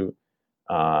into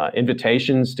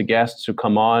invitations to guests who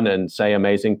come on and say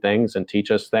amazing things and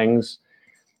teach us things.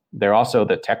 They're also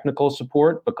the technical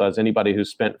support, because anybody who's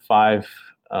spent 5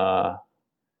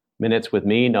 minutes with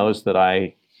me knows that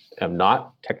I am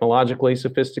not technologically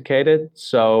sophisticated.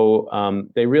 So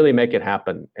they really make it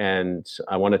happen. And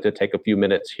I wanted to take a few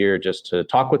minutes here just to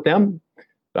talk with them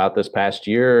about this past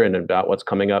year and about what's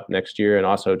coming up next year, and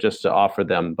also just to offer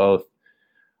them both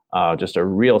just a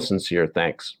real sincere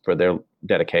thanks for their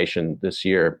dedication this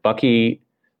year. Bucky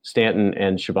Stanton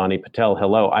and Shivani Patel,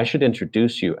 hello. I should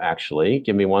introduce you, actually.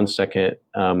 Give me 1 second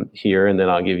here, and then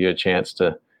I'll give you a chance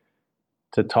to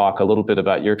talk a little bit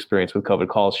about your experience with COVID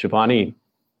Calls. Shivani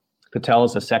Patel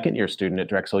is a second-year student at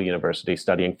Drexel University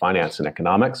studying finance and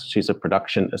economics. She's a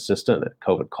production assistant at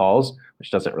COVID Calls,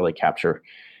 which doesn't really capture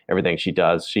everything she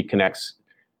does. She connects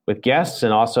with guests,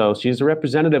 and also she's a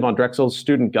representative on Drexel's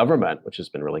student government, which has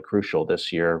been really crucial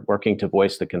this year, working to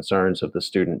voice the concerns of the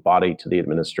student body to the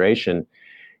administration.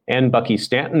 And Bucky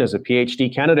Stanton is a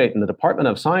PhD candidate in the Department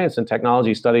of Science and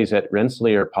Technology Studies at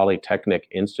Rensselaer Polytechnic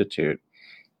Institute.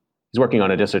 He's working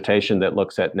on a dissertation that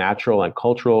looks at natural and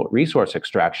cultural resource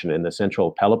extraction in the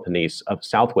central Peloponnese of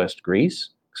southwest Greece,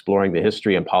 exploring the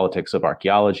history and politics of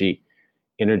archaeology,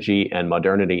 energy, and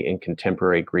modernity in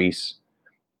contemporary Greece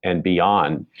and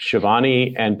beyond.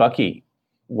 Shivani and Bucky,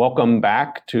 welcome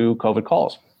back to COVID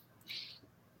Calls.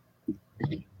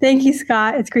 Thank you,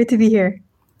 Scott. It's great to be here.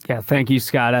 Yeah, thank you,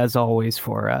 Scott, as always,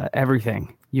 for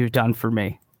everything you've done for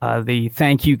me. The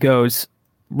thank you goes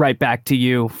right back to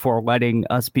you for letting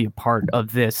us be a part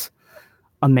of this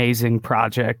amazing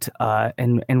project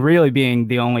and really being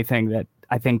the only thing that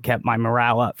I think kept my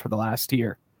morale up for the last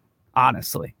year,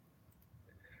 honestly.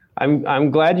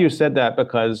 I'm glad you said that,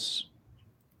 because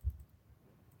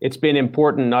it's been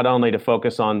important not only to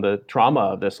focus on the trauma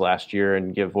of this last year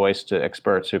and give voice to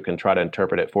experts who can try to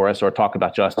interpret it for us or talk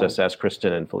about justice, as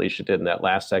Kristen and Felicia did in that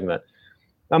last segment,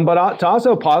 but to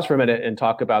also pause for a minute and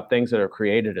talk about things that are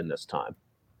created in this time.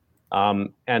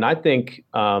 And I think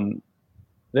there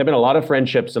have been a lot of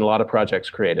friendships and a lot of projects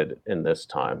created in this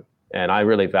time. And I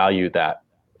really value that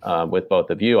with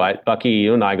both of you. Bucky,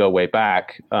 you and I go way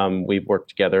back. We've worked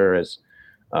together as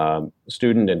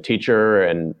student and teacher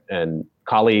and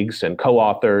colleagues and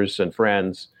co-authors and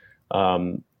friends.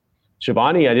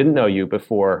 Shivani, I didn't know you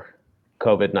before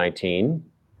COVID-19,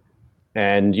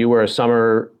 and you were a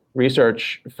summer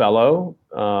research fellow,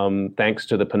 thanks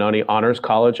to the Pannoni Honors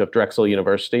College of Drexel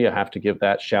University. I have to give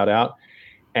that shout out.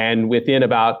 And within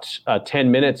about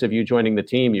 10 minutes of you joining the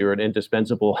team, you're an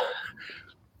indispensable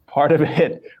part of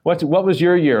it. What was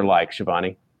your year like,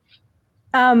 Shivani?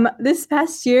 This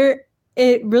past year,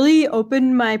 it really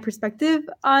opened my perspective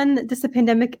on just the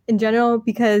pandemic in general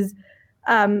because,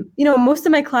 most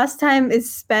of my class time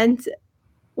is spent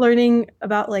learning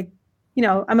about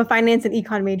I'm a finance and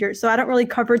econ major, so I don't really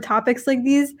cover topics like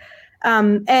these.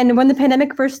 And when the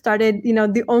pandemic first started,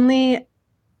 the only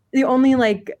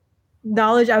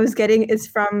knowledge I was getting is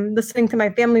from listening to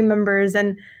my family members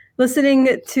and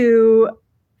listening to,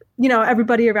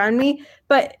 everybody around me.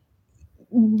 But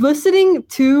listening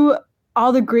to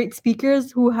all the great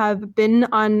speakers who have been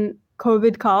on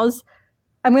COVID calls,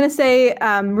 I'm going to say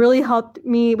really helped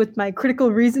me with my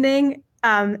critical reasoning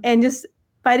and just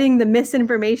fighting the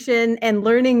misinformation and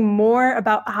learning more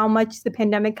about how much the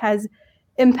pandemic has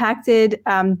impacted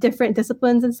different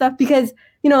disciplines and stuff. Because,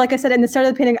 like I said, in the start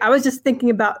of the pandemic, I was just thinking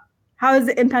about how is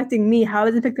it impacting me? How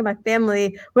is it impacting my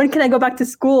family? When can I go back to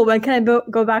school? When can I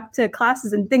go back to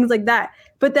classes and things like that?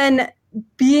 But then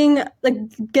getting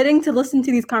to listen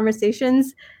to these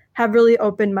conversations have really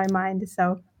opened my mind.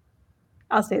 So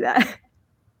I'll say that.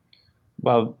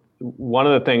 Well, one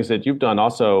of the things that you've done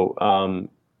also,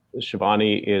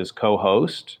 Shivani, is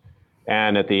co-host.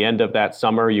 And at the end of that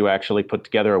summer, you actually put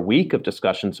together a week of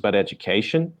discussions about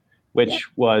education, which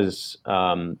was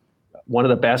one of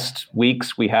the best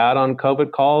weeks we had on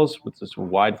COVID calls with this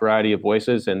wide variety of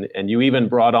voices. And you even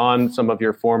brought on some of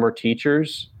your former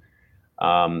teachers.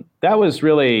 That was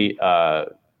really an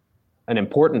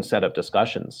important set of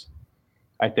discussions,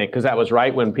 I think, because that was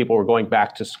right when people were going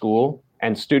back to school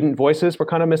and student voices were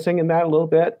kind of missing in that a little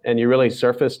bit. And you really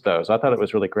surfaced those. I thought it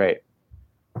was really great.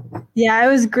 Yeah, it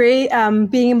was great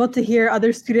being able to hear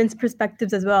other students'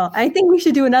 perspectives as well. I think we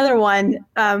should do another one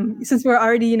since we're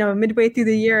already, midway through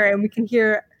the year and we can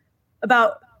hear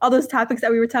about all those topics that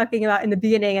we were talking about in the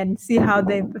beginning and see how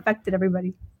they've affected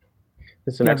everybody.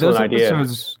 It's an excellent idea.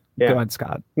 Go ahead,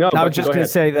 Scott. No, I was just going to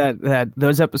say that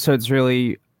those episodes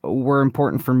really were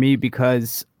important for me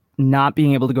because not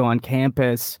being able to go on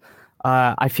campus,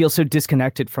 I feel so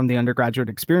disconnected from the undergraduate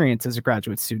experience as a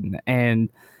graduate student. And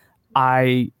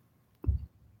I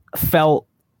felt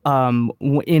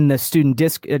in the student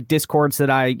discords that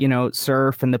I,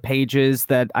 surf and the pages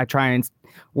that I try and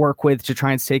work with to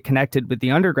try and stay connected with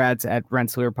the undergrads at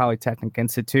Rensselaer Polytechnic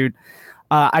Institute.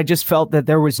 I just felt that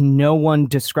there was no one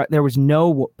there was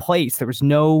no place, there was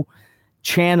no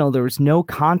channel, there was no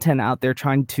content out there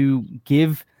trying to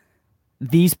give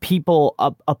these people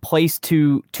a place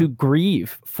to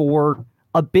grieve for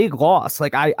a big loss.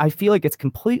 Like I feel like it's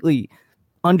completely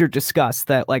under discussed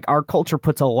that our culture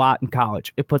puts a lot in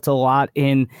college. It puts a lot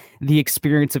in the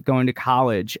experience of going to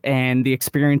college and the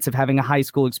experience of having a high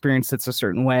school experience that's a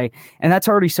certain way. And that's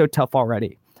already so tough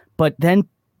already. But then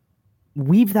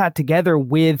weave that together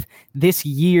with this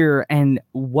year and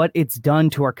what it's done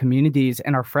to our communities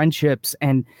and our friendships.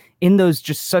 And in those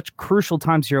just such crucial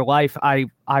times of your life, I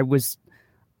was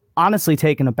honestly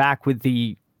taken aback with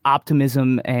the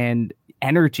optimism and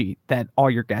energy that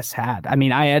all your guests had. I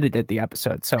mean, I edited the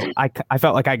episode, so I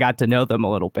felt like I got to know them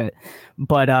a little bit,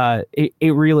 but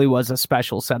it really was a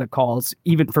special set of calls,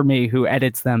 even for me who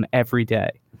edits them every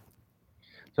day.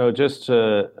 So just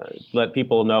to let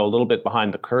people know a little bit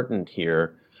behind the curtain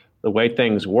here, the way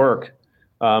things work,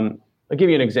 I'll give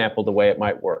you an example of the way it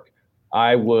might work.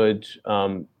 I would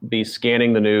be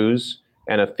scanning the news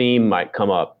and a theme might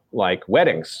come up like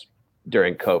weddings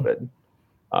during COVID.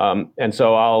 And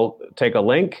so I'll take a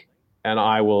link and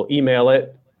I will email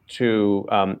it to,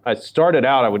 I started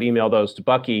out, I would email those to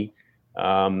Bucky.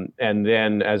 And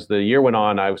then as the year went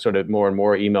on, I sort of more and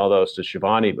more email those to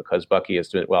Shivani because Bucky is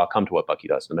doing, well, I'll come to what Bucky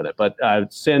does in a minute, but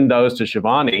I'd send those to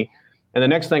Shivani. And the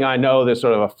next thing I know, there's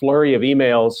sort of a flurry of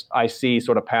emails I see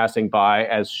sort of passing by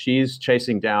as she's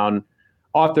chasing down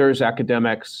authors,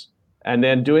 academics, and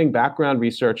then doing background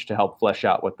research to help flesh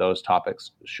out what those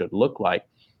topics should look like.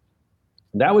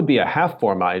 That would be a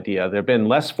half-formed idea. There have been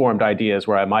less formed ideas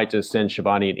where I might just send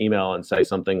Shivani an email and say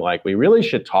something like, we really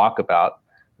should talk about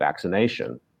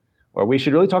vaccination, or we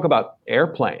should really talk about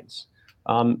airplanes.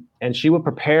 And she would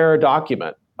prepare a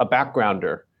document, a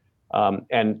backgrounder,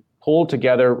 and pull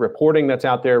together reporting that's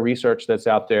out there, research that's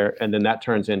out there, and then that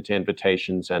turns into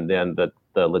invitations and then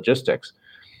the logistics.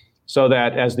 So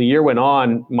that as the year went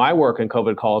on, my work in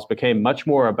COVID calls became much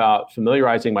more about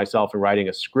familiarizing myself and writing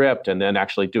a script and then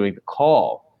actually doing the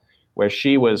call, where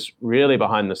she was really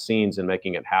behind the scenes and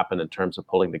making it happen in terms of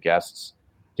pulling the guests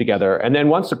together. And then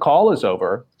once the call is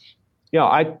over,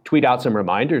 I tweet out some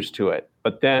reminders to it.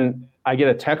 But then I get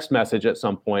a text message at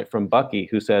some point from Bucky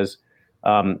who says,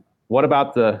 what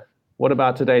about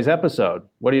today's episode?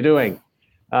 What are you doing?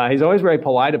 He's always very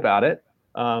polite about it,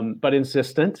 but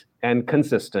insistent and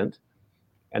consistent.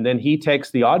 And then he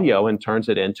takes the audio and turns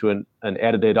it into an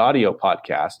edited audio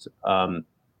podcast,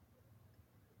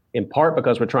 in part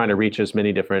because we're trying to reach as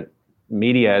many different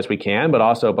media as we can, but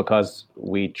also because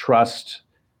we trust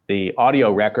the audio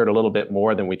record a little bit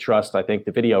more than we trust, I think,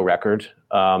 the video record.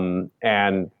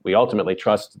 And we ultimately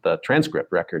trust the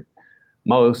transcript record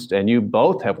most. And you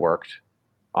both have worked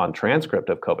on transcript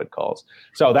of COVID calls.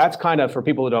 So that's kind of, for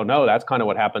people who don't know, that's kind of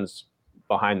what happens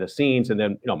behind the scenes. And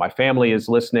then, my family is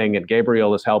listening and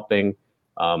Gabriel is helping.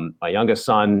 My youngest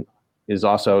son is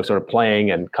also sort of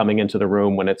playing and coming into the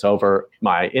room when it's over.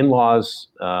 My in-laws,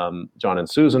 John and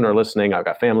Susan, are listening. I've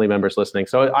got family members listening.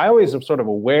 So I always am sort of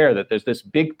aware that there's this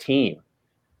big team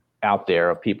out there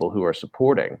of people who are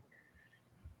supporting.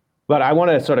 But I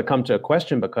want to sort of come to a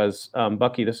question because,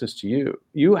 Bucky, this is to you.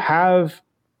 You have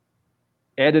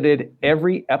edited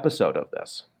every episode of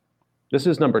this. This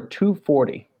is number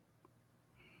 240.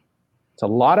 It's a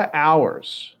lot of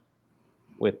hours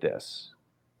with this.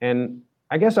 And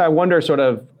I guess I wonder sort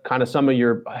of kind of some of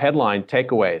your headline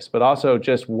takeaways, but also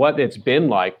just what it's been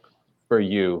like for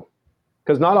you.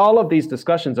 Because not all of these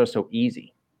discussions are so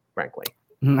easy, frankly.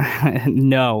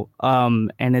 No.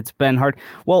 And it's been hard.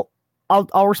 Well,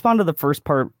 I'll respond to the first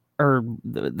part, or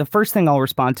the first thing I'll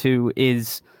respond to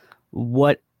is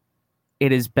what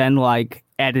it has been like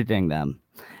editing them.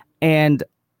 And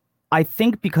I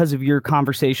think because of your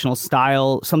conversational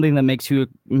style, something that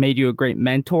made you a great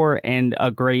mentor and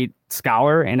a great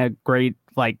scholar and a great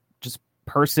just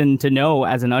person to know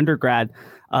as an undergrad,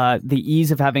 the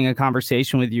ease of having a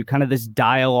conversation with you, kind of this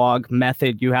dialogue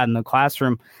method you had in the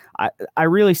classroom. I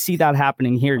really see that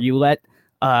happening here. You let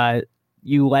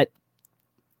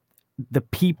the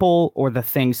people or the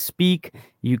things speak,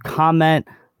 you comment,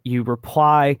 you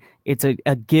reply. It's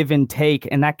a give and take,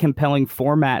 and that compelling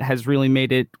format has really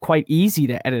made it quite easy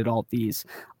to edit all these.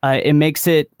 It makes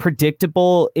it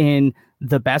predictable in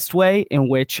the best way, in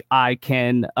which I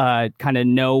can kind of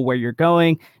know where you're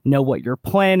going, know what you're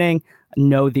planning,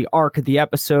 know the arc of the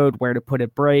episode, where to put a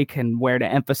break and where to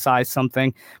emphasize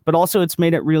something. But also it's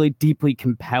made it really deeply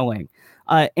compelling.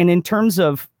 And in terms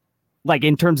of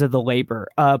the labor,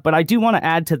 but I do want to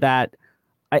add to that,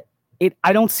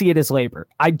 I don't see it as labor.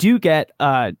 I do get,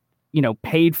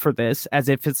 paid for this as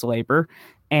if it's labor,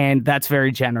 and that's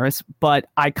very generous, but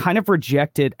I kind of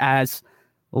reject it as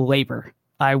labor.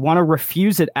 I want to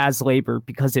refuse it as labor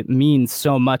because it means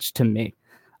so much to me,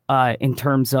 in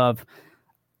terms of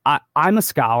I'm a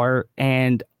scholar,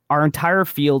 and our entire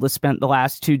field has spent the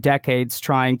last 2 decades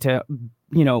trying to,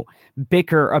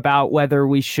 bicker about whether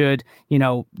we should,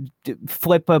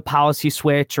 flip a policy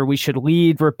switch, or we should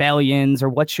lead rebellions, or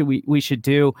what should we should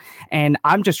do. And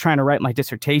I'm just trying to write my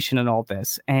dissertation and all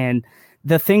this. And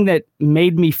the thing that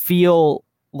made me feel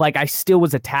like I still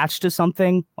was attached to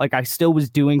something, like I still was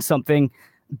doing something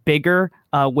bigger,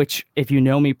 which, if you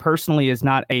know me personally, is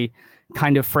not a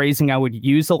kind of phrasing I would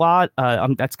use a lot.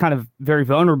 That's kind of very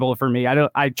vulnerable for me.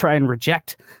 I try and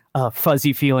reject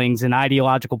fuzzy feelings and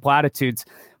ideological platitudes,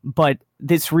 but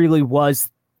this really was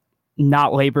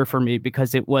not labor for me,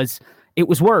 because it was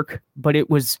work, but it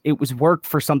was work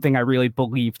for something I really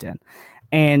believed in.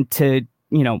 And to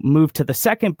move to the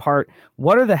second part,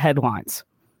 what are the headlines?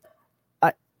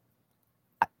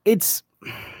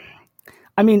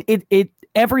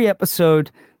 Every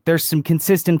episode there's some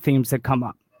consistent themes that come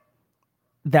up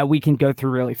that we can go through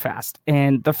really fast.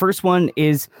 And the first one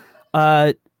is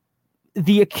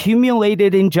the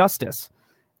accumulated injustice.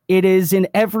 It is in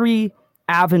every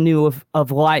avenue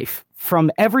of life,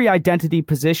 from every identity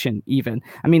position even.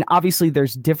 Obviously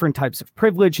there's different types of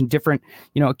privilege and different,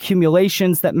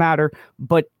 accumulations that matter,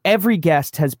 but every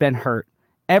guest has been hurt.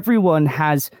 Everyone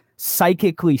has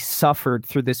psychically suffered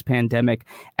through this pandemic.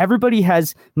 Everybody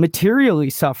has materially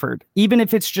suffered, even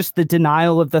if it's just the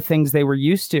denial of the things they were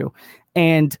used to.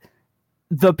 And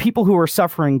the people who were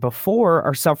suffering before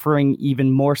are suffering even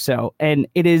more so. And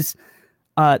it is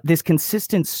this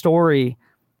consistent story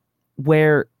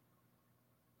where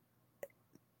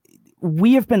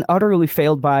we have been utterly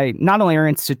failed by not only our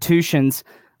institutions,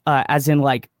 as in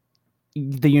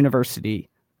the university,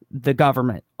 the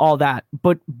government, all that,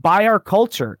 but by our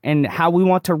culture and how we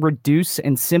want to reduce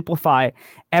and simplify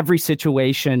every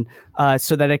situation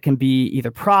so that it can be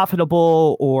either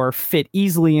profitable or fit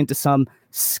easily into some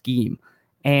scheme.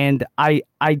 And I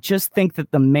just think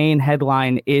that the main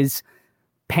headline is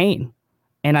pain.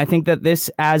 And I think that this,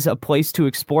 as a place to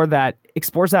explore that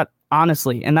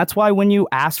honestly. And that's why when you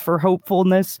ask for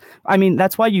hopefulness,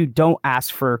 that's why you don't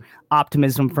ask for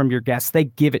optimism from your guests. They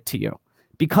give it to you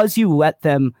because you let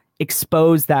them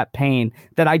expose that pain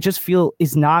that I just feel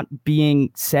is not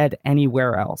being said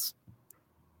anywhere else.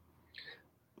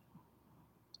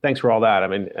 Thanks for all that.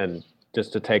 And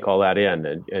just to take all that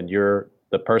in, and you're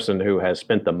the person who has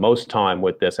spent the most time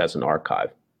with this as an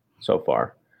archive so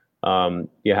far.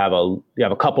 You have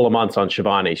a couple of months on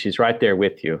Shivani. She's right there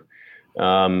with you.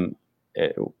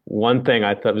 One thing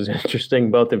I thought was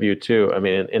interesting, both of you too.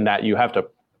 In that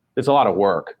it's a lot of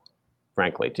work,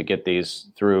 frankly, to get these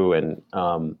through. And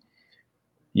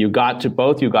you got to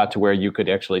where you could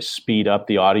actually speed up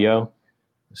the audio.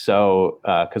 So,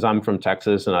 because I'm from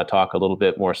Texas and I talk a little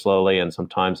bit more slowly, and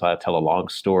sometimes I tell a long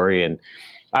story. And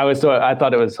I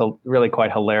thought it was really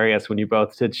quite hilarious when you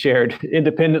both had shared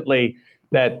independently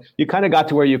that you kind of got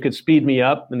to where you could speed me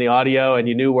up in the audio, and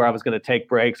you knew where I was going to take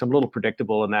breaks. I'm a little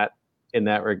predictable in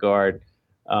that regard,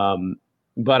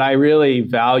 but I really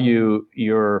value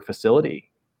your facility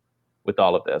with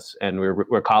all of this, and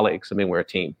we're colleagues. We're a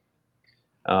team,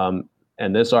 and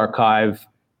this archive,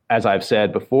 as I've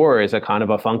said before, is a kind of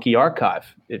a funky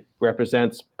archive. It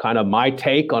represents kind of my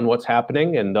take on what's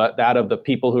happening and that of the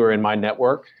people who are in my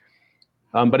network.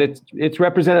 But it's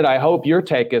represented, I hope, your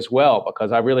take as well,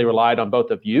 because I really relied on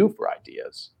both of you for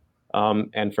ideas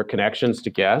and for connections to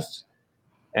guests.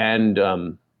 And,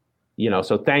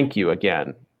 so thank you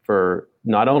again for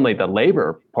not only the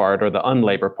labor part or the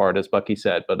unlabor part, as Bucky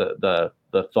said, but the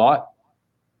thought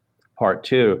part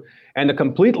too, and the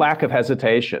complete lack of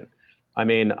hesitation.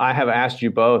 I have asked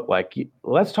you both,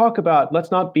 let's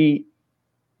not be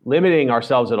limiting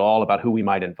ourselves at all about who we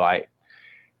might invite.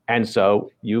 And so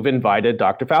you've invited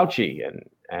Dr. Fauci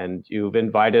and you've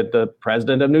invited the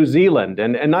president of New Zealand,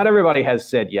 and not everybody has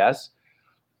said yes,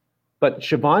 but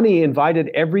Shivani invited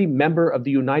every member of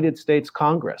the United States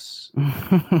Congress.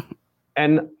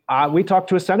 And we talked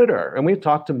to a senator, and we've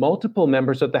talked to multiple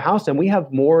members of the House, and we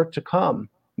have more to come.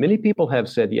 Many people have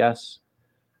said yes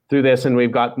through this, and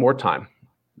we've got more time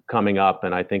coming up.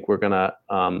 And I think we're going to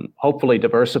hopefully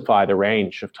diversify the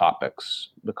range of topics,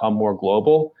 become more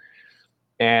global,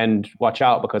 and watch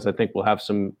out, because I think we'll have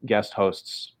some guest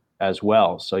hosts as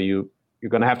well. So you're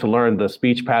going to have to learn the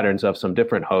speech patterns of some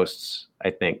different hosts,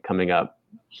 I think, coming up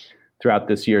throughout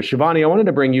this year. Shivani, I wanted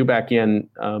to bring you back in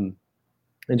and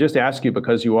just ask you,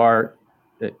 because you are,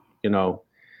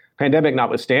 pandemic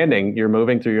notwithstanding, you're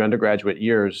moving through your undergraduate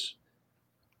years.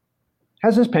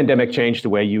 Has this pandemic changed the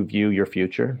way you view your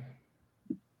future?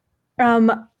 One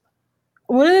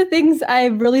of the things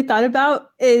I've really thought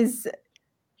about is,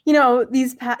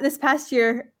 this past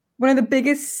year, one of the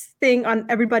biggest thing on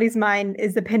everybody's mind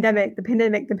is the pandemic. And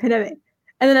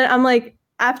then I'm like,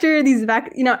 after these there's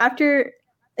not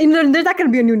going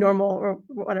to be a new normal or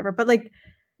whatever, but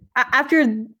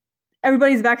after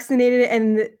everybody's vaccinated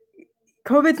and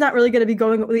COVID's not really going to be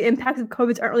the impacts of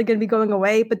COVID's aren't really going to be going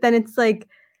away. But then it's like,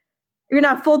 you're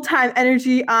not full-time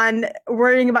energy on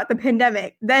worrying about the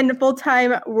pandemic, then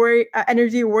full-time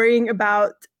energy worrying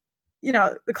about,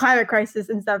 the climate crisis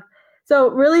and stuff. So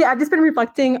really, I've just been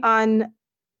reflecting on,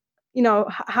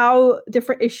 how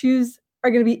different issues are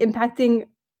going to be impacting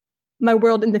my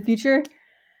world in the future.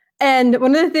 And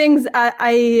one of the things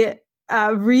I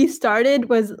restarted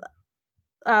was,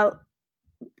 I'm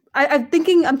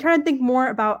trying to think more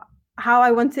about how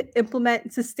I want to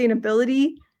implement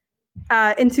sustainability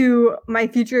into my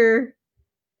future,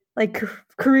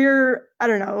 career, I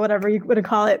don't know, whatever you want to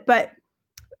call it. But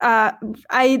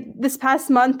this past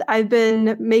month, I've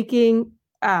been making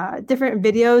different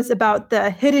videos about the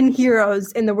hidden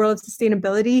heroes in the world of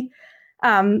sustainability.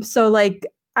 I'm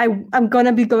going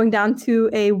to be going down to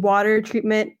a water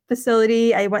treatment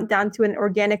facility. I went down to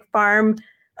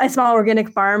a small organic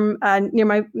farm near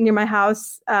my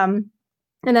house. And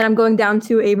then I'm going down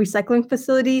to a recycling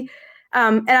facility.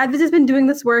 And I've just been doing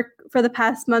this work for the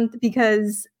past month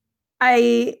because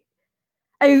I've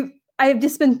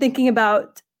just been thinking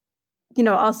about,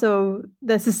 also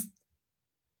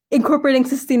incorporating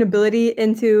sustainability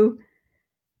into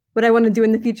what I want to do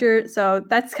in the future. So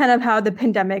that's kind of how the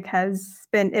pandemic has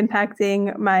been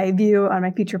impacting my view on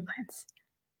my future plans.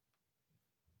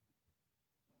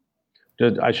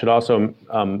 I should also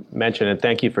mention, and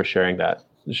thank you for sharing that,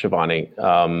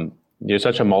 Shivani. You're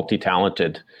such a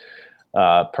multi-talented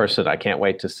person. I can't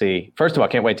wait to see. First of all,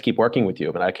 I can't wait to keep working with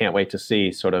you, but I can't wait to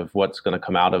see sort of what's going to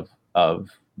come out of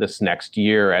this next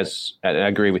year. And I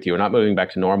agree with you. We're not moving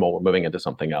back to normal. We're moving into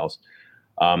something else.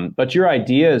 But your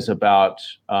ideas about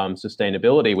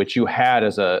sustainability, which you had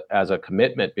as a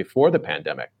commitment before the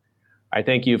pandemic, I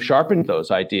think you've sharpened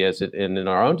those ideas in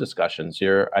our own discussions.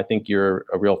 I think you're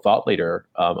a real thought leader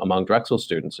among Drexel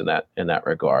students in that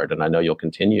regard, and I know you'll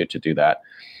continue to do that.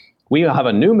 We have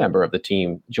a new member of the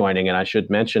team joining, and I should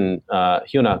mention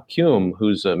Hyuna Kyum,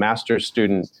 who's a master's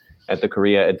student at the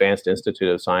Korea Advanced Institute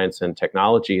of Science and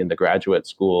Technology in the Graduate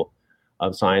School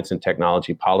of Science and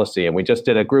Technology Policy. And we just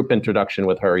did a group introduction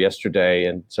with her yesterday.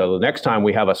 And so the next time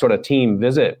we have a sort of team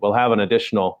visit, we'll have an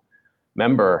additional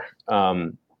member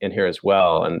in here as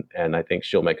well. And I think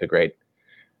she'll make a great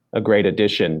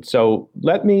addition. So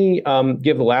let me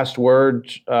give the last word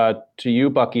to you,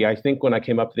 Bucky. I think when I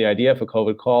came up with the idea for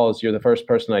COVID calls, you're the first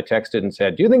person I texted and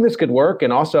said, do you think this could work?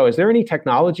 And also, is there any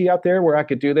technology out there where I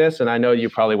could do this? And I know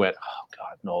you probably went, oh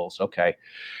God, Knowles, okay.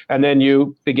 And then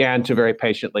you began to very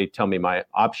patiently tell me my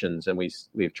options, and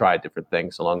we've tried different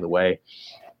things along the way.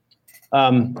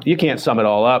 You can't sum it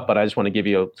all up, but I just want to give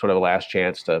you sort of a last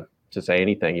chance to say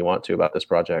anything you want to about this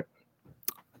project.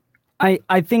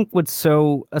 I think what's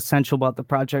so essential about the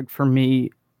project for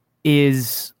me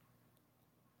is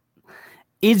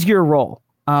your role.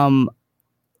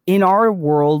 In our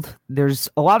world, there's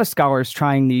a lot of scholars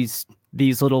trying these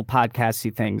little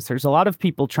podcasty things. There's a lot of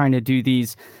people trying to do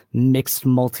these mixed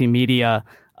multimedia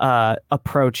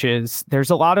approaches. There's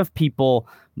a lot of people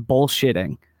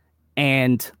bullshitting,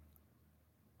 and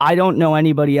I don't know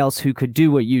anybody else who could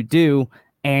do what you do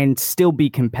and still be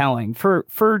compelling.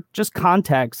 For just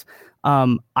context,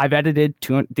 I've edited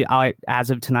as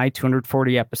of tonight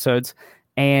 240 episodes,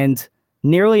 and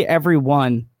nearly every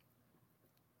one,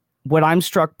 what I'm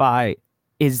struck by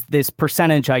is this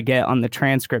percentage I get on the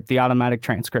transcript, the automatic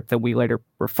transcript that we later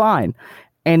refine.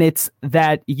 And it's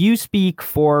that you speak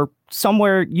for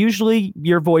somewhere, usually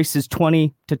your voice is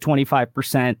 20 to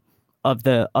 25% of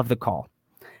the call.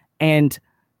 And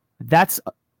that's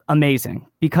amazing,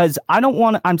 because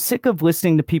I'm sick of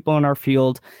listening to people in our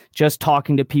field just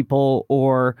talking to people,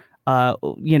 or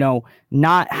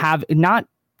not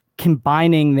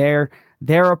combining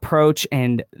their approach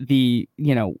and the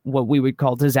what we would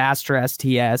call disaster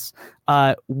STS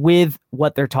with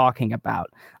what they're talking about,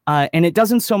 and it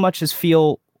doesn't so much as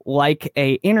feel like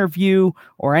a interview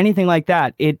or anything like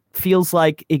that. It feels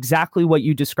like exactly what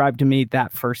you described to me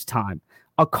that first time,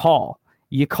 a call.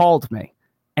 You called me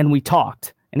and we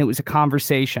talked. And it was a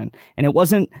conversation, and it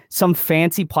wasn't some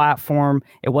fancy platform.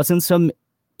 It wasn't some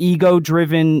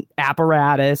ego-driven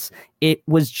apparatus. It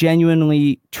was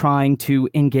genuinely trying to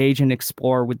engage and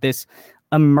explore with this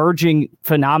emerging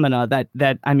phenomena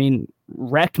that I mean,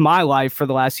 wrecked my life for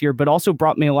the last year, but also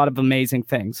brought me a lot of amazing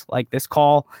things. Like this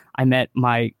call, I met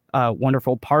my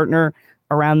wonderful partner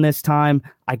around this time.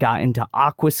 I got into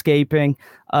aquascaping.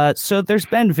 So there's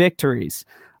been victories.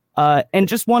 And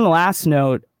just one last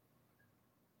note.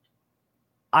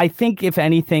 I think, if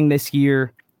anything, this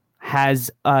year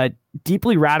has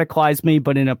deeply radicalized me,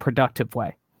 but in a productive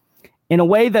way. In a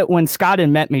way that when Scott had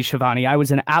met me, Shivani, I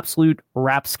was an absolute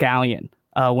rapscallion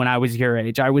when I was your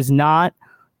age. I was not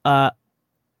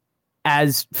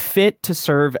as fit to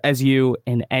serve as you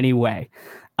in any way.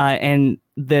 And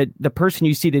the person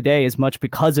you see today is much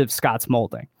because of Scott's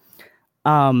molding.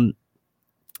 And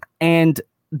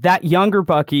that younger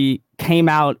Bucky came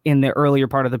out in the earlier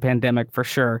part of the pandemic, for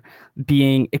sure,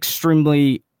 being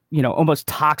extremely, almost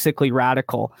toxically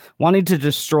radical, wanting to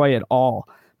destroy it all.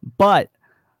 But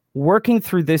working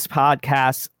through this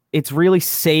podcast, it's really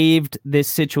saved this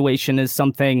situation as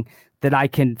something that I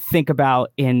can think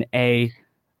about in a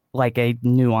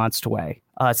nuanced way,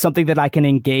 something that I can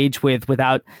engage with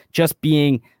without just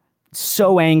being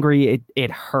so angry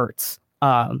it hurts.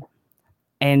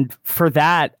 And for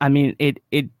that, I mean,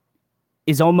 it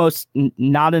is almost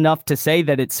not enough to say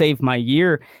that it saved my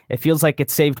year. It feels like it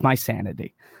saved my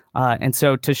sanity. And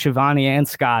so to Shivani and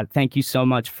Scott, thank you so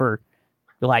much for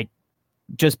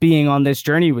just being on this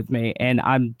journey with me. And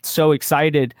I'm so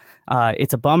excited.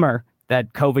 It's a bummer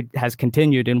that COVID has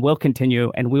continued and will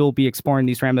continue, and we will be exploring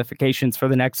these ramifications for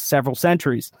the next several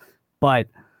centuries. But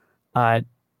I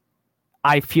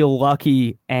feel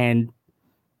lucky and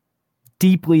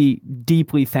deeply,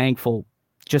 deeply thankful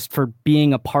just for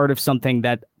being a part of something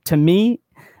that, to me,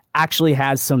 actually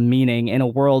has some meaning in a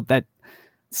world that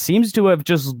seems to have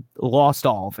just lost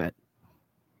all of it.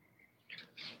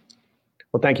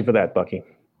 Well, thank you for that, Bucky.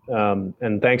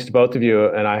 And thanks to both of you.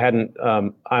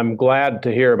 And I'm glad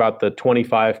to hear about the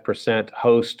 25%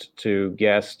 host to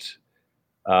guest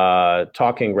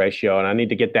talking ratio. And I need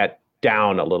to get that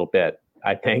down a little bit,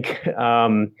 I think,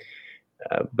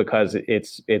 because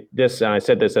this, and I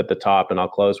said this at the top, and I'll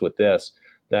close with this,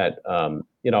 that, I'm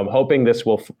hoping this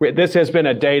has been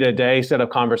a day-to-day set of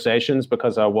conversations,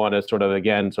 because I want to sort of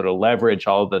leverage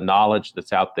all the knowledge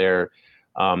that's out there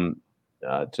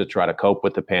to try to cope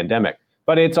with the pandemic.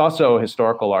 But it's also a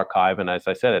historical archive, and as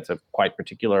I said, it's a quite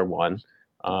particular one.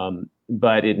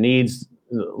 But it needs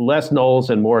less Knowles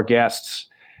and more guests,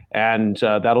 and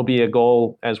that'll be a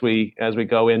goal as we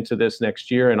go into this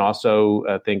next year, and also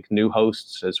I think new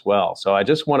hosts as well. So I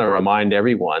just want to remind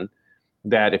everyone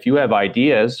that if you have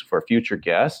ideas for future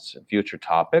guests and future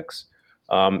topics,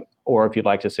 or if you'd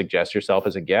like to suggest yourself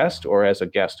as a guest or as a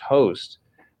guest host,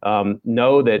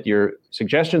 know that your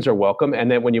suggestions are welcome,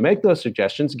 and that when you make those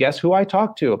suggestions, guess who I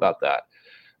talked to about that?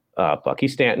 Bucky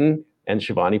Stanton and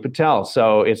Shivani Patel.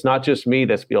 So it's not just me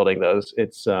that's building those;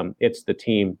 it's the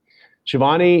team.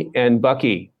 Shivani and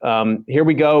Bucky, here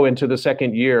we go into the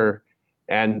second year,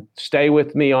 and stay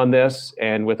with me on this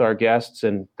and with our guests.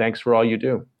 And thanks for all you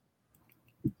do.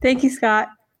 Thank you, Scott.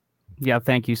 Yeah,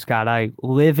 thank you, Scott. I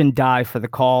live and die for the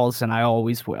calls, and I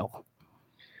always will.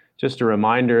 Just a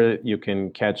reminder, you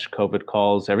can catch COVID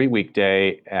Calls every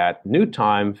weekday at new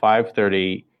time,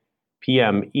 5:30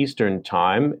 p.m. Eastern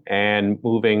Time, and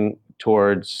moving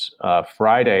towards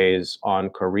Fridays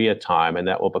on Korea time, and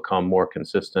that will become more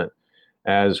consistent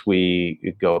as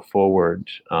we go forward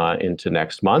into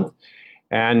next month.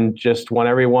 And just want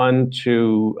everyone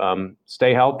to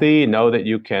stay healthy, know that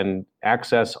you can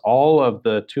access all of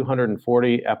the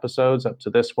 240 episodes up to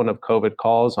this one of COVID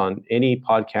Calls on any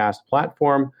podcast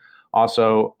platform,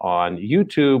 also on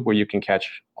YouTube, where you can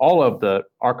catch all of the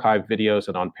archive videos,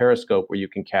 and on Periscope, where you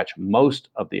can catch most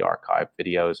of the archive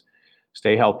videos.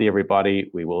 Stay healthy,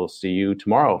 everybody. We will see you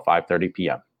tomorrow, 5:30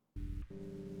 p.m.